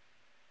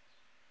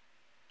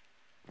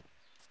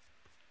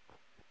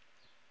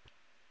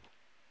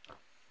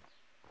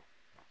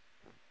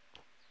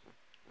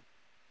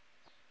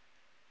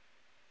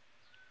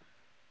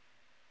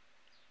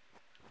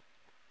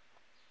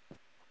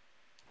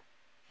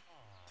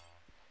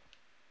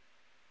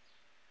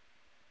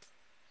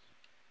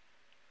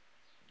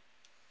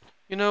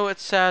 You know,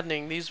 it's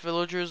saddening. These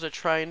villagers are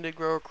trying to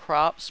grow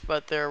crops,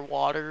 but their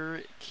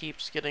water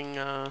keeps getting,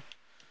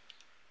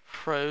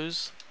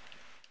 froze.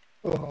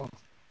 Oh,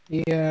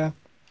 yeah,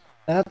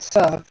 that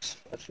sucks.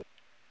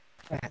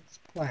 Plants.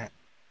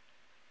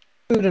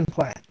 Food and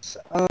plants.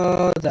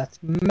 That's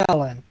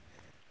melon.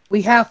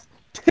 We have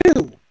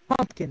 2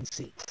 pumpkin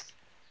seeds.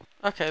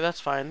 Okay, that's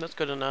fine. That's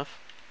good enough.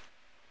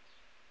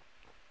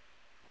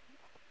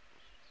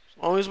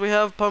 As long as we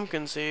have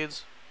pumpkin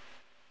seeds.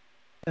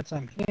 Since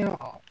I'm here,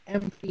 I'll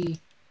empty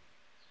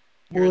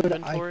Your wood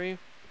inventory? I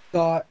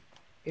got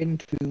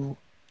into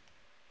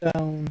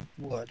stone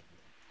wood.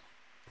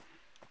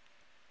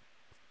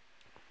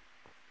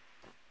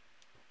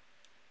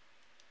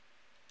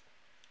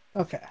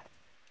 Okay.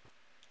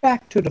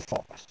 Back to the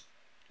forest.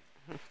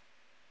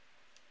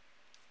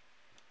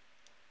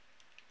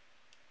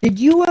 Did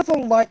you ever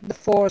light the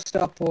forest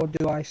up, or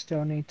do I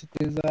still need to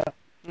do that?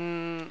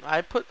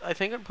 I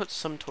think I put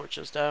some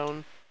torches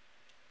down.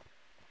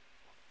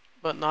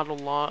 But not a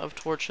lot of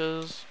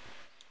torches.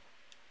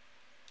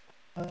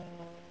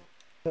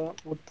 That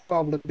would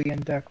probably be in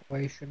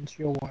decorations,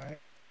 you're right.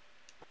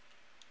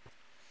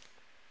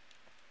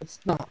 It's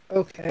not.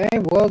 Okay,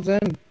 well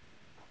then...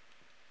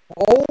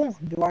 Coal?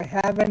 Do I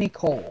have any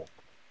coal?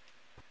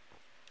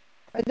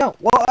 I don't.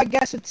 Well, I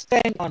guess it's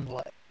staying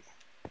unlit.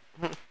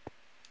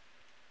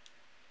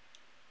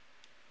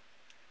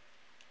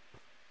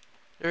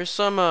 There's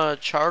some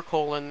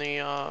charcoal in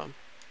the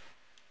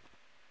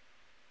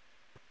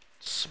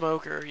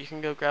smoker. You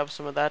can go grab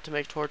some of that to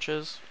make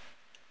torches.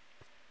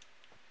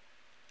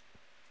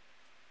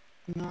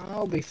 No,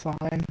 I'll be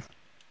fine.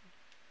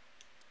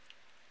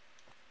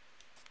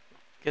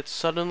 Get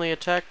suddenly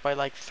attacked by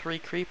like 3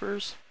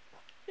 creepers.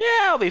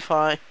 Yeah, I'll be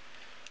fine.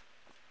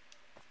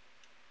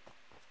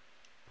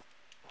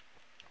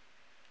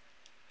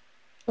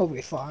 I'll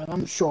be fine,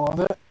 I'm sure of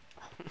it.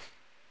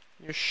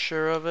 You're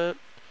sure of it?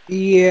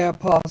 Yeah,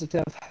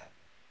 positive.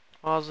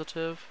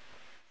 Positive.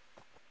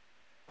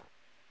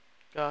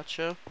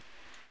 Gotcha.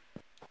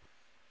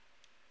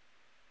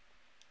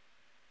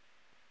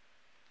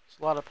 It's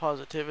a lot of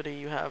positivity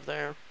you have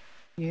there.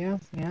 Yeah,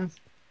 yeah.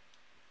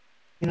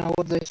 You know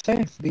what they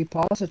say, be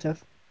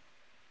positive.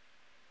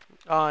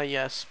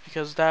 Yes,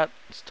 because that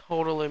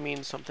totally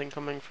means something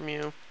coming from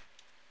you.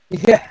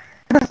 Yeah.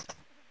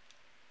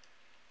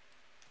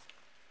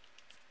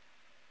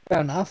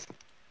 Fair enough.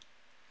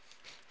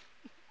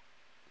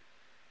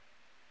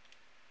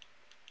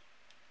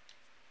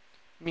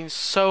 It means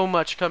so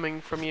much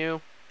coming from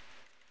you.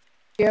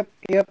 Yep,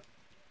 yep.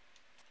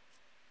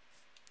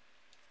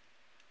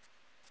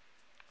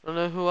 I don't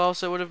know who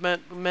else it would have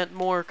meant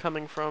more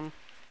coming from.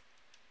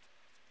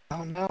 I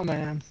don't know,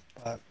 man,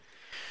 but...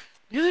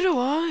 Neither do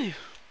I.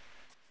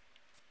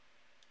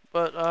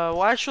 But,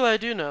 well, actually I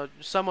do know.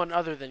 Someone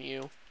other than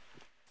you.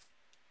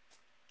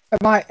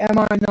 Am I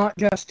not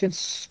just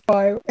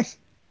inspiring?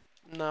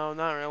 No,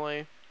 not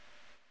really.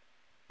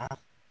 Ah.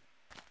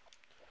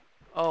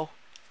 Oh.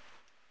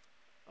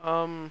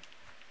 How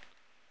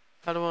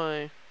do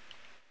I...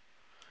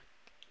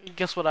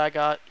 Guess what I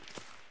got?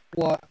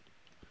 What?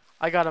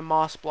 I got a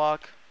moss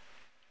block.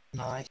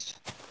 Nice.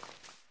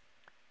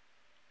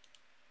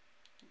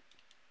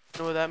 You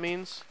know what that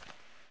means?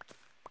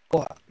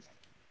 What?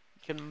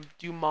 You can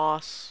do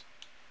moss.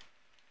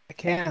 I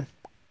can.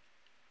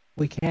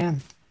 We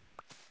can.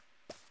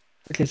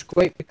 Which is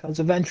great, because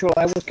eventually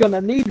I was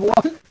gonna need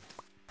one.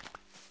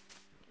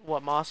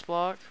 What, moss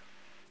block?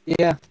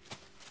 Yeah.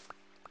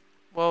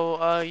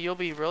 Well, you'll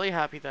be really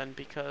happy then,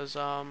 because,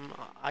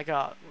 I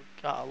got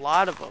a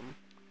lot of them.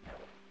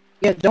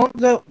 Yeah,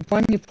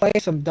 when you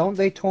place them, don't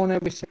they turn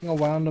everything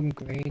around them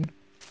green?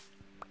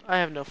 I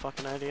have no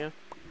fucking idea.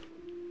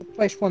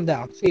 Place one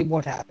down, see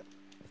what happens.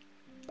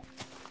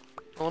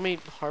 Well, let me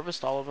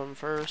harvest all of them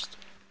first.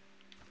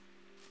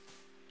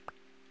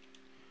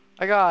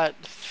 I got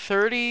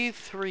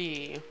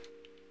 33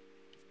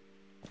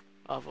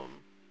 of them.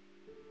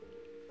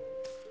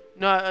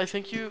 No, I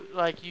think you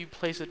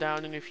place it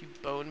down, and if you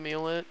bone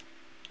meal it.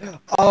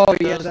 Oh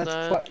it yeah, does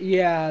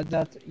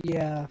that.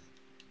 yeah.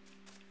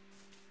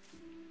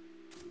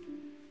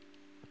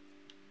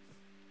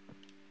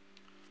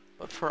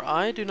 But for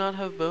I do not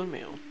have bone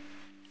meal.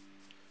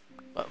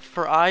 But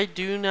for I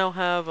do now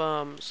have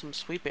some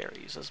sweet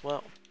berries as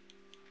well.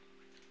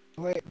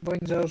 Wait, bring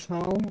those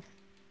home.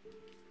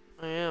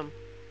 I am.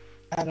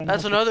 Add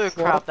That's another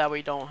four. crop that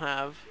we don't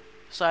have,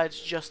 besides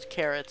just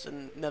carrots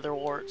and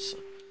netherworts.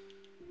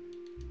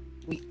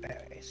 Wheat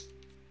berries.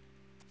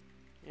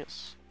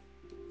 Yes.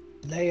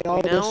 They are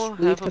We now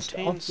the have sweetest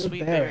obtained of the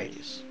sweet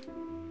berries.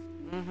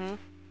 berries.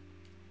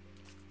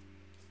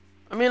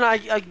 I mean,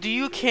 I do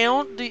you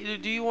count? Do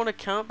you want to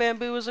count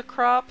bamboo as a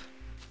crop?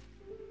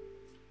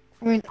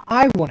 I mean,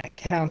 I wouldn't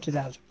count it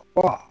as a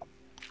crop.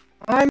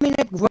 I mean,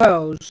 it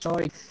grows, so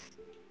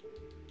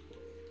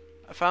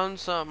I found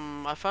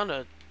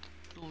a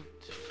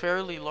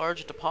fairly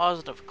large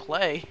deposit of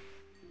clay.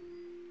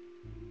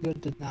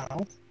 good to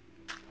know.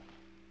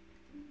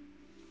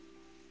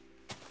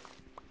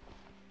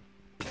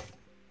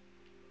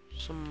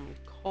 Some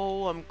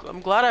coal.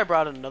 I'm glad I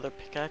brought another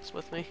pickaxe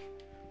with me.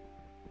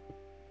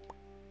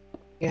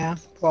 Yeah,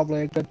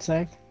 probably a good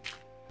thing.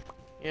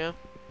 Yeah,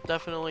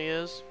 definitely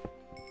is.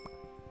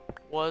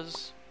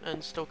 Was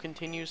and still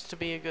continues to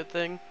be a good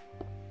thing.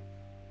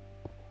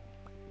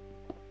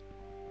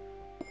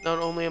 Not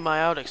only am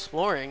I out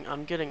exploring,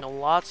 I'm getting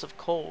lots of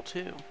coal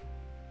too.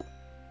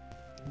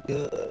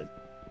 Good.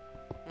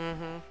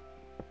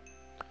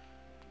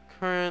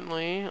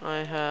 Currently,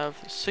 I have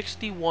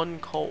 61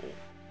 coal.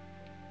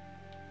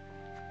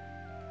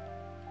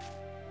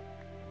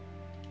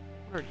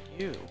 What are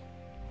you?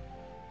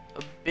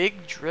 A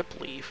big drip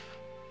leaf.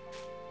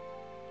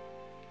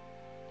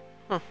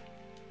 Huh.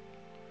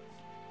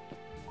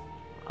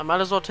 I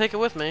might as well take it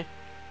with me.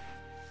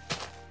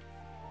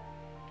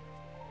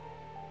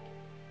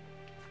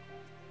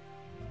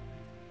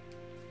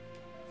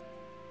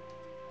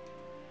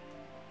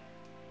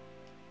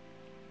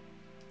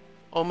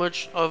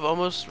 I've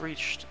almost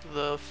reached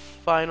the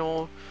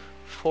final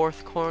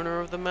 4th corner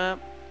of the map.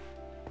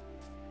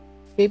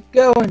 Keep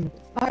going.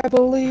 I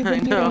believe I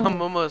in know, you.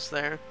 I'm almost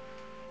there.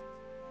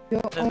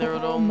 You're Then there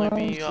would only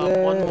be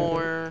almost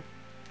one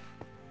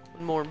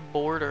more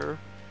border.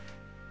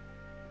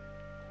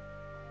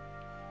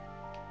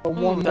 there. Ooh,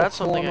 One more that's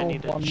something I corner,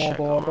 need to one more check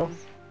border. on.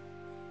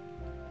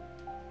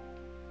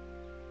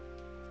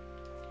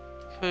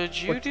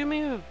 Could you do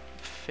me a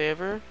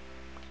favor?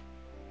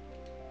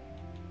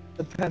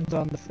 Depends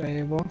on the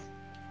favor.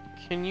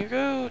 Can you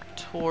go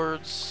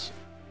towards,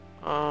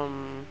 oh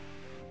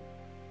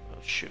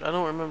shoot, I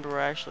don't remember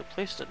where I actually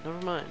placed it,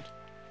 never mind.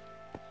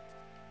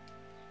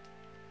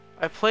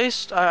 I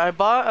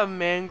bought a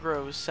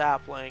mangrove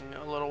sapling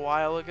a little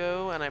while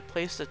ago, and I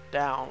placed it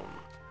down.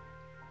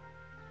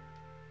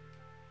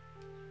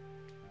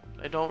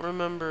 I don't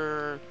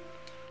remember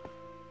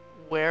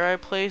where I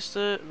placed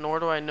it, nor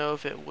do I know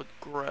if it would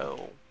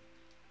grow.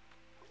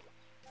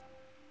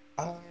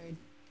 I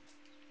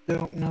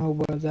don't know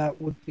where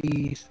that would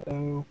be,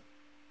 so...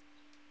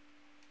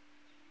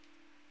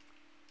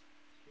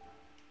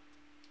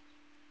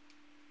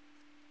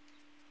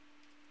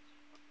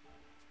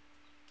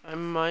 I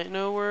might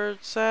know where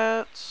it's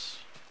at,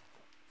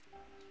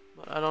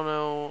 but I don't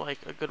know, like,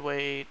 a good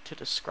way to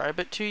describe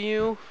it to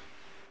you.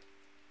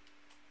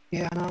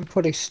 Yeah, and I'm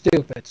pretty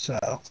stupid, so...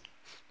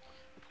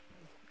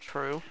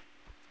 True.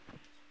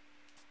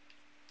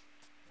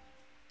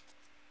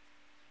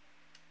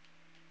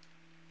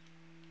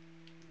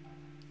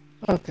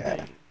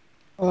 Okay.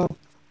 Oh,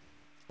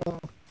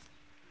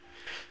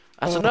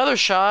 That's another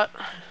shot.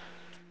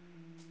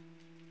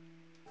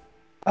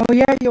 oh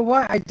yeah, you're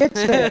right, I did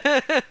say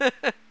it.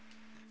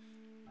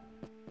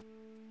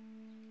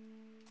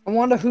 I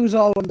wonder who's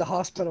all in the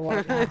hospital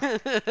right now.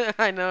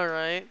 I know,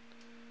 right?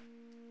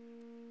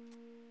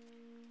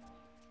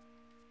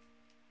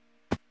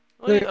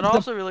 Well, it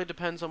also really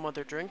depends on what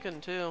they're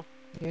drinking, too.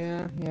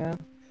 Yeah.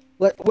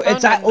 Found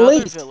It's at another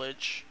least...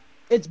 village.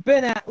 It's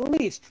been at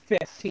least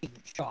 15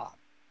 shots.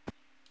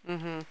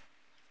 Mm-hmm.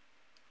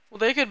 Well,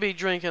 they could be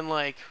drinking,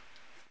 like,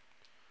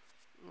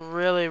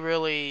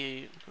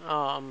 really,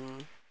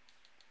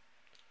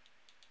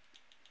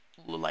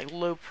 like,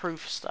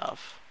 low-proof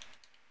stuff.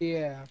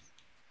 Yeah.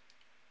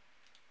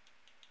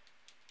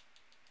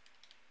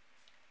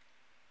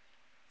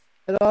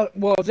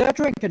 Well, if they're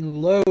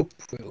drinking low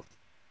proof,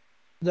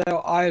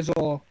 their eyes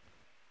are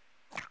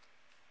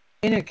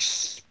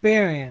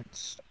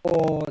inexperienced,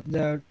 or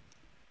they're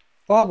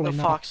probably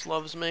The fox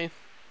loves me.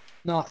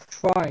 not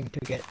trying to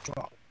get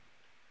drunk.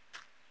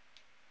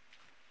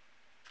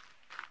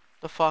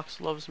 The fox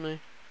loves me.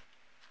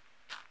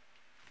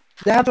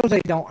 That's why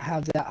they don't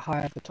have that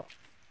high at the top.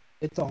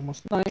 It's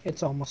almost night,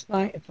 it's almost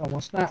night, it's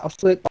almost night. I'll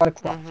sleep by the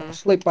clock, I'll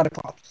sleep by the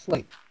clock,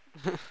 sleep.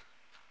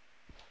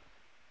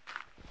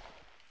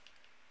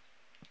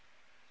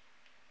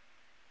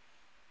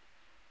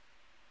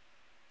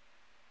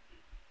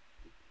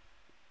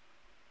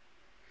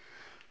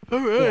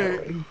 Alright.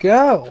 There we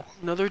go.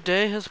 Another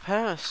day has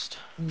passed.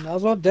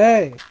 Another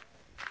day.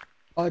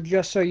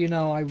 Just so you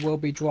know, I will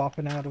be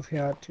dropping out of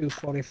here at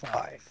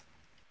 2:45.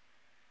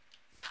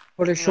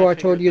 Pretty sure I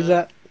told you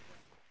that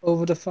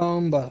over the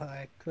phone, but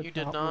I could not. You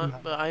did not,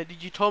 remember.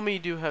 but you told me you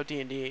do have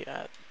D&D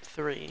at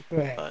 3.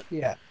 Right, but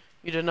yeah.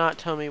 You did not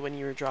tell me when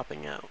you were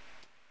dropping out.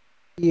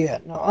 Yeah,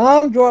 no,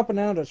 I'm dropping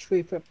out at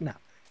 3:50 now.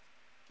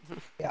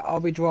 Yeah,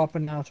 I'll be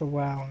dropping out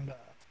around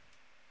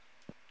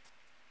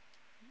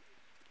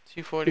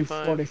 2:45.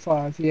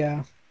 2:45,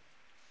 yeah.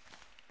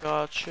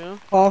 Gotcha.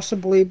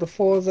 Possibly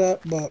before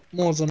that, but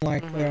more than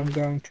likely I'm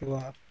going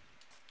to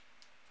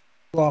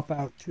drop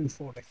out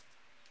 2:40.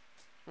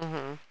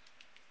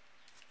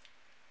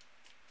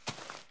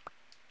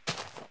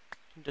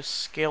 Just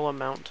scale a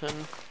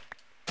mountain.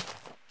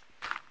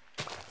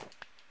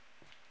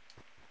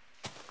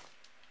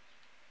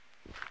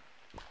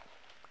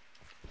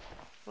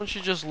 Don't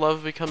you just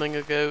love becoming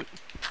a goat?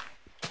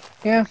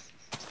 Yeah.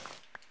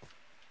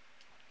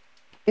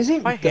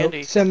 Isn't Quite Goat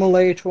handy.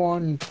 Simulator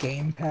on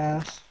Game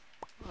Pass?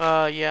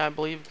 Yeah, I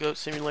believe Goat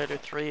Simulator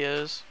 3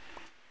 is.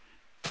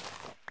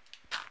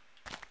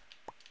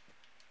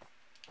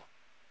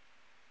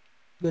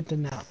 Good to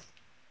know.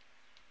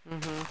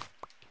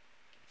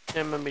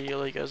 Tim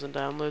immediately goes and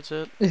downloads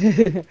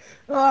it.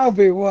 I'll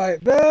be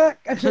right back.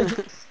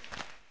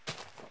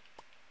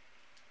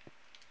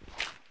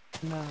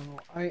 No,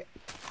 I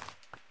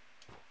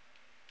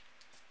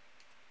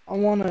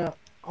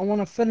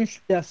wanna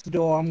finish Death's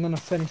Door. I'm gonna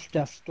finish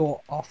Death's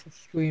Door off of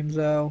stream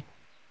though.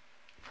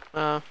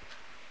 I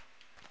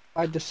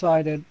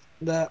decided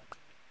that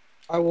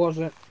I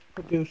wasn't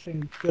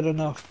producing good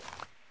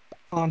enough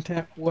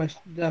content with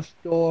Death's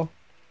Door.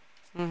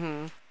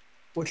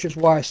 Which is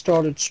why I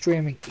started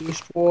streaming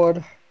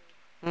Eastward.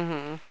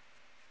 One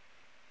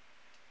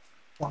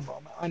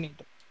moment, I need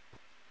to...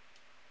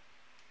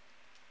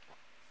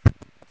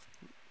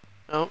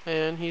 Oh,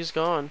 and he's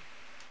gone.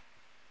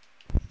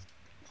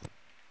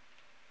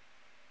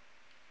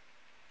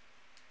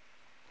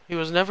 He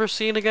was never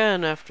seen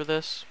again after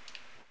this.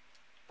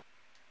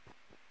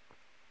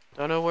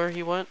 Don't know where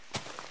he went,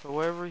 or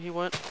wherever he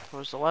went. It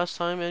was the last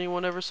time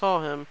anyone ever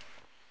saw him.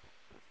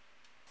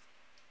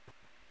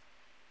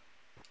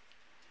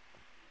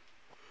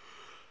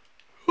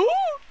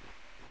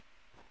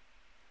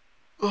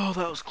 Oh,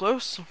 that was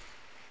close.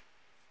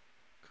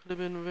 Could have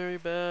been very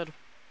bad.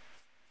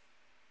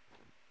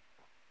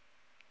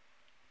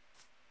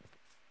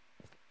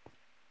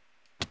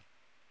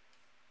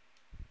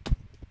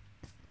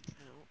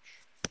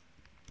 Ouch.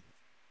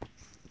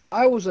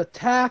 I was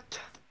attacked.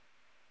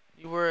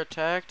 You were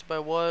attacked by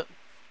what?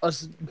 A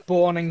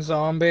spawning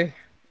zombie.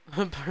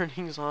 A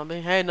burning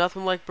zombie? Hey,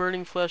 nothing like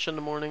burning flesh in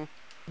the morning.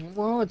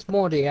 Well, it's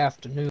more the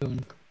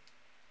afternoon.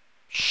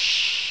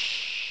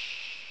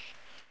 Shh.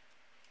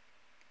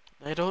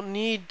 I don't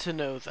need to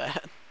know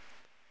that.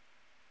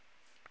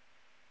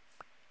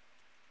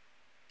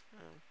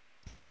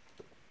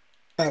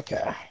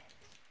 Okay.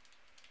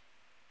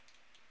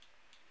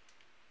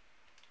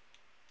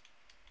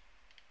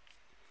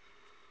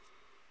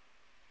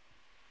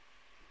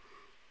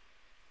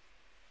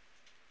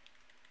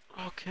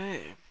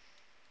 Okay.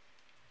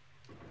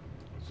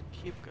 Let's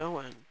keep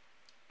going.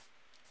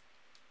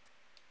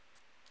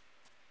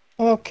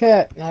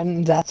 Okay,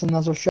 and that's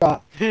another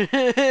shot.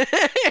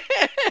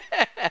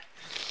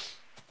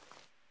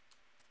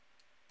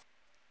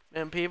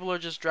 And people are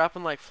just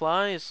dropping like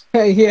flies.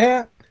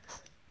 Yeah.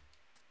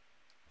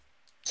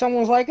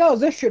 Someone's like, oh,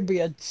 this should be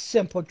a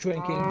simple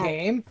drinking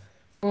game.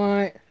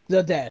 Alright,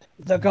 they're dead.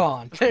 They're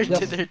gone. They're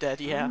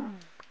dead, yeah.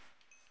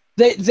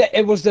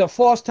 It was their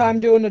first time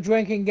doing a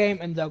drinking game,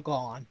 and they're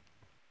gone.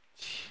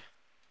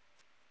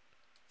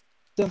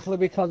 Simply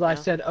because I Yeah.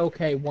 said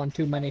okay one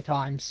too many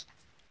times.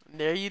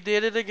 There you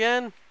did it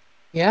again.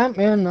 Yeah,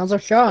 man, another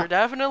They're shot.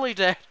 definitely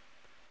dead.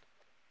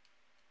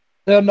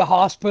 They're in the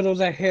hospital,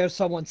 they hear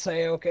someone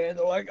say okay,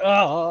 they're like,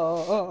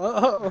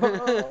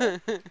 oh.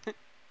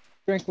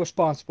 Drink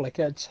responsibly,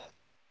 kids.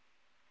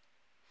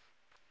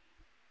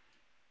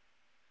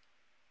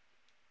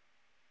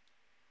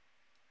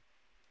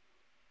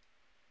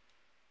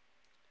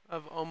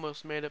 I've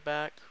almost made it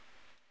back.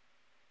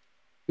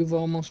 You've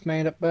almost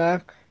made it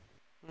back.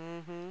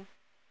 Mm-hmm.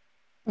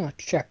 I'm gonna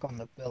check on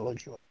the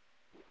villager.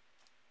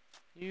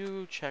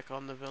 You check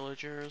on the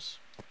villagers.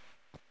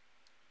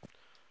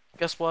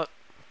 Guess what?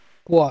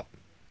 What?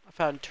 I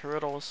found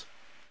turtles.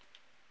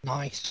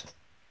 Nice.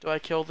 Do I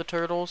kill the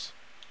turtles?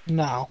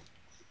 No.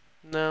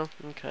 No?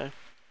 Okay.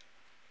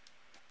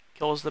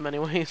 Kills them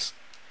anyways.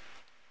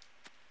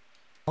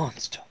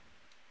 Monster.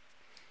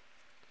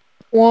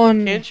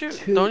 One, Can't you?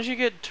 two, Don't you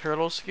get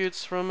turtle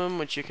scutes from them,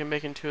 which you can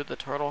make into the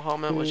turtle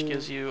helmet, which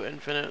gives you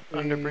infinite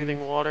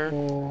underbreathing water?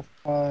 4,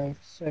 5,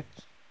 6.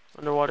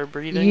 Underwater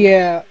breathing?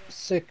 Yeah,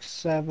 6,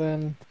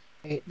 7,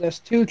 8. There's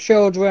 2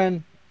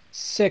 children,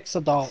 6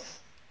 adults.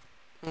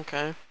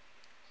 Okay.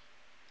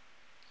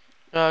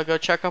 Go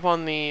check up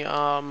on the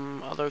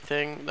other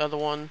thing, the other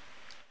one.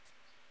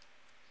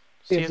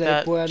 See If if they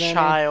that bred any.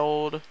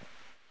 child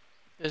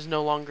is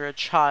no longer a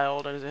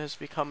child and has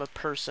become a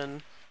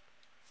person.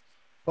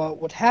 But it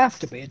would have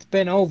to be. It's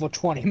been over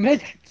 20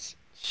 minutes.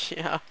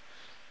 Yeah.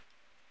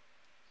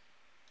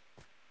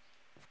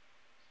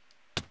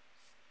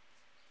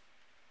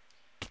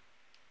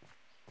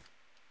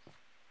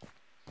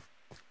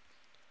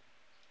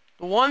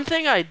 The one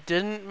thing I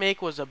didn't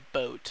make was a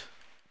boat.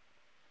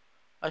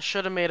 I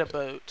should have made a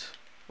boat.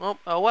 Well,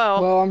 oh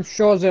well. Well, I'm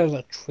sure there's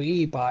a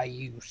tree by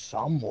you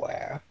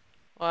somewhere.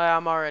 Well,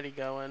 I'm already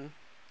going.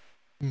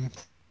 Hmm.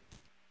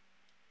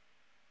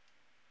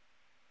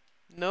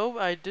 Nope,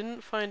 I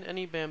didn't find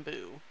any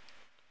bamboo.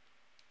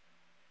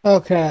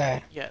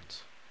 Okay.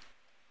 Yet.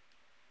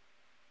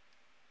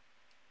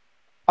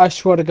 I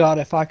swear to God,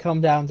 if I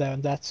come down there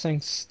and that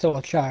thing's still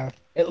a child.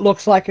 It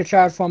looks like a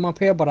child from up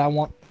here, but I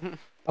want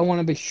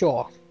to be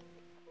sure.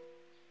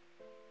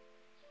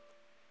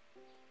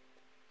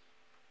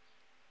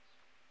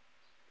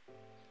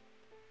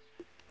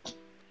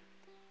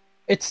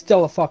 It's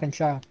still a fucking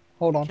child.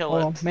 Hold on, Kill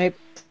hold it. on.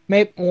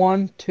 Maybe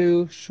 1,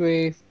 2,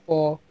 3,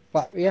 4,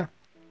 5. Yeah.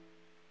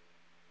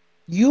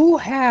 You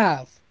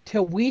have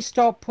till we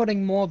start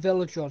putting more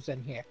villagers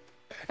in here.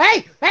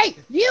 Hey,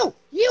 you,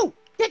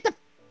 get the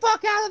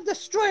fuck out of the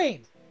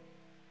stream.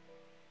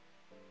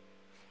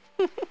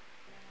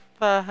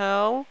 The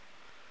hell?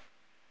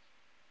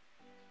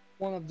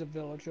 One of the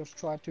villagers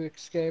tried to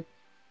escape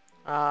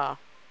Ah.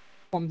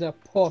 from their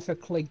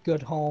perfectly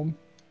good home.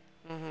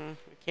 We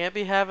can't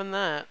be having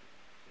that.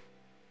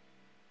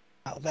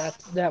 Now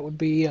that would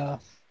be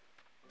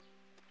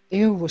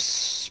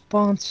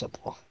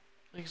irresponsible.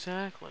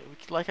 Exactly.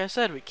 Like I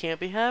said, we can't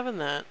be having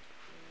that.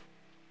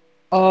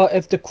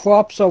 If the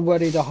crops are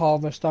ready to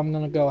harvest, I'm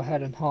gonna go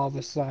ahead and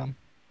harvest them.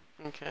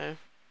 Okay.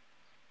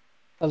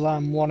 As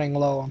I'm running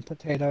low on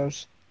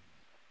potatoes.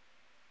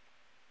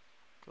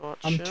 Gotcha.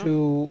 I'm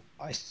to,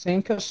 I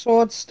think, a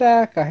sword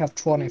stack. I have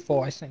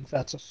 24. I think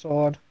that's a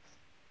sword.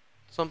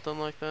 Something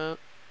like that.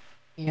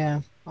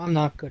 Yeah, I'm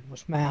not good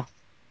with math.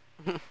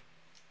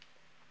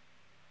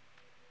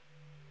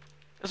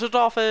 It's a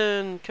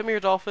dolphin! Come here,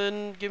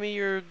 dolphin. Give me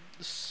your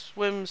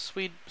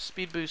speed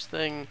boost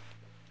thing.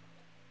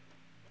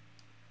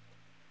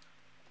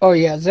 Oh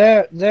yeah,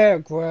 they're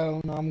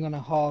grown. I'm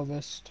gonna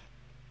harvest.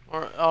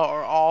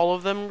 Are all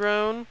of them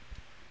grown?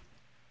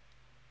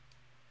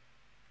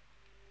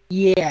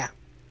 Yeah.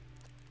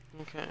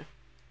 Okay.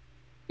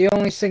 The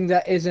only thing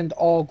that isn't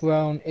all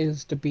grown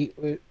is the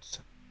beetroots.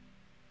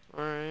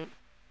 Alright.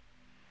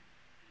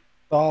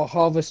 So I'll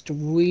harvest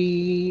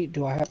wheat.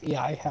 Do I have?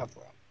 Yeah, I have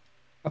room.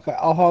 Okay,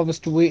 I'll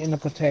harvest the wheat and the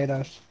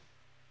potatoes.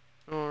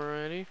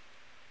 Alrighty.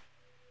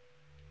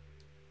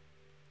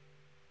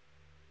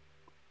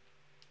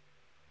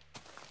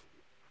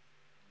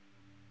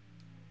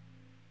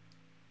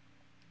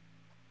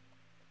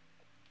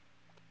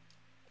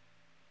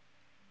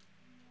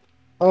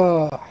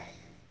 Uh,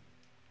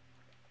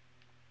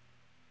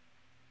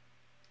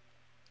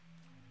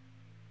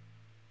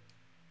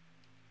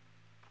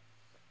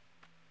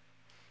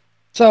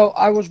 so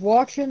I was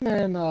watching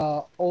an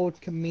old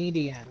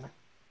comedian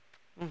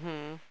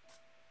Mm-hmm.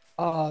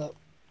 uh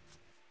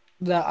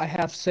that I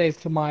have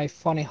saved to my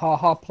funny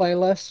haha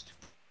playlist.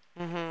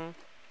 Mm-hmm.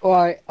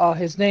 Right,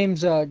 his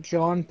name's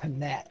John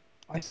Panette.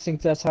 I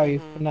think that's how you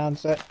Mm-hmm.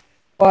 pronounce it.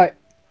 But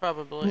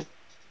Probably.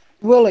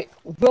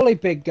 really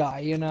big guy,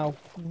 you know,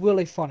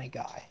 really funny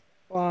guy.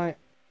 Right,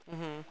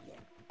 Mm-hmm.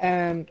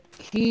 and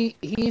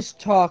he's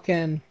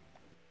talking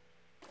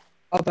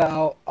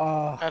about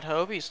I'd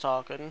hope he's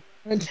talking.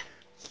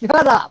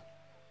 shut up.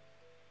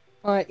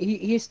 Right,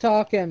 he's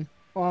talking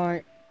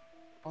right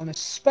on a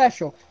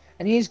special,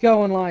 and he's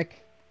going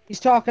like he's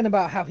talking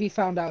about how he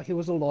found out he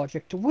was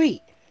allergic to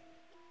wheat,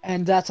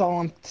 and that's all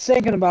I'm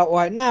thinking about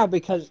right now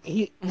because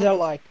they're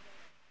like,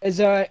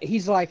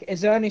 he's like, is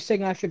there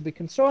anything I should be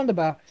concerned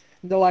about?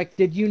 And they're like,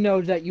 did you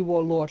know that you were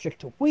allergic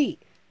to wheat?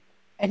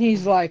 And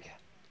he's like,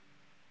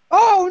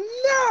 oh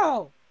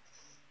no,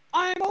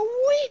 I'm a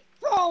wheat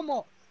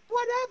farmer.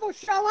 Whatever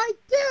shall I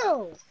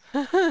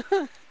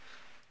do?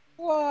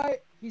 Why?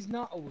 He's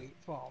not a wheat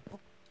farmer.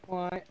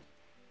 Why?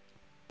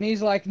 And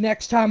he's like,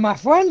 next time my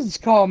friends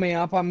call me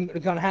up,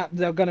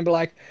 they're gonna be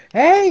like,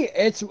 hey,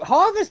 it's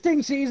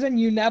harvesting season,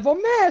 you never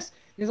miss.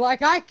 He's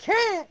like, I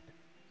can't.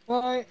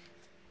 Why?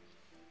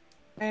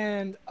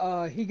 And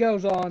he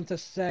goes on to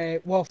say,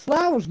 well,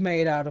 flour's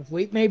made out of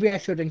wheat. Maybe I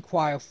should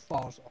inquire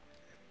further.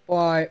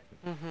 Why?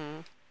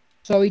 Mm-hmm.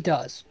 So he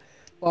does.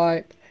 Why?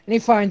 And he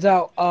finds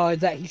out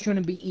that he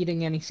shouldn't be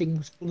eating anything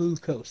with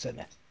glucose in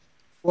it.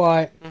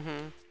 Why? Mm-hmm.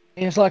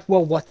 And it's like,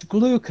 well, what's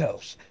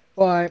glucose?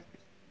 Why?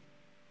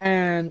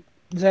 And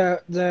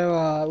they're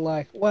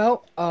like,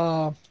 well,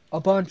 a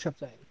bunch of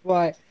things.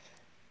 Why?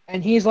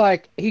 And he's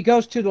like, he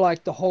goes to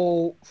like the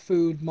whole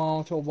food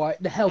mart or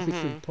what, the healthy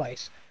Mm-hmm. food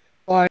place.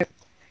 Why?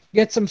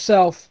 Gets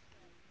himself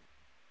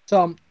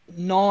some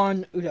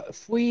non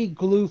free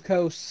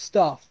glucose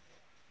stuff.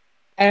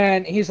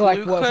 And he's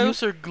like, well, if you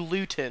Glucose or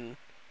gluten?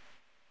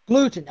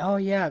 gluten, oh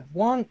yeah,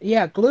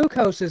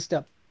 glucose is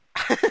the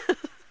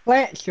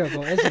plant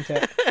sugar, isn't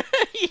it?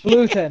 Yeah.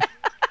 Gluten,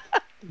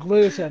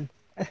 gluten.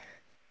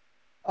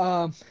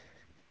 Um,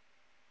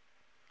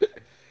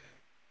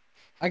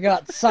 I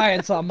got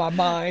science on my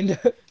mind.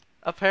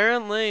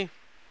 Apparently.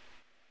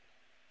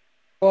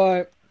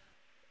 But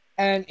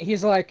and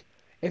he's like,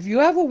 if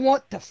you ever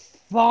want to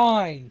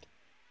find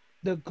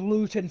the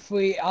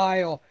gluten-free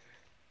aisle,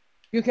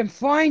 you can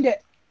find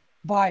it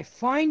by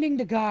finding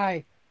the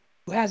guy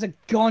who has a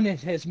gun in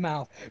his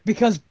mouth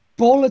because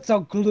bullets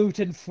are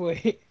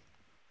gluten-free.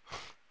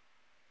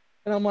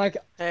 And I'm like,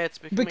 Hey, it's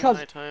becoming because,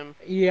 high time.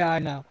 yeah, I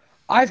know.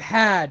 I've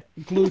had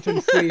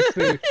gluten-free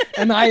food,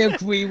 and I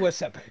agree with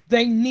them.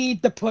 They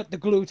need to put the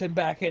gluten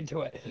back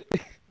into it.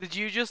 Did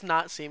you just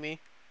not see me?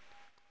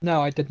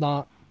 No, I did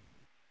not.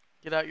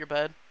 Get out your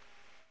bed.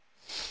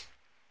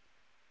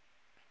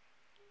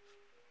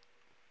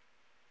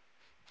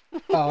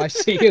 Oh, I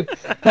see you.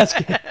 That's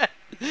good.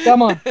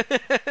 Come on.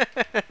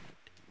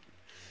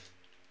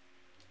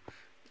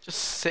 Just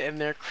sitting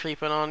there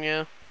creeping on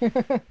you.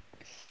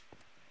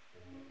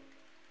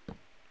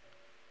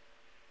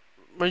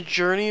 My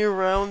journey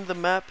around the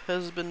map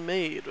has been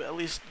made. At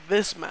least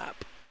this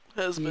map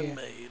has been Yeah.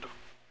 made.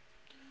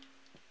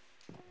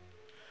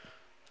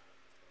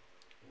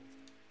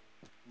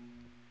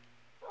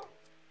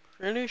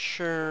 Pretty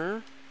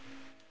sure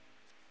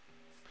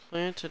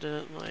planted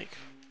it like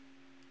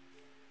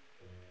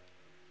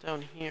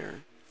down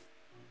here.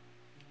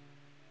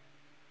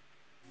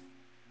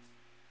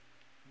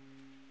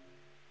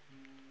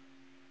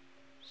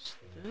 Is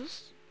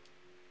this?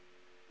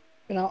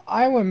 You know,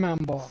 I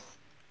remember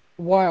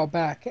a while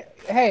back.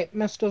 Hey,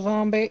 Mr.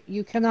 Zombie,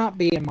 you cannot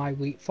be in my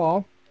wheat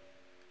farm.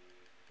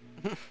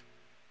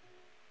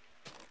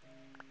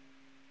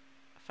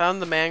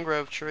 Found the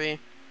mangrove tree.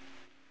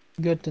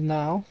 Good to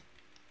know.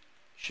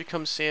 Should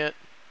come see it.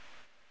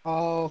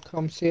 I'll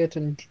come see it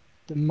in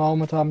the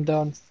moment I'm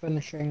done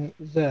finishing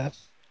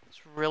this.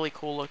 It's really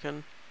cool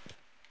looking.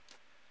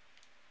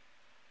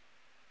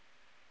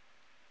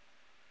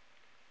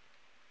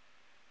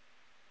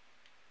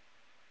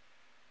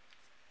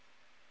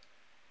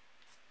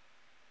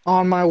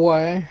 On my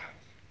way.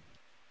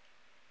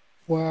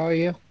 Where are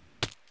you?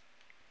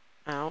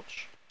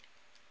 Ouch.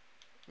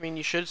 I mean,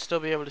 you should still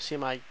be able to see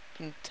my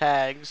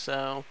tag,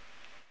 so...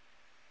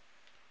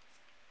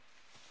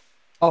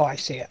 Oh, I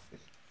see it.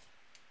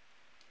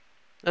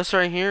 This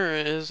right here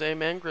is a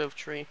mangrove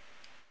tree.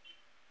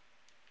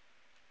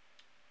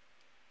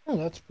 Oh,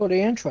 that's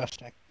pretty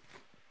interesting.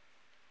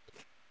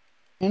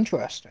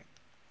 Interesting.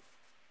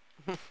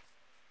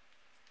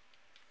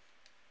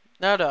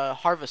 Now to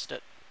harvest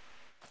it.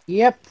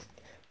 Yep.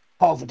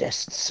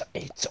 Harvests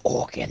its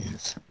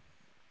organs.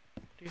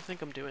 What do you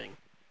think I'm doing?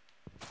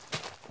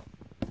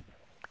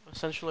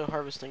 Essentially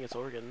harvesting its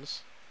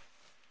organs.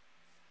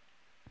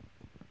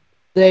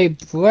 They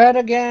bred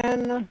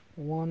again.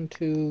 1,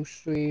 2,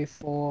 3,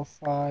 4,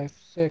 5,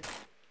 6.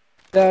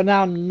 There are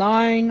now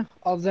 9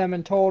 of them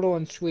in total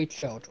and 3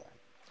 children.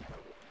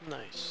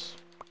 Nice.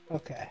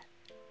 Okay.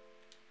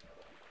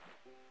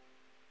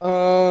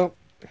 You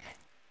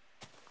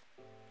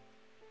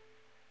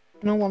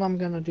know what I'm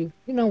gonna do?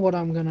 You know what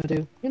I'm gonna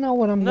do? You know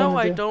what I'm No, gonna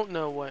I do? don't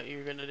know what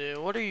you're gonna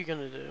do. What are you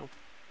gonna do?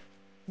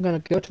 I'm gonna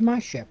go to my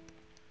ship.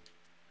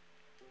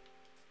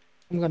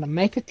 I'm gonna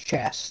make a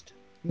chest.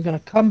 I'm gonna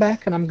come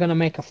back and I'm gonna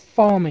make a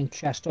farming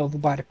chest over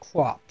by the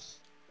crops.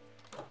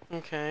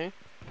 Okay.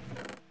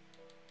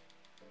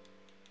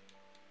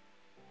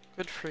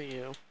 Good for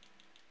you.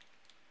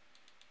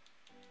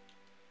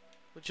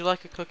 Would you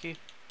like a cookie?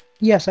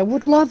 Yes, I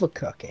would love a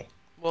cookie.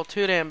 Well,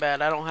 too damn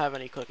bad. I don't have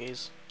any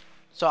cookies.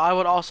 So I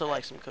would also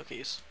like some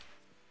cookies.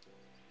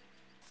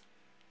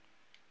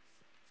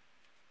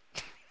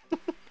 I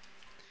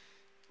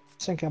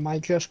think I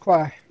might just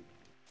cry.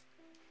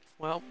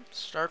 Well,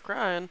 start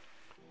crying.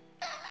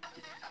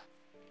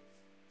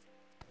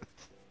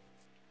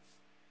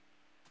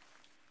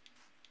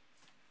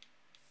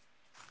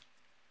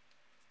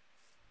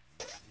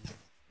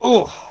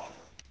 Oh.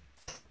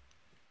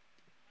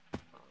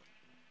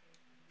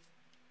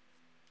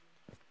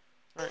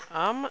 Alright,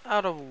 I'm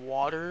out of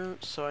water,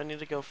 so I need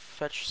to go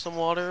fetch some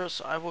water,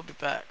 so I will be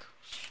back.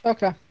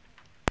 Okay.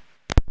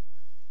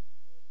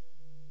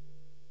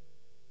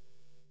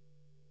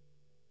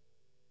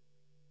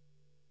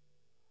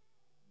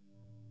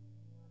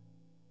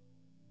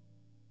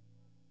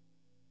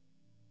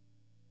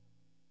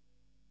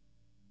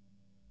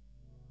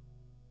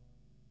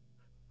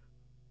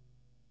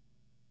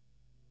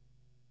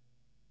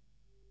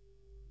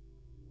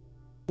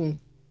 Dun,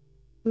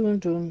 dun,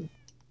 dun,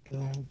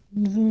 dun,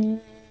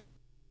 dun.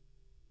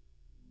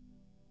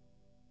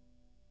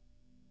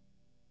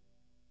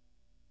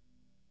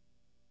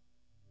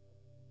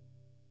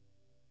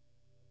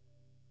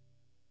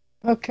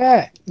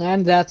 Okay,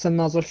 and that's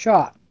another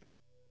shot.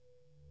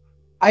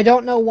 I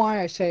don't know why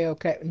I say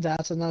okay,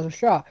 that's another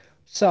shot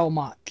so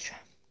much.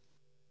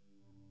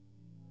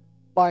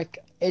 Like,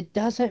 it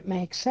doesn't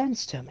make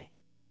sense to me.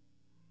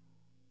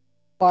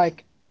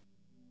 Like,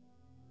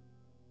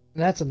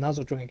 that's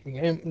another drinking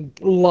game.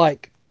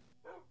 Like,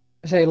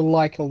 I say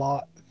like a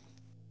lot.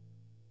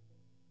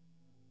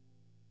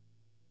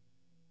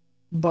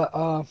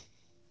 But,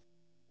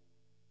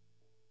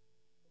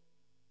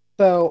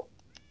 so,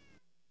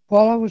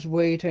 while I was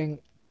waiting,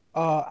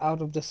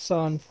 out of the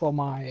sun for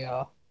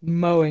my,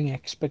 mowing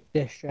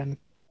expedition,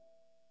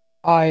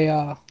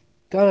 I,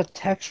 got a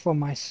text from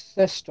my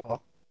sister.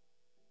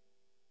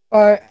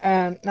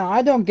 And now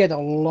I don't get a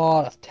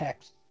lot of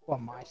texts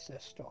from my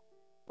sister.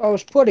 I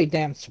was pretty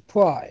damn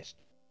surprised,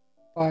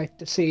 right,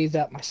 to see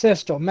that my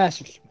sister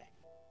messaged me.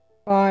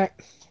 Right,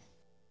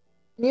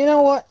 you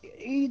know what?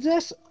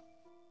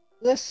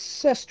 This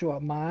sister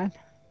of mine,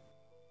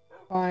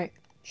 right,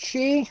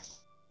 she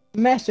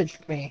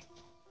messaged me,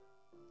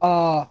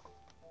 to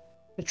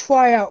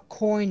try out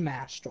Coin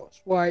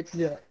Masters, right?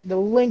 The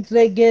link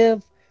they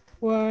give,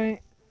 right?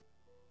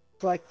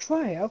 Like,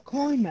 try out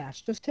Coin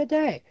Masters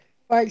today.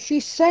 Right, she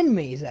sent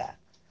me that.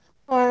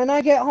 And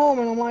I get home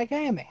and I'm like,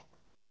 Amy,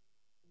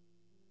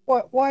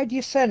 why'd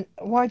you send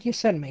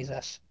me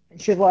this?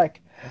 And she's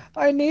like,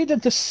 I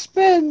needed the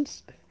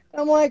spins.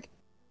 And I'm like,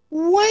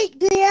 wait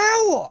the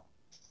hour.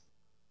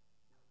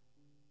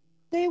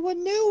 They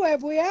renew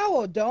every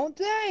hour, don't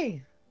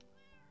they?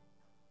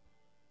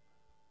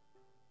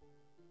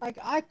 Like,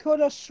 I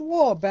could have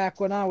swore back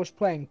when I was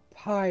playing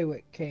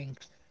Pirate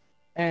Kings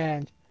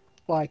and,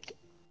 like,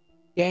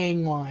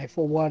 Gang Life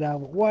or whatever,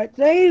 what,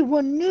 they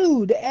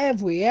renewed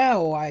every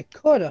hour. I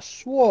could have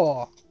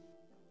swore.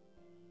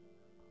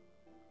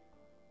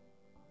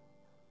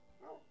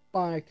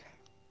 Like,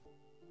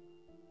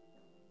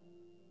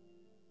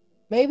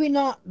 maybe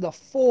not the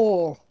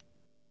full,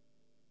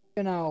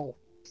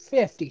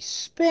 50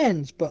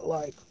 spins, but,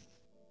 like,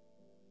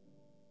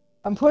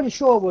 I'm pretty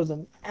sure it was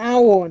an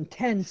hour and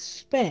 10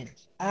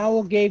 spins.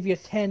 Hour gave you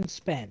 10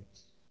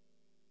 spins.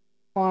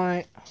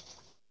 Right.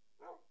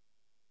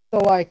 So,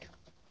 like,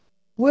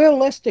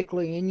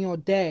 realistically, in your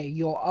day,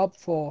 you're up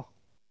for,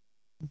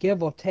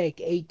 give or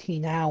take,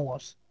 18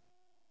 hours.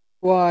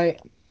 Right.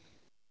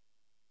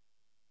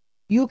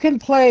 You can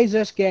play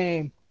this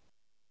game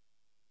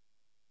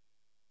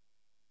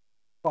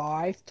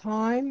 5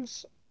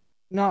 times,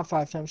 not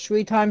 5 times,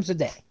 3 times a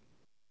day.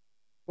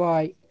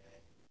 Right.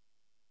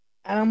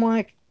 And I'm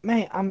like,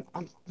 man, I'm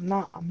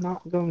not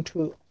going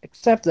to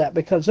accept that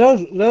because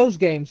those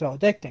games are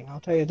addicting. I'll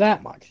tell you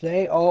that much.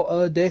 They are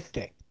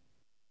addicting.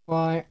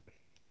 Right.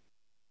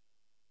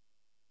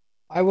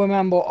 I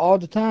remember all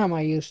the time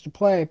I used to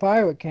play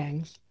Pirate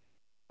Kings.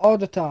 All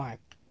the time.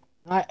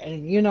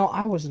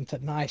 I wasn't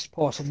a nice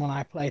person when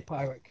I played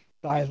Pirate Kings.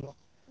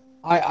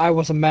 I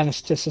was a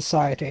menace to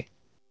society.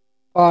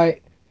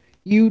 Right.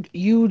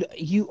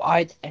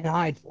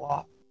 I'd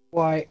flop.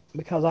 Why?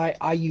 Because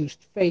I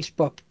used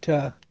Facebook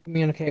to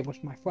communicate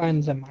with my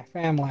friends and my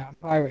family on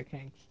Pirate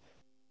Kings.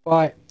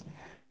 Right.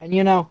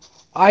 And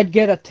I'd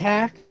get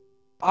attacked.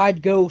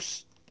 I'd go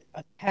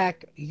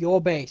attack your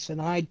base, and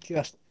I'd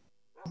just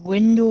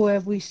dwindle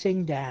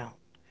everything down.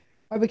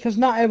 Because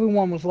not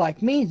everyone was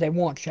like me. They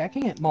weren't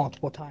checking it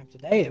multiple times a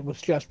day. It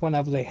was just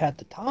whenever they had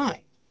the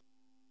time.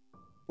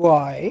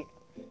 Right.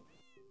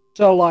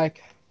 So,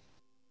 like,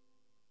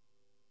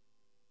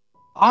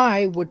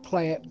 I would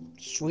play it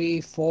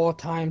 3, 4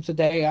 times a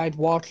day. I'd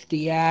watch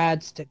the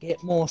ads to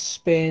get more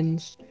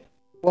spins.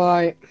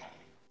 Right.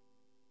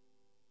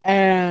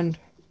 And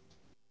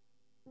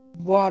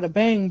bada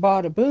bang,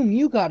 bada boom,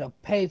 you gotta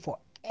pay for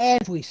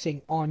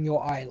everything on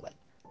your island.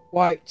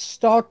 Right.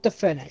 Start to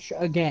finish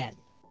again.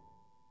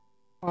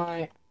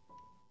 Right.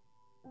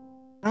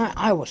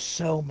 I was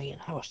so mean.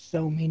 I was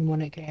so mean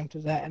when it came to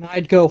that. And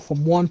I'd go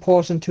from one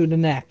person to the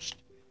next.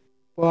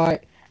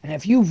 Right. And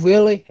if you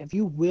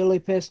really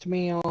pissed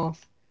me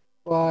off,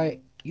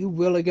 right, you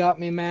really got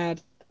me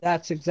mad,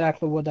 that's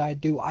exactly what I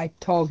do. I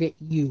target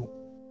you.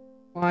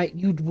 Right?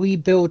 You'd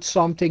rebuild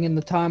something in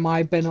the time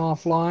I've been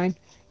offline.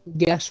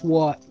 Guess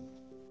what?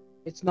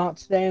 It's not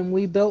staying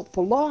rebuilt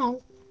for long.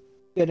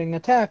 Getting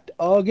attacked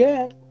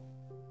again.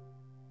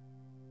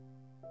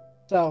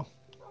 So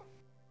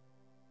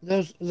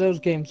those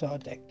games are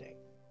addicting.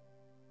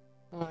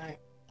 Alright.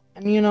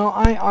 And you know,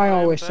 I I am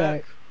always back.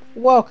 say,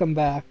 welcome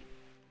back.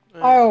 I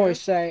Thank you. always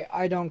say,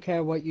 I don't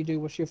care what you do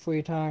with your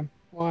free time.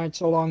 Right,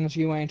 so long as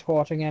you ain't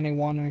hurting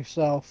anyone or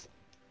yourself.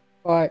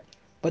 Right.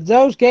 But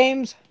those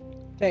games,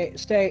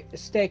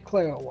 stay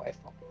clear away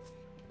from.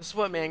 This is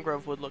what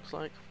Mangrove Wood looks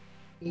like.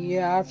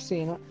 Yeah, I've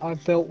seen it.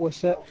 I've built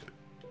with it.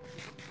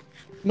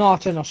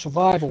 Not in a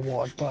survival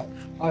world, but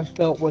I've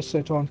built with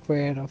it on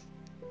creative.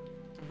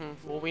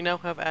 Well, we now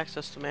have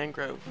access to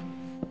mangrove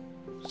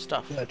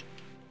stuff. Good.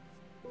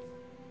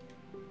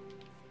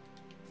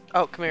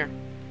 Oh, come here.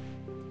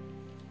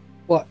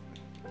 What?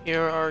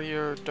 Here are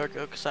your dark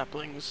oak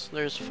saplings.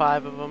 There's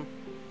 5 of them.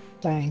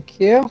 Thank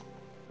you.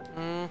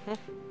 Mm-hmm.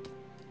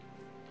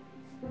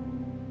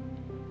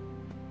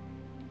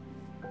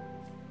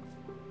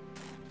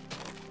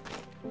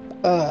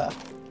 Uh.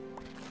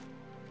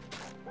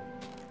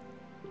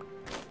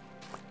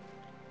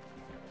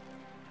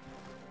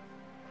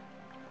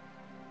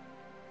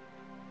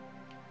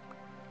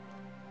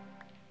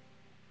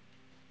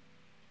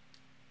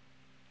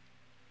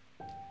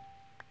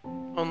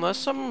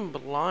 Unless I'm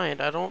blind,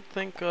 I don't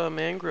think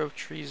mangrove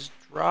trees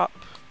drop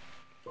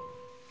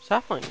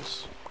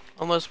saplings.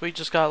 Unless we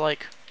just got,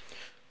 like,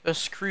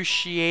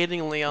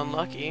 excruciatingly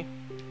unlucky.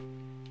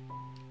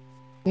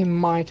 We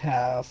might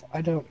have.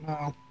 I don't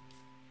know.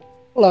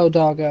 Hello,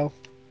 doggo.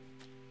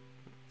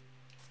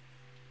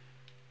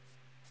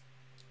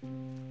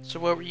 So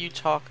what were you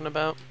talking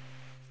about?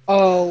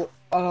 Oh,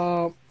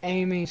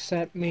 Amy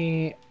sent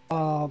me,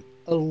 a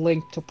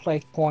link to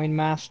play Coin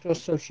Master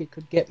so she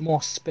could get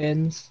more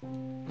spins.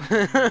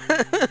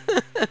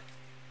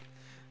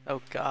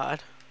 Oh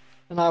god.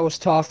 And I was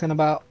talking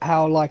about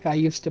how, like, I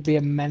used to be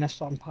a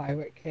menace on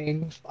Pirate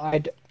Kings.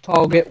 I'd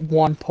target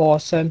one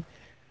person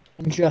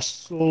and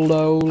just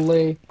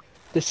slowly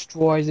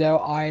destroy their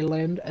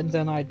island, and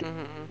then I'd...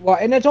 Well,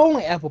 and it'd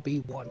only ever be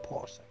one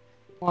person.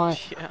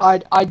 Right? Yeah.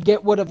 I'd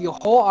get rid of your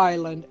whole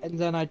island, and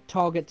then I'd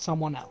target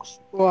someone else.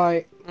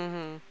 Right?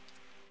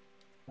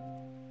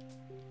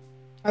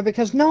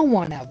 Because no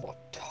one ever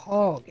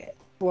target.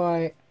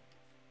 Right?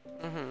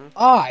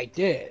 I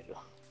did.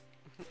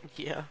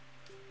 Yeah.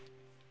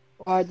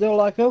 They're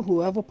like, oh,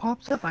 whoever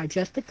pops up, I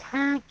just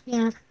attack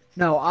ya.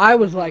 No, I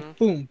was like,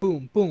 boom,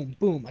 boom, boom,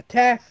 boom,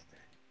 attack.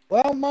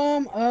 Well,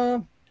 Mom,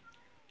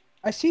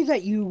 I see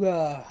that you,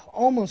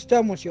 almost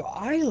done with your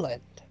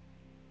island.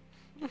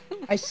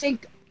 I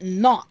think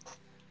not.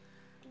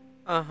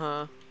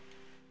 Uh-huh.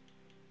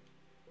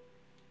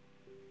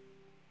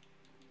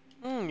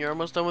 You're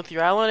almost done with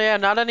your island? Yeah,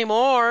 not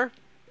anymore.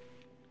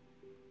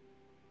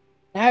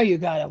 Now you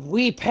gotta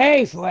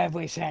repay for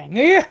everything.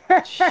 Yeah.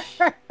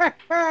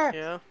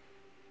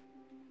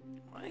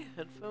 My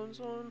headphones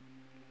on?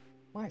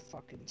 My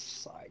fucking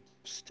side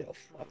still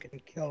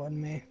fucking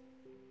killing me.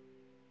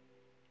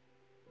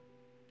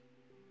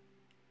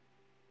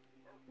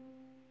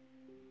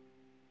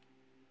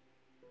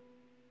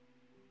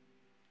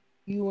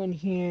 You in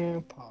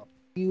here, pop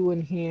you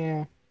in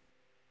here,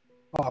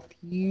 pop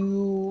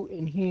you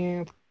in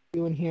here,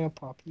 you in here,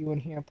 pop you in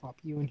here, pop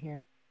you in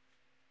here.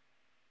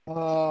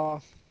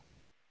 Pop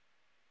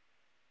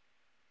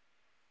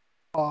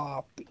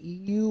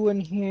you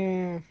in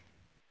here.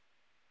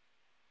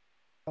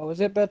 Oh, is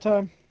it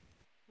bedtime?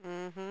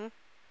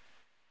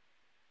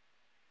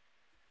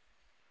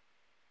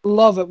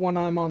 Love it when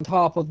I'm on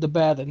top of the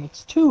bed and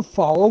it's too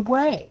far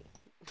away.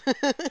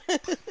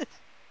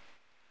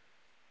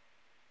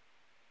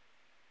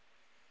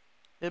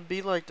 It'd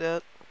be like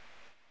that.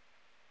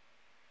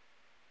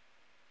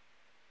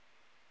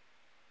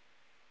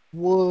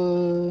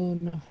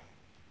 Wood.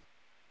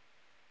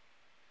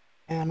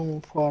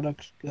 Animal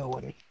products go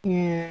in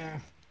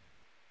here.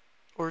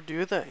 Or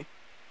do they?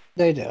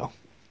 They do.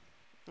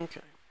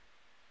 Okay.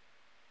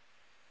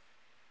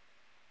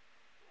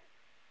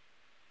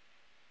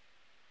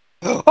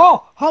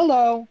 Oh,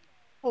 hello.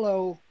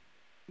 Hello,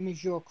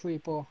 Monsieur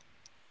Creeper.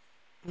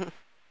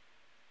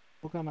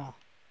 We're gonna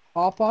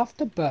hop off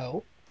the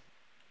boat.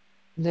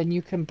 Then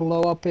you can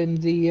blow up in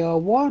the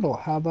water.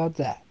 How about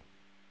that?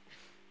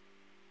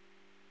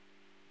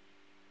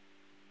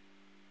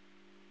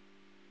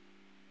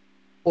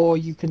 Or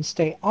you can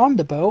stay on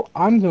the boat.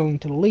 I'm going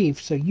to leave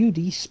so you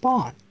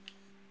despawn.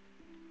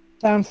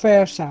 Sound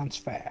fair? Sounds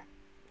fair.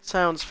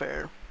 Sounds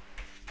fair.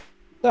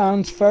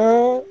 Sounds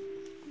fair.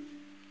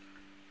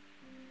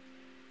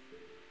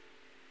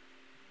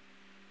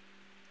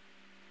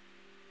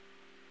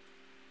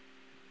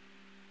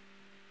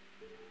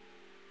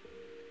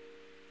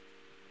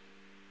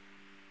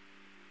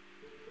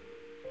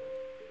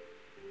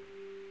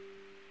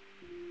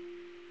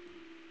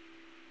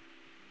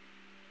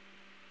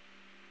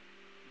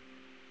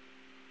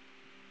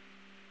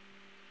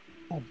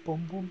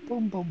 Boom, boom,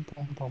 boom, boom,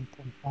 boom, boom,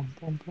 boom, boom, boom,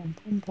 boom, boom,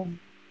 boom, boom.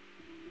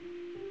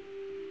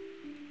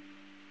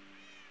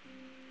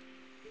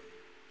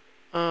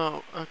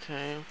 Oh,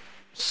 okay.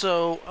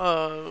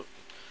 So,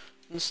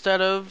 instead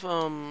of,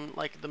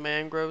 like the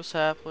mangrove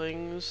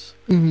saplings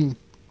Mm-hmm.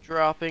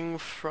 dropping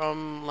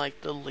from,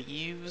 like, the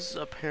leaves,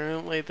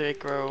 apparently they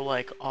grow,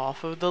 like,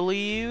 off of the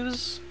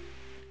leaves.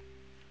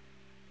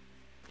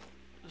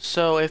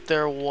 So if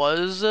there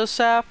was a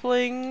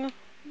sapling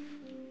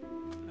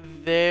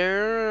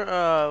there,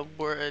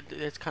 where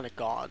it's kind of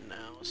gone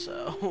now,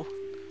 so.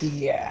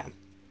 Yeah.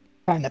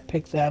 Kind of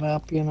pick that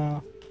up, you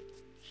know.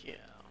 Yeah.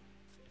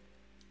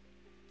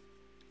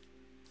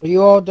 Are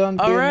you all done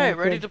being Alright,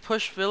 ready naked? to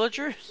push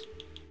villagers?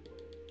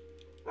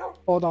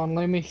 Hold on,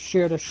 let me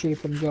shear the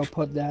sheep and go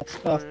put that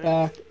stuff Alright.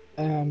 back.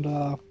 And,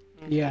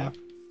 yeah. Okay.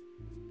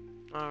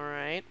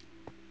 Alright.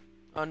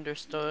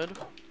 Understood.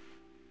 Okay.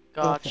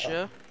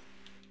 Gotcha.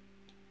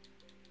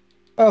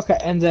 Okay,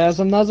 and there's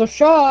another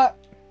shot.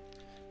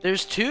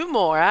 There's two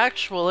more,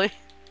 actually.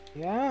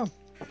 Yeah.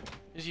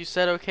 Because you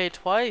said okay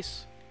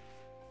twice.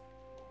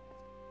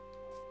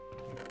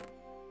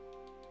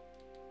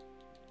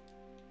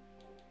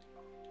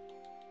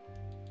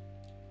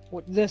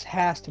 Well, this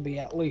has to be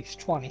at least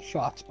 20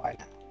 shots by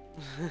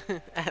now.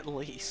 At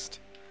least.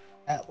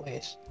 At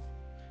least.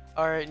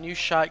 Alright, new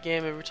shot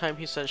game. Every time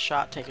he says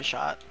shot, take a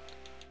shot.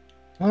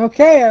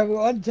 Okay,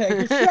 everyone, take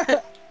a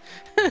shot.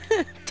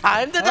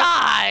 Time to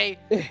die!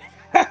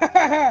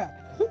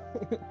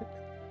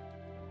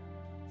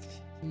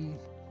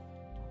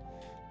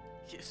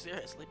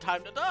 Seriously,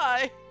 time to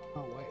die!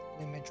 Oh, wait,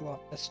 let me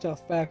drop this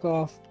stuff back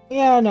off.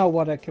 Yeah, I know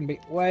what it can be.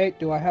 Wait,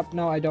 do I have...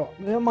 No, I don't.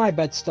 My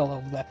bed's still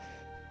over there.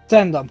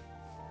 Send them.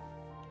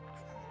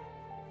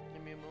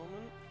 Give me a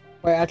moment.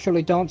 Wait,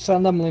 actually, don't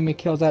send them. Let me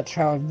kill that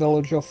child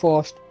villager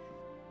first.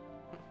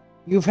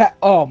 You've had...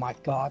 Oh, my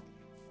God.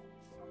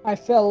 I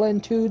fell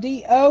into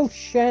the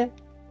ocean.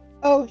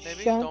 Maybe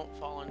Ocean. don't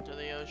fall into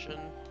the ocean.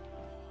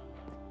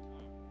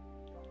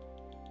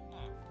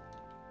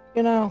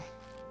 You know,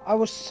 I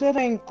was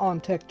sitting on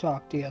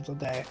TikTok the other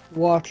day,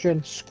 watching,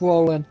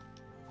 scrolling,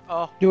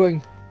 Oh,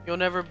 doing... you'll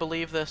never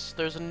believe this.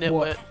 There's a nitwit.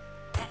 What?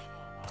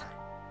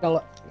 Kill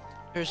it.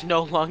 There's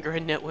no longer a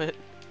nitwit.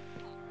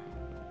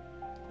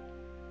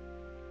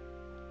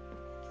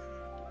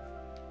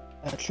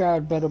 That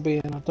child better be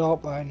an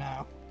adult by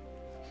now.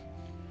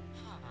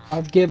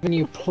 I've given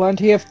you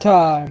plenty of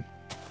time.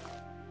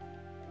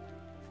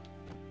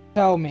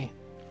 Tell me,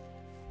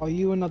 are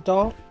you an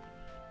adult?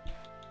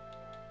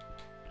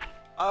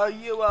 Are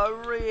you a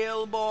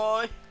real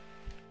boy?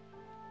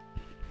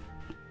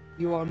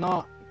 You are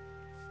not.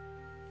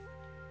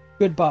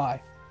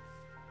 Goodbye.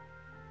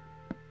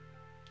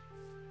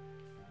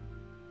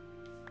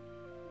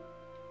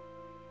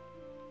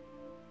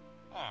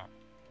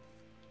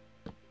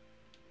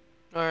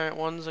 Alright,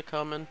 one's a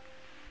coming.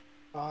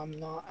 I'm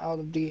not out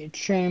of the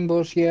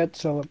chambers yet,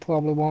 so it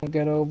probably won't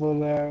get over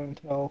there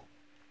until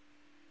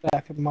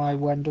back at my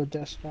window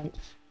distance.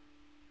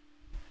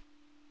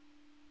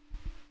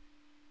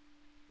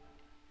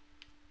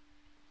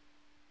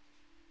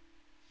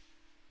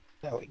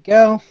 There we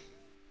go.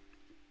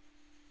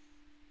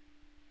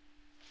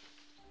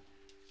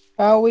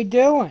 How are we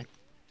doing?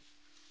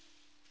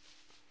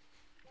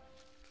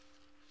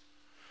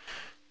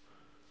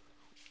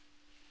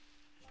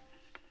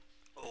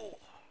 Oh.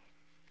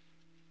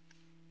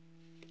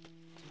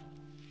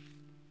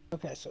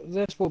 Okay, so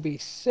this will be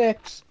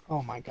 6.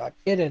 Oh my god,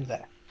 get in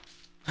there.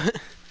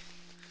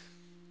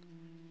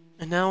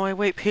 And now I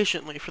wait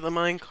patiently for the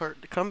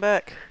minecart to come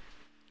back.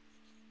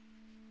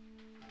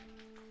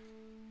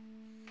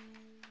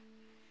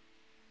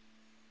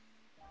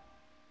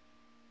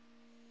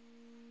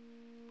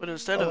 But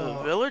instead of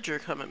a villager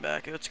coming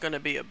back, it's gonna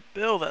be a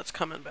Bill that's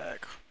coming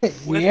back.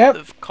 With Yep.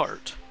 the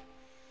cart.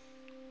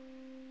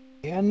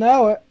 You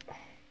know it.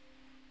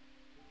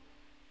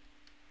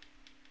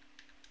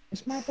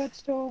 Is my bed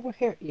still over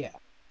here? Yeah.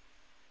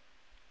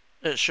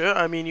 It should.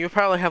 I mean, you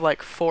probably have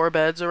like 4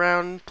 beds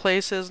around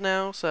places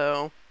now,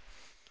 so.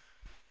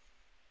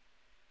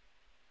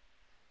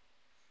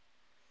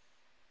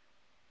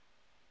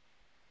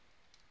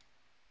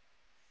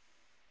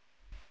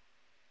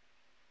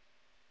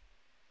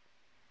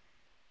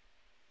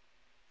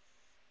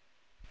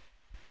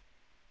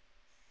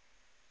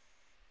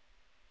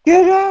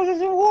 Get out of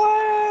the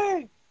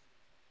way!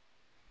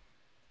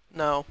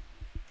 No.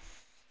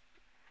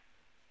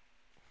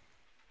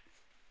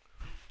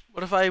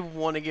 What if I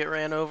want to get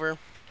ran over?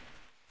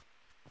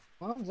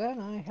 Well, then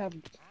I have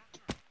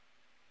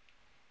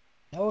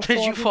no Did you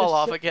authority to fall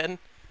off say. again?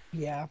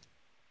 Yeah.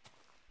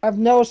 I have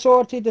no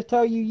authority to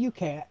tell you you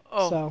can't.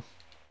 Oh, So.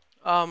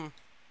 um,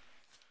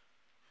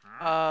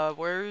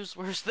 where's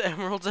the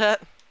emeralds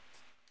at?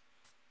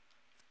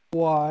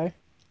 Why?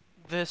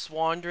 This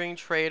wandering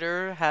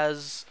trader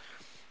has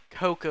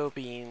cocoa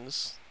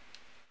beans.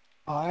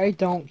 I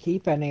don't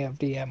keep any of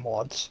the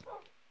emeralds.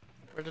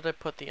 Where did I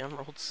put the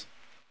emeralds?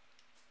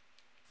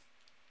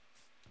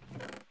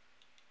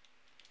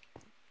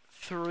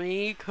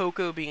 3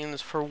 cocoa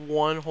beans for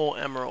 1 whole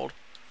emerald.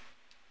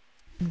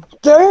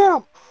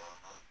 Damn!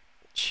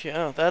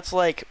 Yeah, that's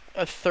like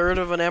a third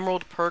of an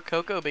emerald per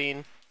cocoa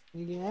bean.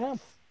 Yeah.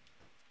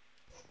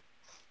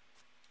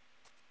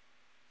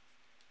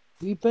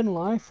 We've been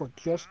live for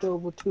just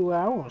over 2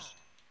 hours.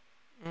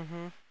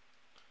 Mm-hmm.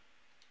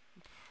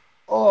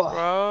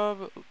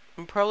 Oh,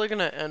 I'm probably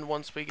gonna end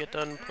once we get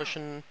done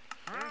pushing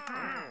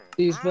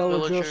these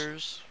villagers.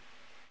 villagers.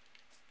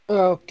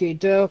 Okie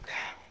doke.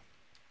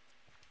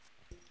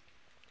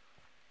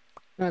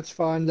 That's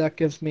fine. That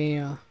gives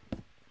me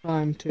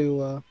time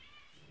to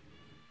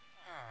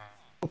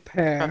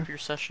prepare. Prep your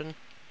session.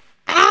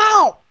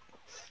 Ow!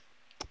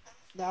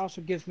 That also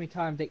gives me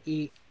time to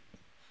eat.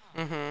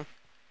 Mm-hmm.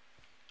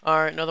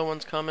 Alright, another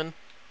one's coming.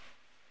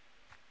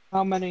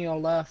 How many are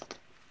left?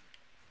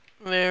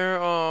 There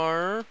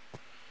are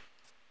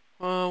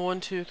 1,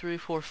 2, 3,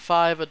 4,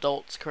 5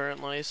 adults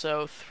currently,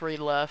 so 3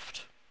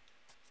 left.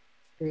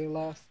 3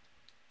 left.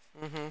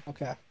 Mm-hmm.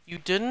 Okay. You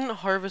didn't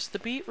harvest the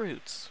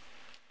beetroots.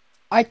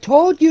 I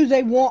told you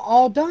they weren't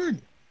all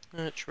done.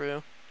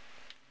 True.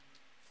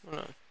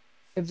 No.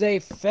 If they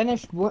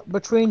finished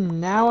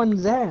between now and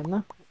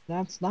then,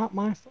 that's not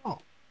my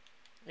fault.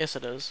 Yes,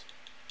 it is.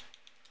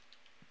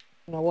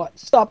 You know what?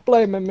 Stop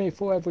blaming me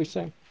for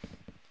everything.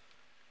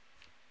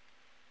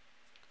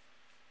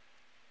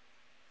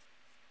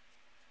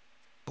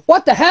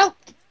 What the hell?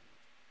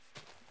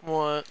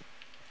 What?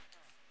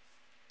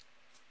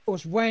 It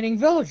was raining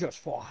villagers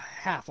for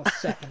half a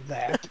second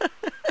there.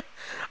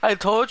 I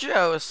told you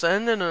I was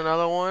sending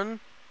another one.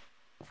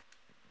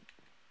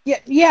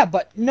 Yeah,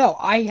 but no,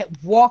 I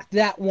walked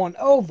that one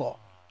over.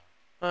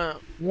 Uh,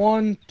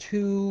 1,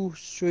 2,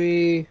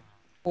 3,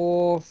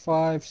 4,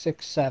 5,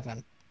 6,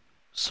 7.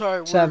 sorry,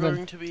 we're 7.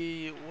 going to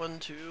be 1,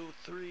 2,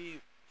 3,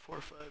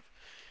 4, 5.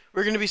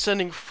 We're going to be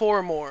sending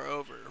 4 more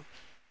over,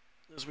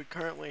 as we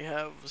currently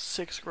have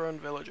 6 grown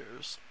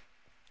villagers.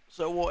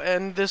 So we'll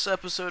end this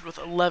episode with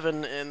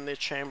 11 in the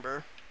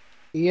chamber.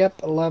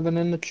 Yep, 11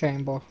 in the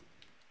chamber.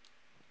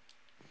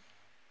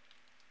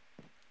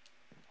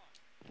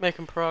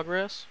 Making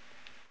progress.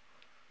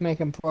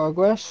 Making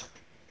progress.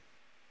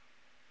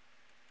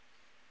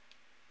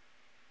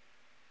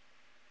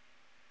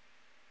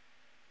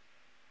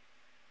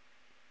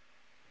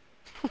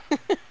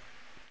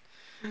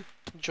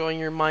 Enjoying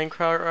your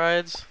Minecraft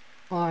rides?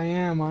 I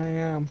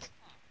am.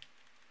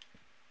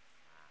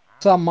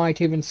 Some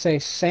might even say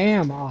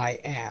Sam I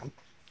am.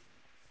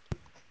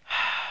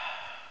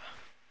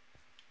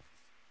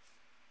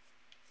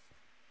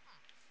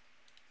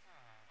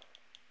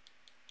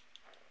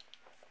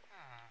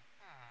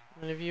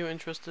 Any of you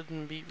interested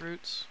in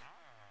beetroots?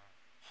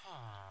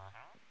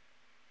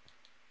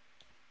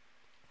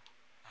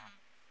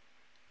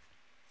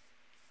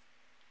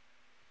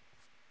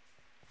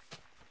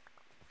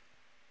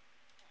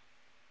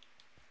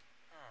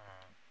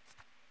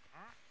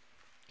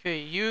 Okay,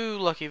 you,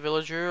 lucky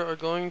villager, are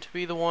going to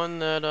be the one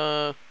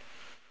that,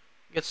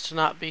 gets to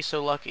not be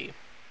so lucky.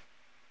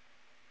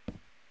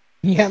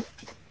 Yep.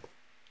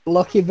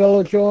 Lucky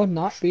villager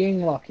not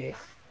being lucky.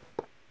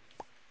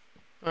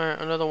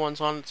 Alright, another one's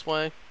on its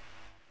way.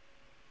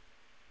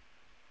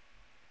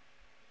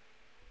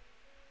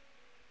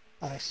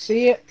 I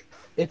see it.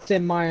 It's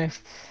in my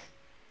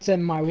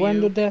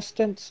window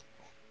distance.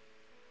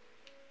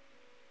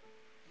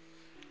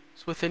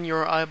 It's within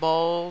your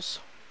eyeballs.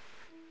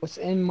 What's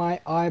in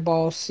my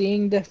eyeball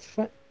seeing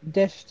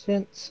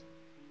distance.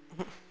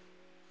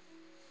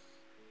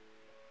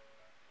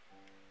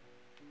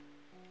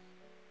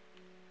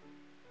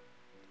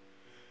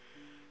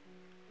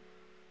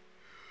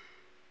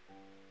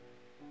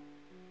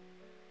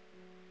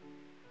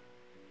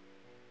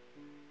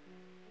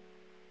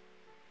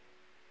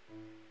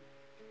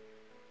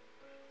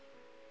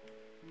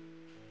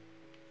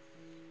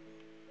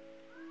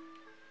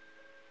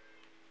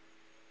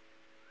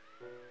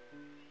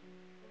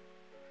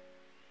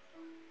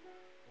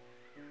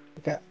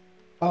 Okay.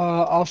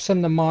 I'll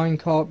send the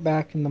minecart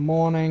back in the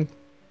morning.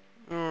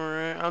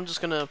 Alright, I'm just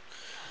gonna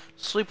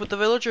sleep with the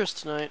villagers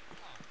tonight.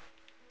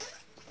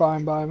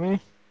 Fine by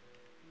me.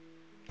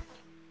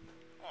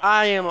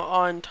 I am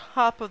on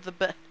top of the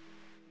bed.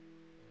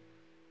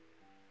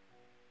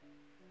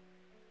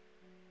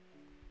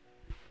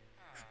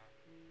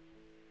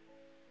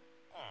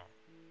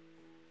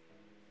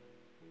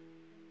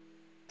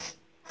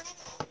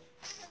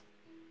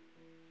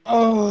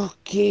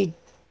 Okay.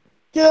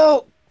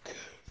 Doke.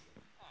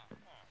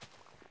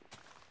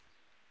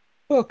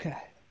 Okay,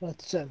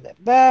 let's send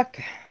it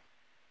back.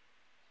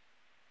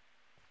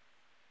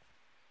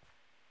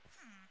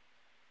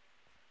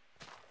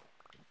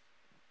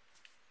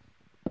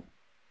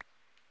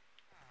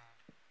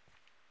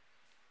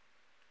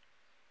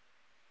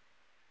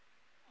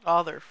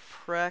 Oh, they're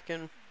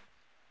fracking.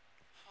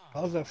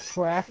 Oh, they're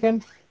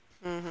fracking?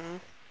 Mm-hmm.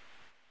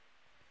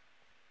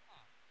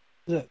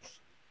 Zips.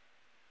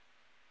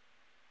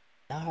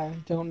 I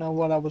don't know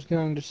what I was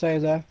going to say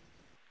there.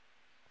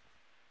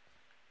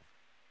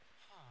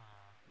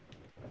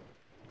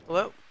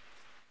 Hello?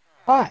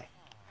 Hi.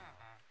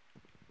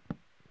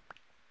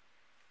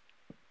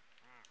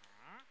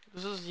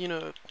 This is, you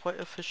know, quite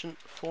efficient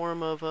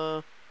form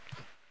of,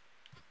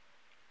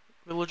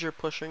 villager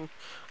pushing.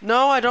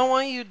 No, I don't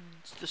want you,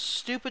 the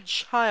stupid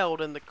child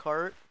in the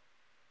cart.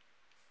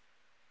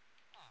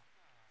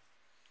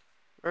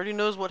 Already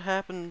knows what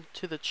happened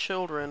to the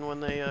children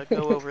when they,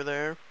 go over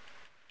there.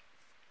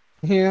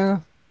 Yeah.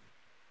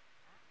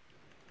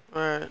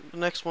 Alright, the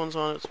next one's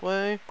on its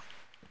way.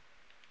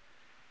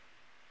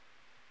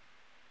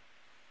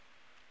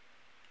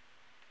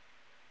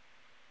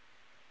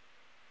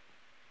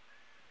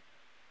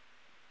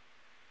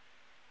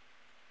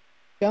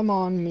 Come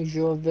on,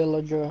 Monsieur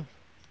Villager.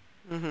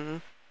 Mm-hmm.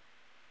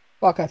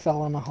 Fuck, I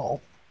fell in a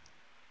hole.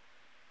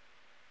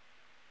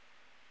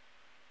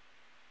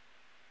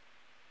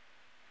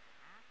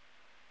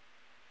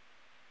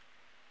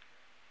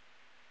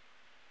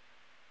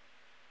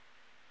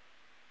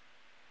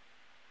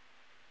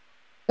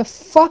 The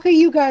fuck are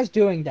you guys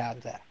doing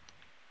down there?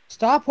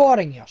 Stop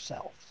hoarding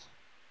yourselves.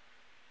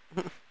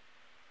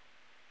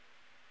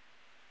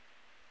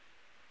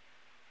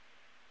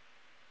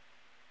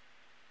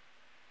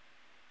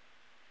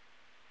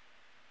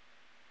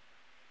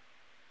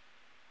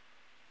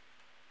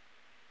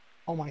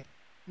 Oh my.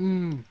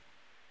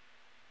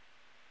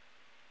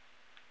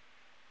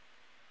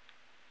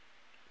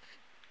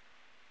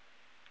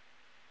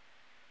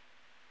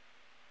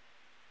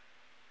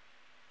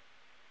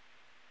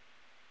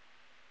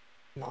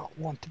 Not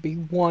want to be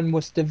one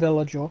with the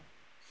villager.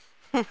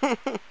 Just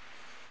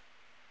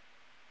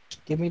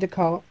give me the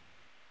cart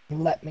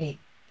and let me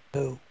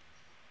go.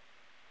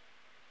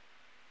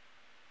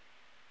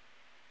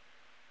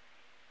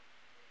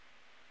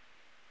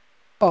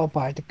 Oh,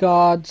 by the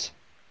gods.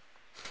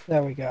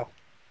 There we go.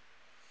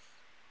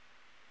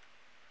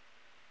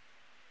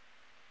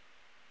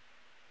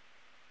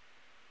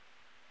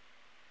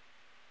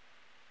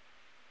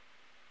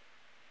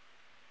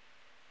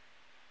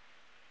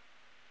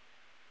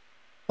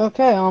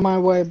 Okay, on my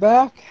way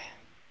back.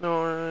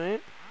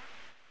 Alright.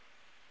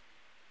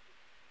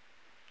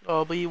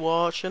 I'll be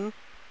watching.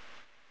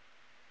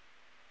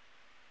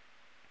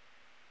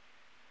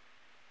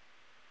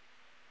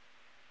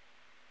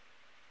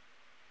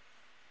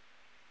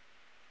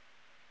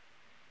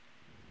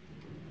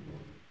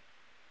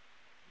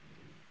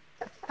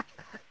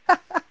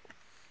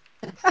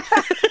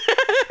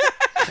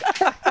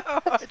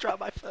 I dropped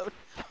my phone.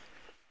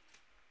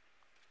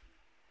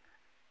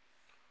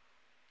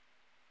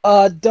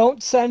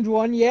 Don't send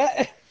one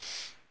yet.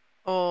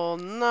 Oh,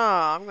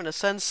 nah. I'm gonna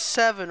send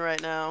 7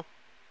 right now.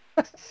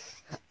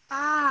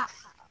 Ah,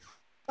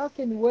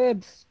 fucking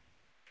webs.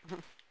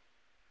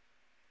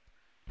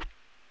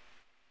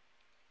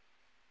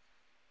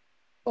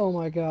 Oh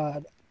my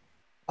god.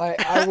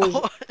 I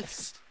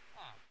was.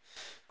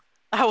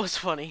 That was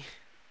funny.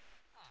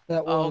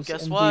 That Oh, was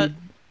guess what? indeed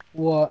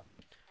what.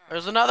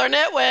 There's another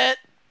nitwit!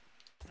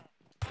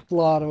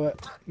 Slaughter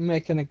it.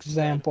 Make an Dead.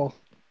 example.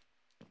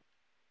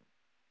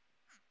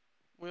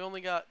 We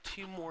only got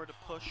 2 more to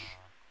push.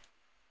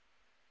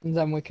 And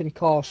then we can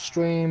call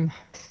stream.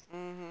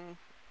 Mm-hmm.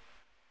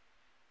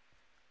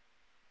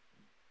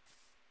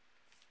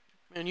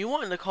 And you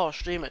wanting to call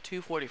stream at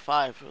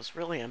 2:45 was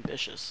really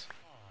ambitious.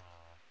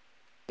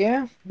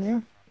 Yeah,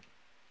 yeah.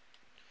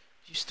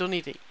 You still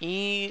need to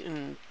eat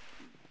and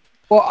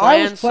Well,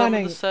 I was plan some of the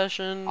planning.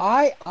 session.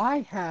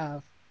 I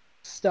have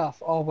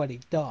stuff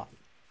already done.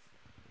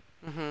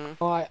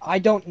 Mm-hmm. I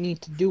don't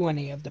need to do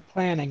any of the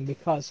planning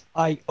because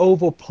I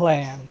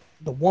overplanned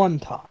the one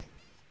time.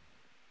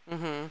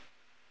 Mm-hmm.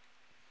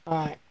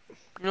 Alright.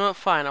 You know what?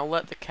 Fine, I'll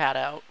let the cat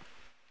out.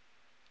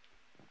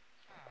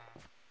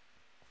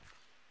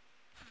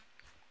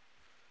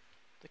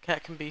 The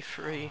cat can be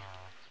free.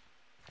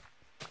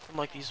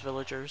 Unlike these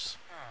villagers.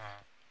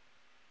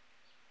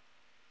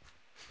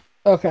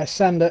 Okay,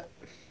 send it.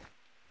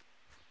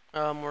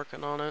 I'm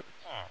working on it.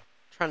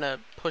 Trying to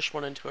push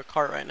one into a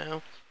cart right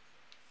now.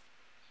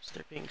 So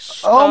they're being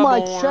Oh, my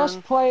stubborn.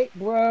 chest plate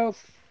broke.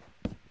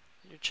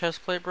 Your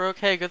chest plate broke?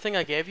 Hey, good thing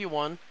I gave you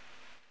one.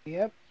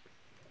 Yep.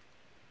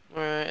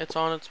 Alright, it's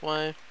on its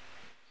way.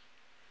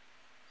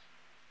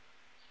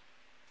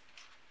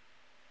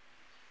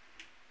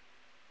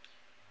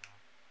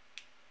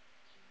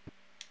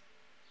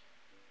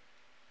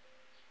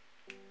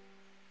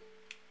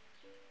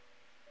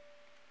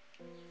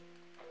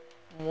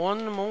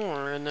 One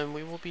more, and then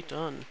we will be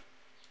done.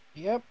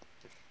 Yep.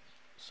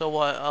 So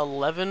what,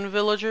 11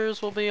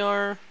 villagers will be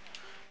our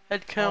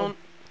head count?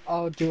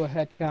 I'll do a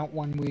head count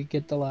when we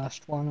get the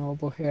last one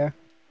over here.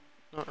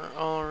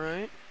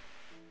 Alright.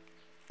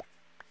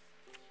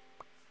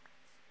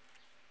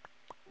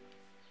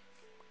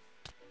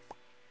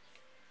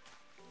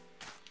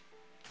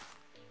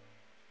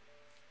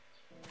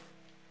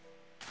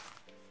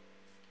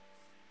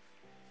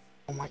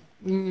 Oh my.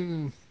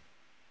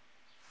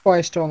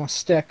 Christ on a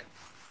stick.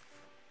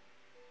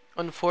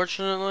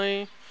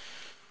 Unfortunately,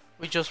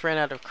 we just ran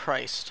out of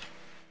Christ.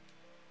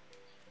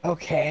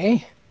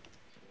 Okay.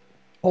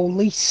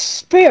 Holy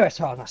Spirit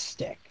on a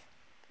stick.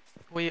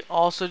 We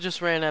also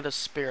just ran out of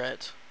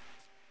Spirit.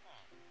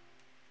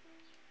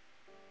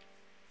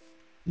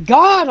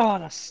 God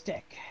on a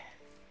stick.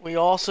 We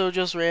also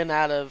just ran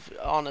out of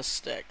on a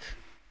stick.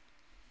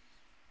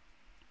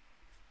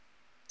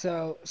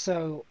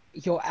 So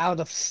you're out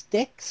of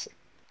sticks?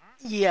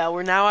 Yeah,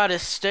 we're now out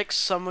of sticks.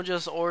 Someone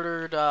just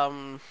ordered,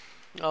 oh,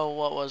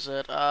 what was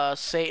it?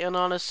 Satan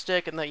on a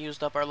stick, and that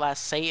used up our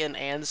last Satan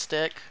and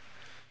stick.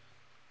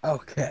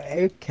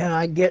 Okay, can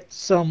I get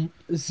some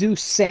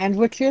Zeus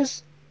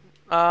sandwiches?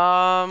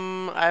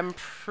 I'm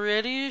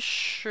pretty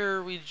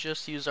sure we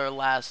just used our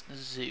last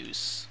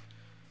Zeus.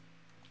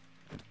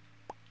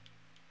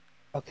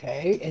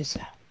 Okay,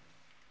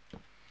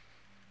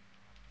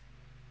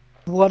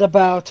 what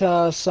about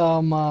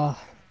some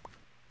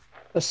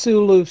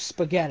Sulu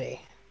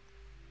spaghetti?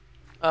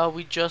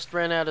 We just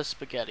ran out of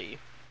spaghetti.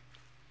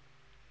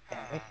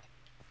 Okay.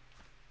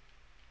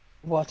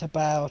 What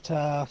about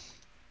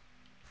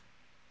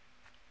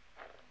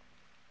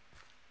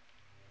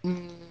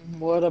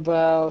what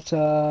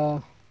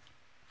about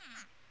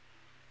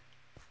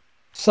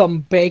some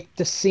baked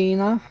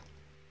Acina?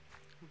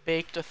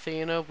 Baked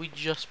Athena, we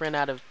just ran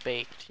out of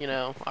baked. You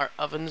know, our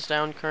oven's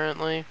down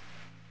currently.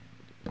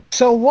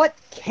 So what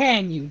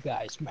can you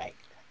guys make?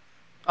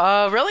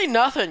 Really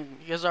nothing,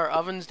 because our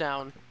oven's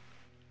down.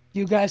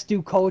 You guys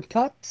do cold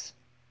cuts?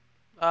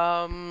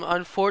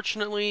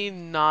 Unfortunately,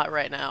 not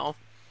right now.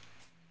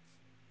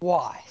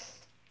 Why?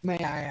 May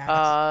I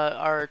ask?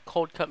 Our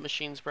cold cut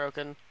machine's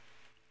broken.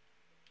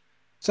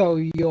 So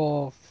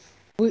your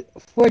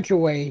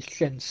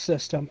refrigeration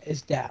system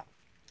is down.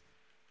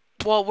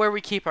 Well, where we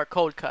keep our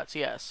cold cuts,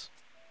 yes.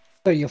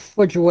 So your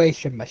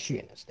refrigeration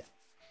machine is down.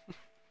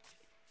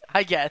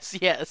 I guess,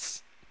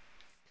 yes.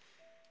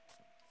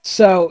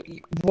 So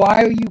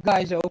why are you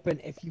guys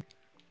open if you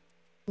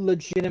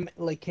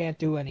legitimately can't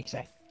do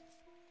anything?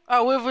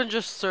 Oh, we've been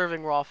just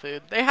serving raw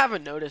food. They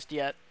haven't noticed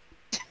yet.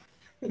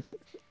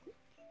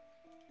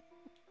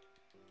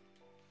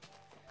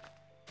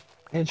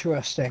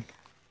 Interesting.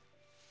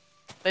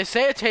 They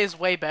say it tastes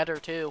way better,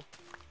 too.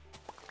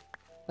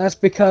 That's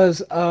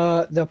because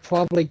they're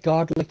probably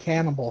godly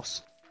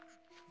cannibals.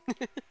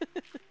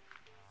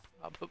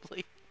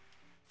 Probably.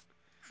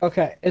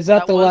 Okay, is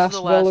that the was last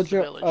the last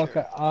villager? villager.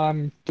 Okay,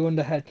 I'm doing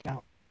the head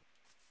count.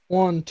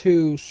 1,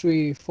 2,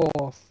 3,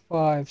 4,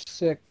 5,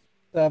 6,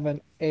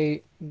 7,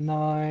 8,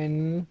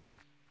 9,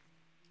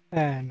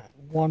 10.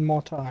 One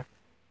more time.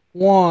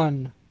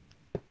 1,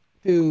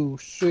 2,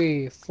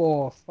 3,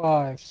 4,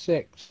 5,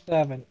 6,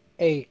 7,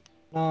 8,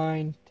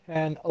 9,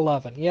 10,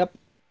 11. Yep.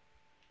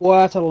 We're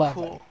at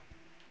 11. Cool.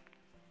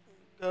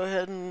 Go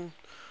ahead and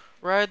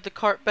ride the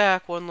cart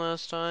back one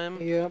last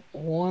time. Yep,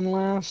 one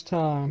last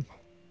time.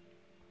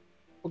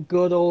 For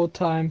good old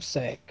time's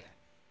sake.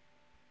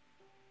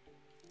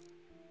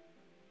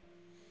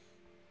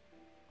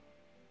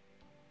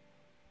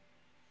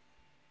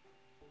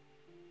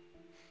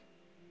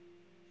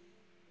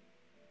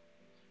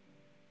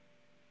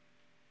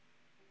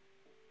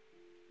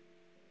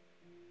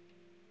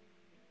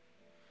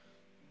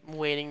 I'm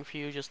waiting for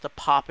you just to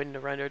pop into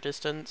render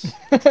distance.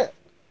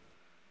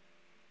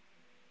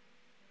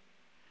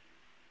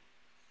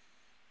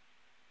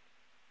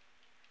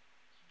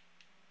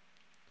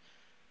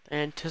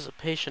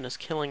 Anticipation is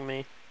killing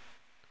me.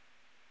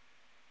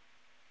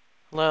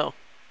 Hello.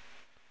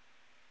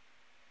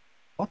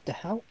 What the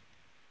hell?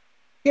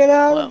 Get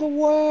out of the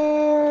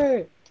Hello.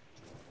 way!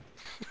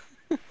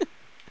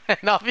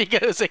 And off he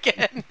goes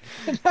again.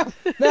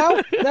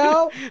 No,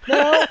 no,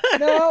 no,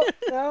 no,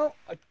 no.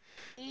 What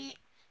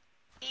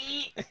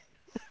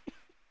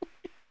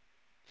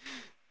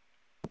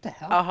the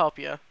hell? I'll help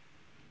you.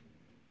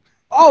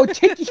 Oh,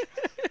 Tiki!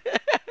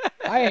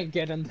 I ain't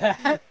getting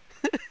that.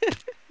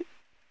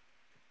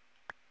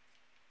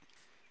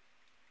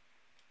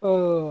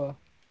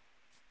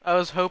 I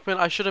was hoping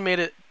I should have made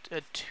it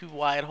a too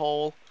wide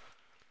hole.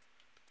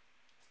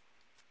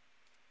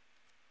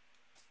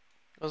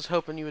 I was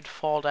hoping you would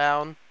fall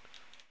down,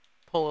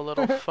 pull a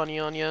little funny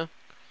on you.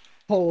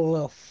 Pull a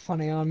little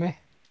funny on me.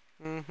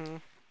 Mm-hmm.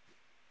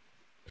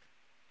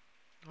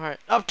 Alright,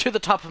 up to the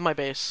top of my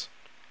base.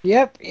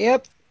 Yep,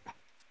 yep.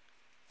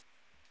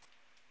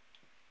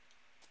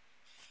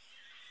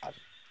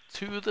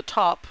 To the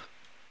top.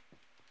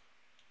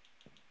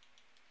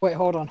 Wait,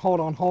 hold on, hold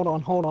on, hold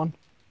on, hold on.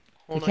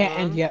 We Holding can't on.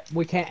 end yet.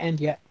 We can't end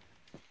yet.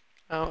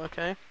 Oh,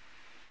 okay.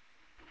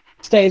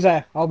 Stay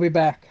there. I'll be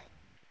back.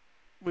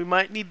 We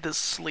might need to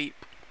sleep.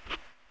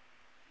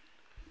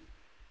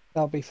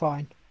 That'll be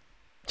fine.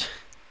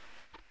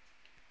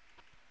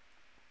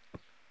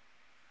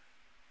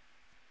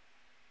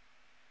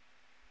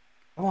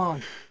 Come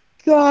on.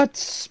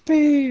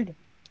 Godspeed!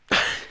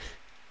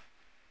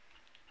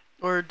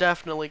 We're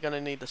definitely gonna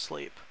need to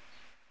sleep.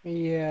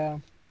 Yeah.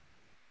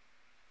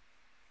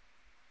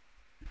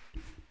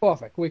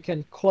 Perfect. We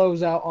can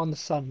close out on the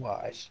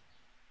sunrise.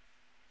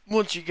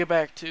 Once you get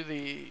back to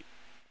the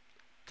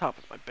top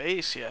of my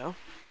base, yeah.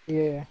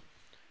 Yeah.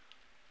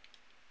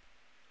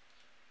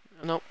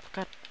 Nope,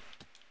 God.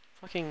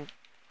 Fucking...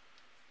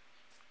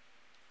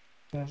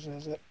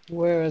 Is it?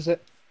 Where is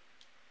it?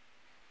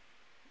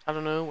 I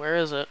don't know, where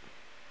is it?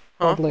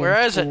 Huh? Probably in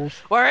Where is it? tools.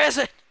 Where is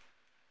it?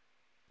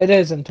 It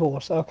is in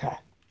tools. Okay.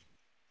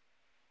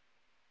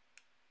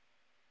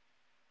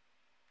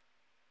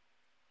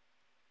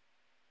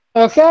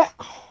 Okay.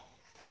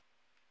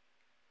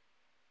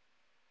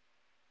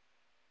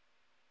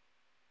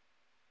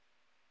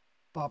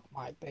 Pop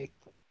my baked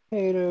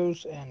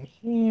potatoes in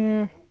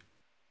here.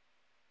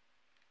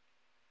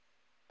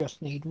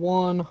 Just need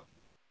one.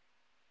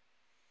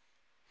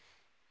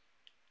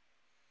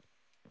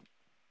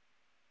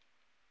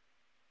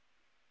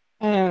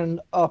 And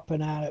up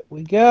and at it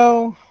we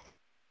go.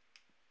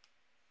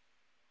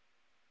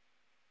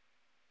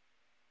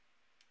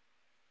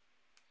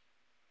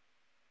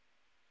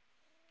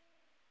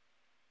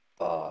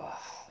 Uh,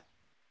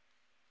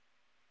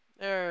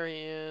 There he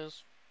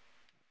is.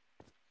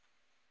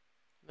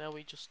 Now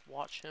we just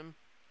watch him.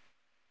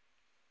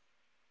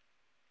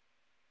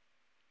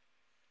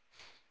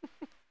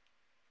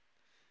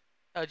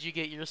 How'd you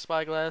get your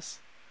spyglass?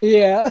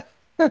 yeah.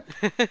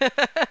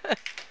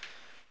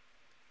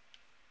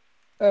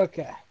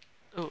 Okay.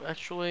 Oh,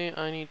 actually,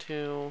 I need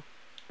to...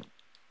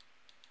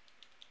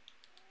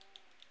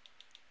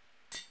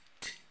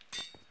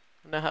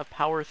 I now have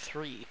power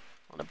 3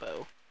 on a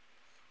bow.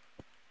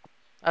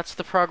 That's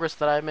the progress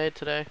that I made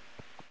today.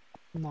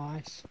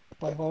 Nice.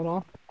 Wait, hold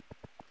on.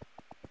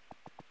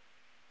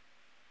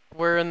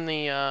 We're in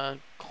the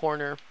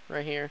corner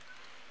right here.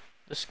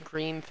 This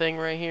green thing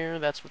right here,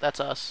 that's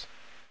us.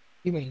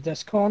 You mean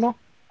this corner?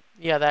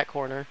 Yeah, that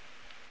corner.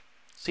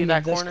 See You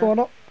that mean this corner?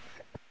 corner?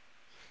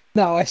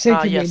 No, I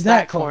think you Yes, mean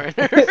that that corner.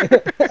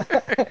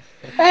 corner.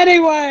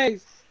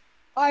 Anyways,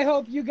 I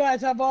hope you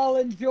guys have all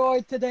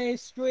enjoyed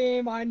today's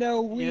stream. I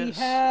know we Yes.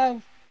 have.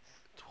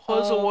 It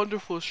was a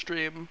wonderful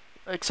stream.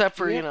 Except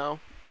for, Yep. you know,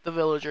 the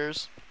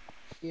villagers.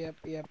 Yep.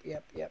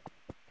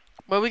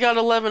 Well, we got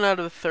 11 out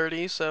of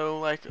 30, so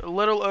like a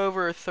little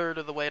over a third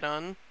of the way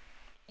done.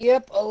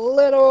 Yep, a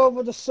little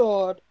over the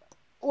sword.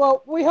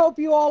 Well, we hope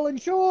you all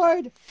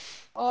enjoyed.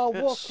 We'll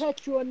Yes.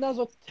 catch you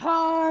another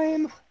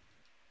time.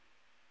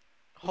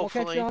 We'll catch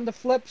Hopefully. you on the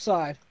flip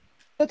side.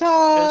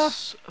 Ta-ta!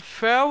 Yes.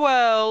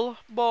 Farewell,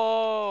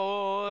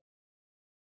 boy.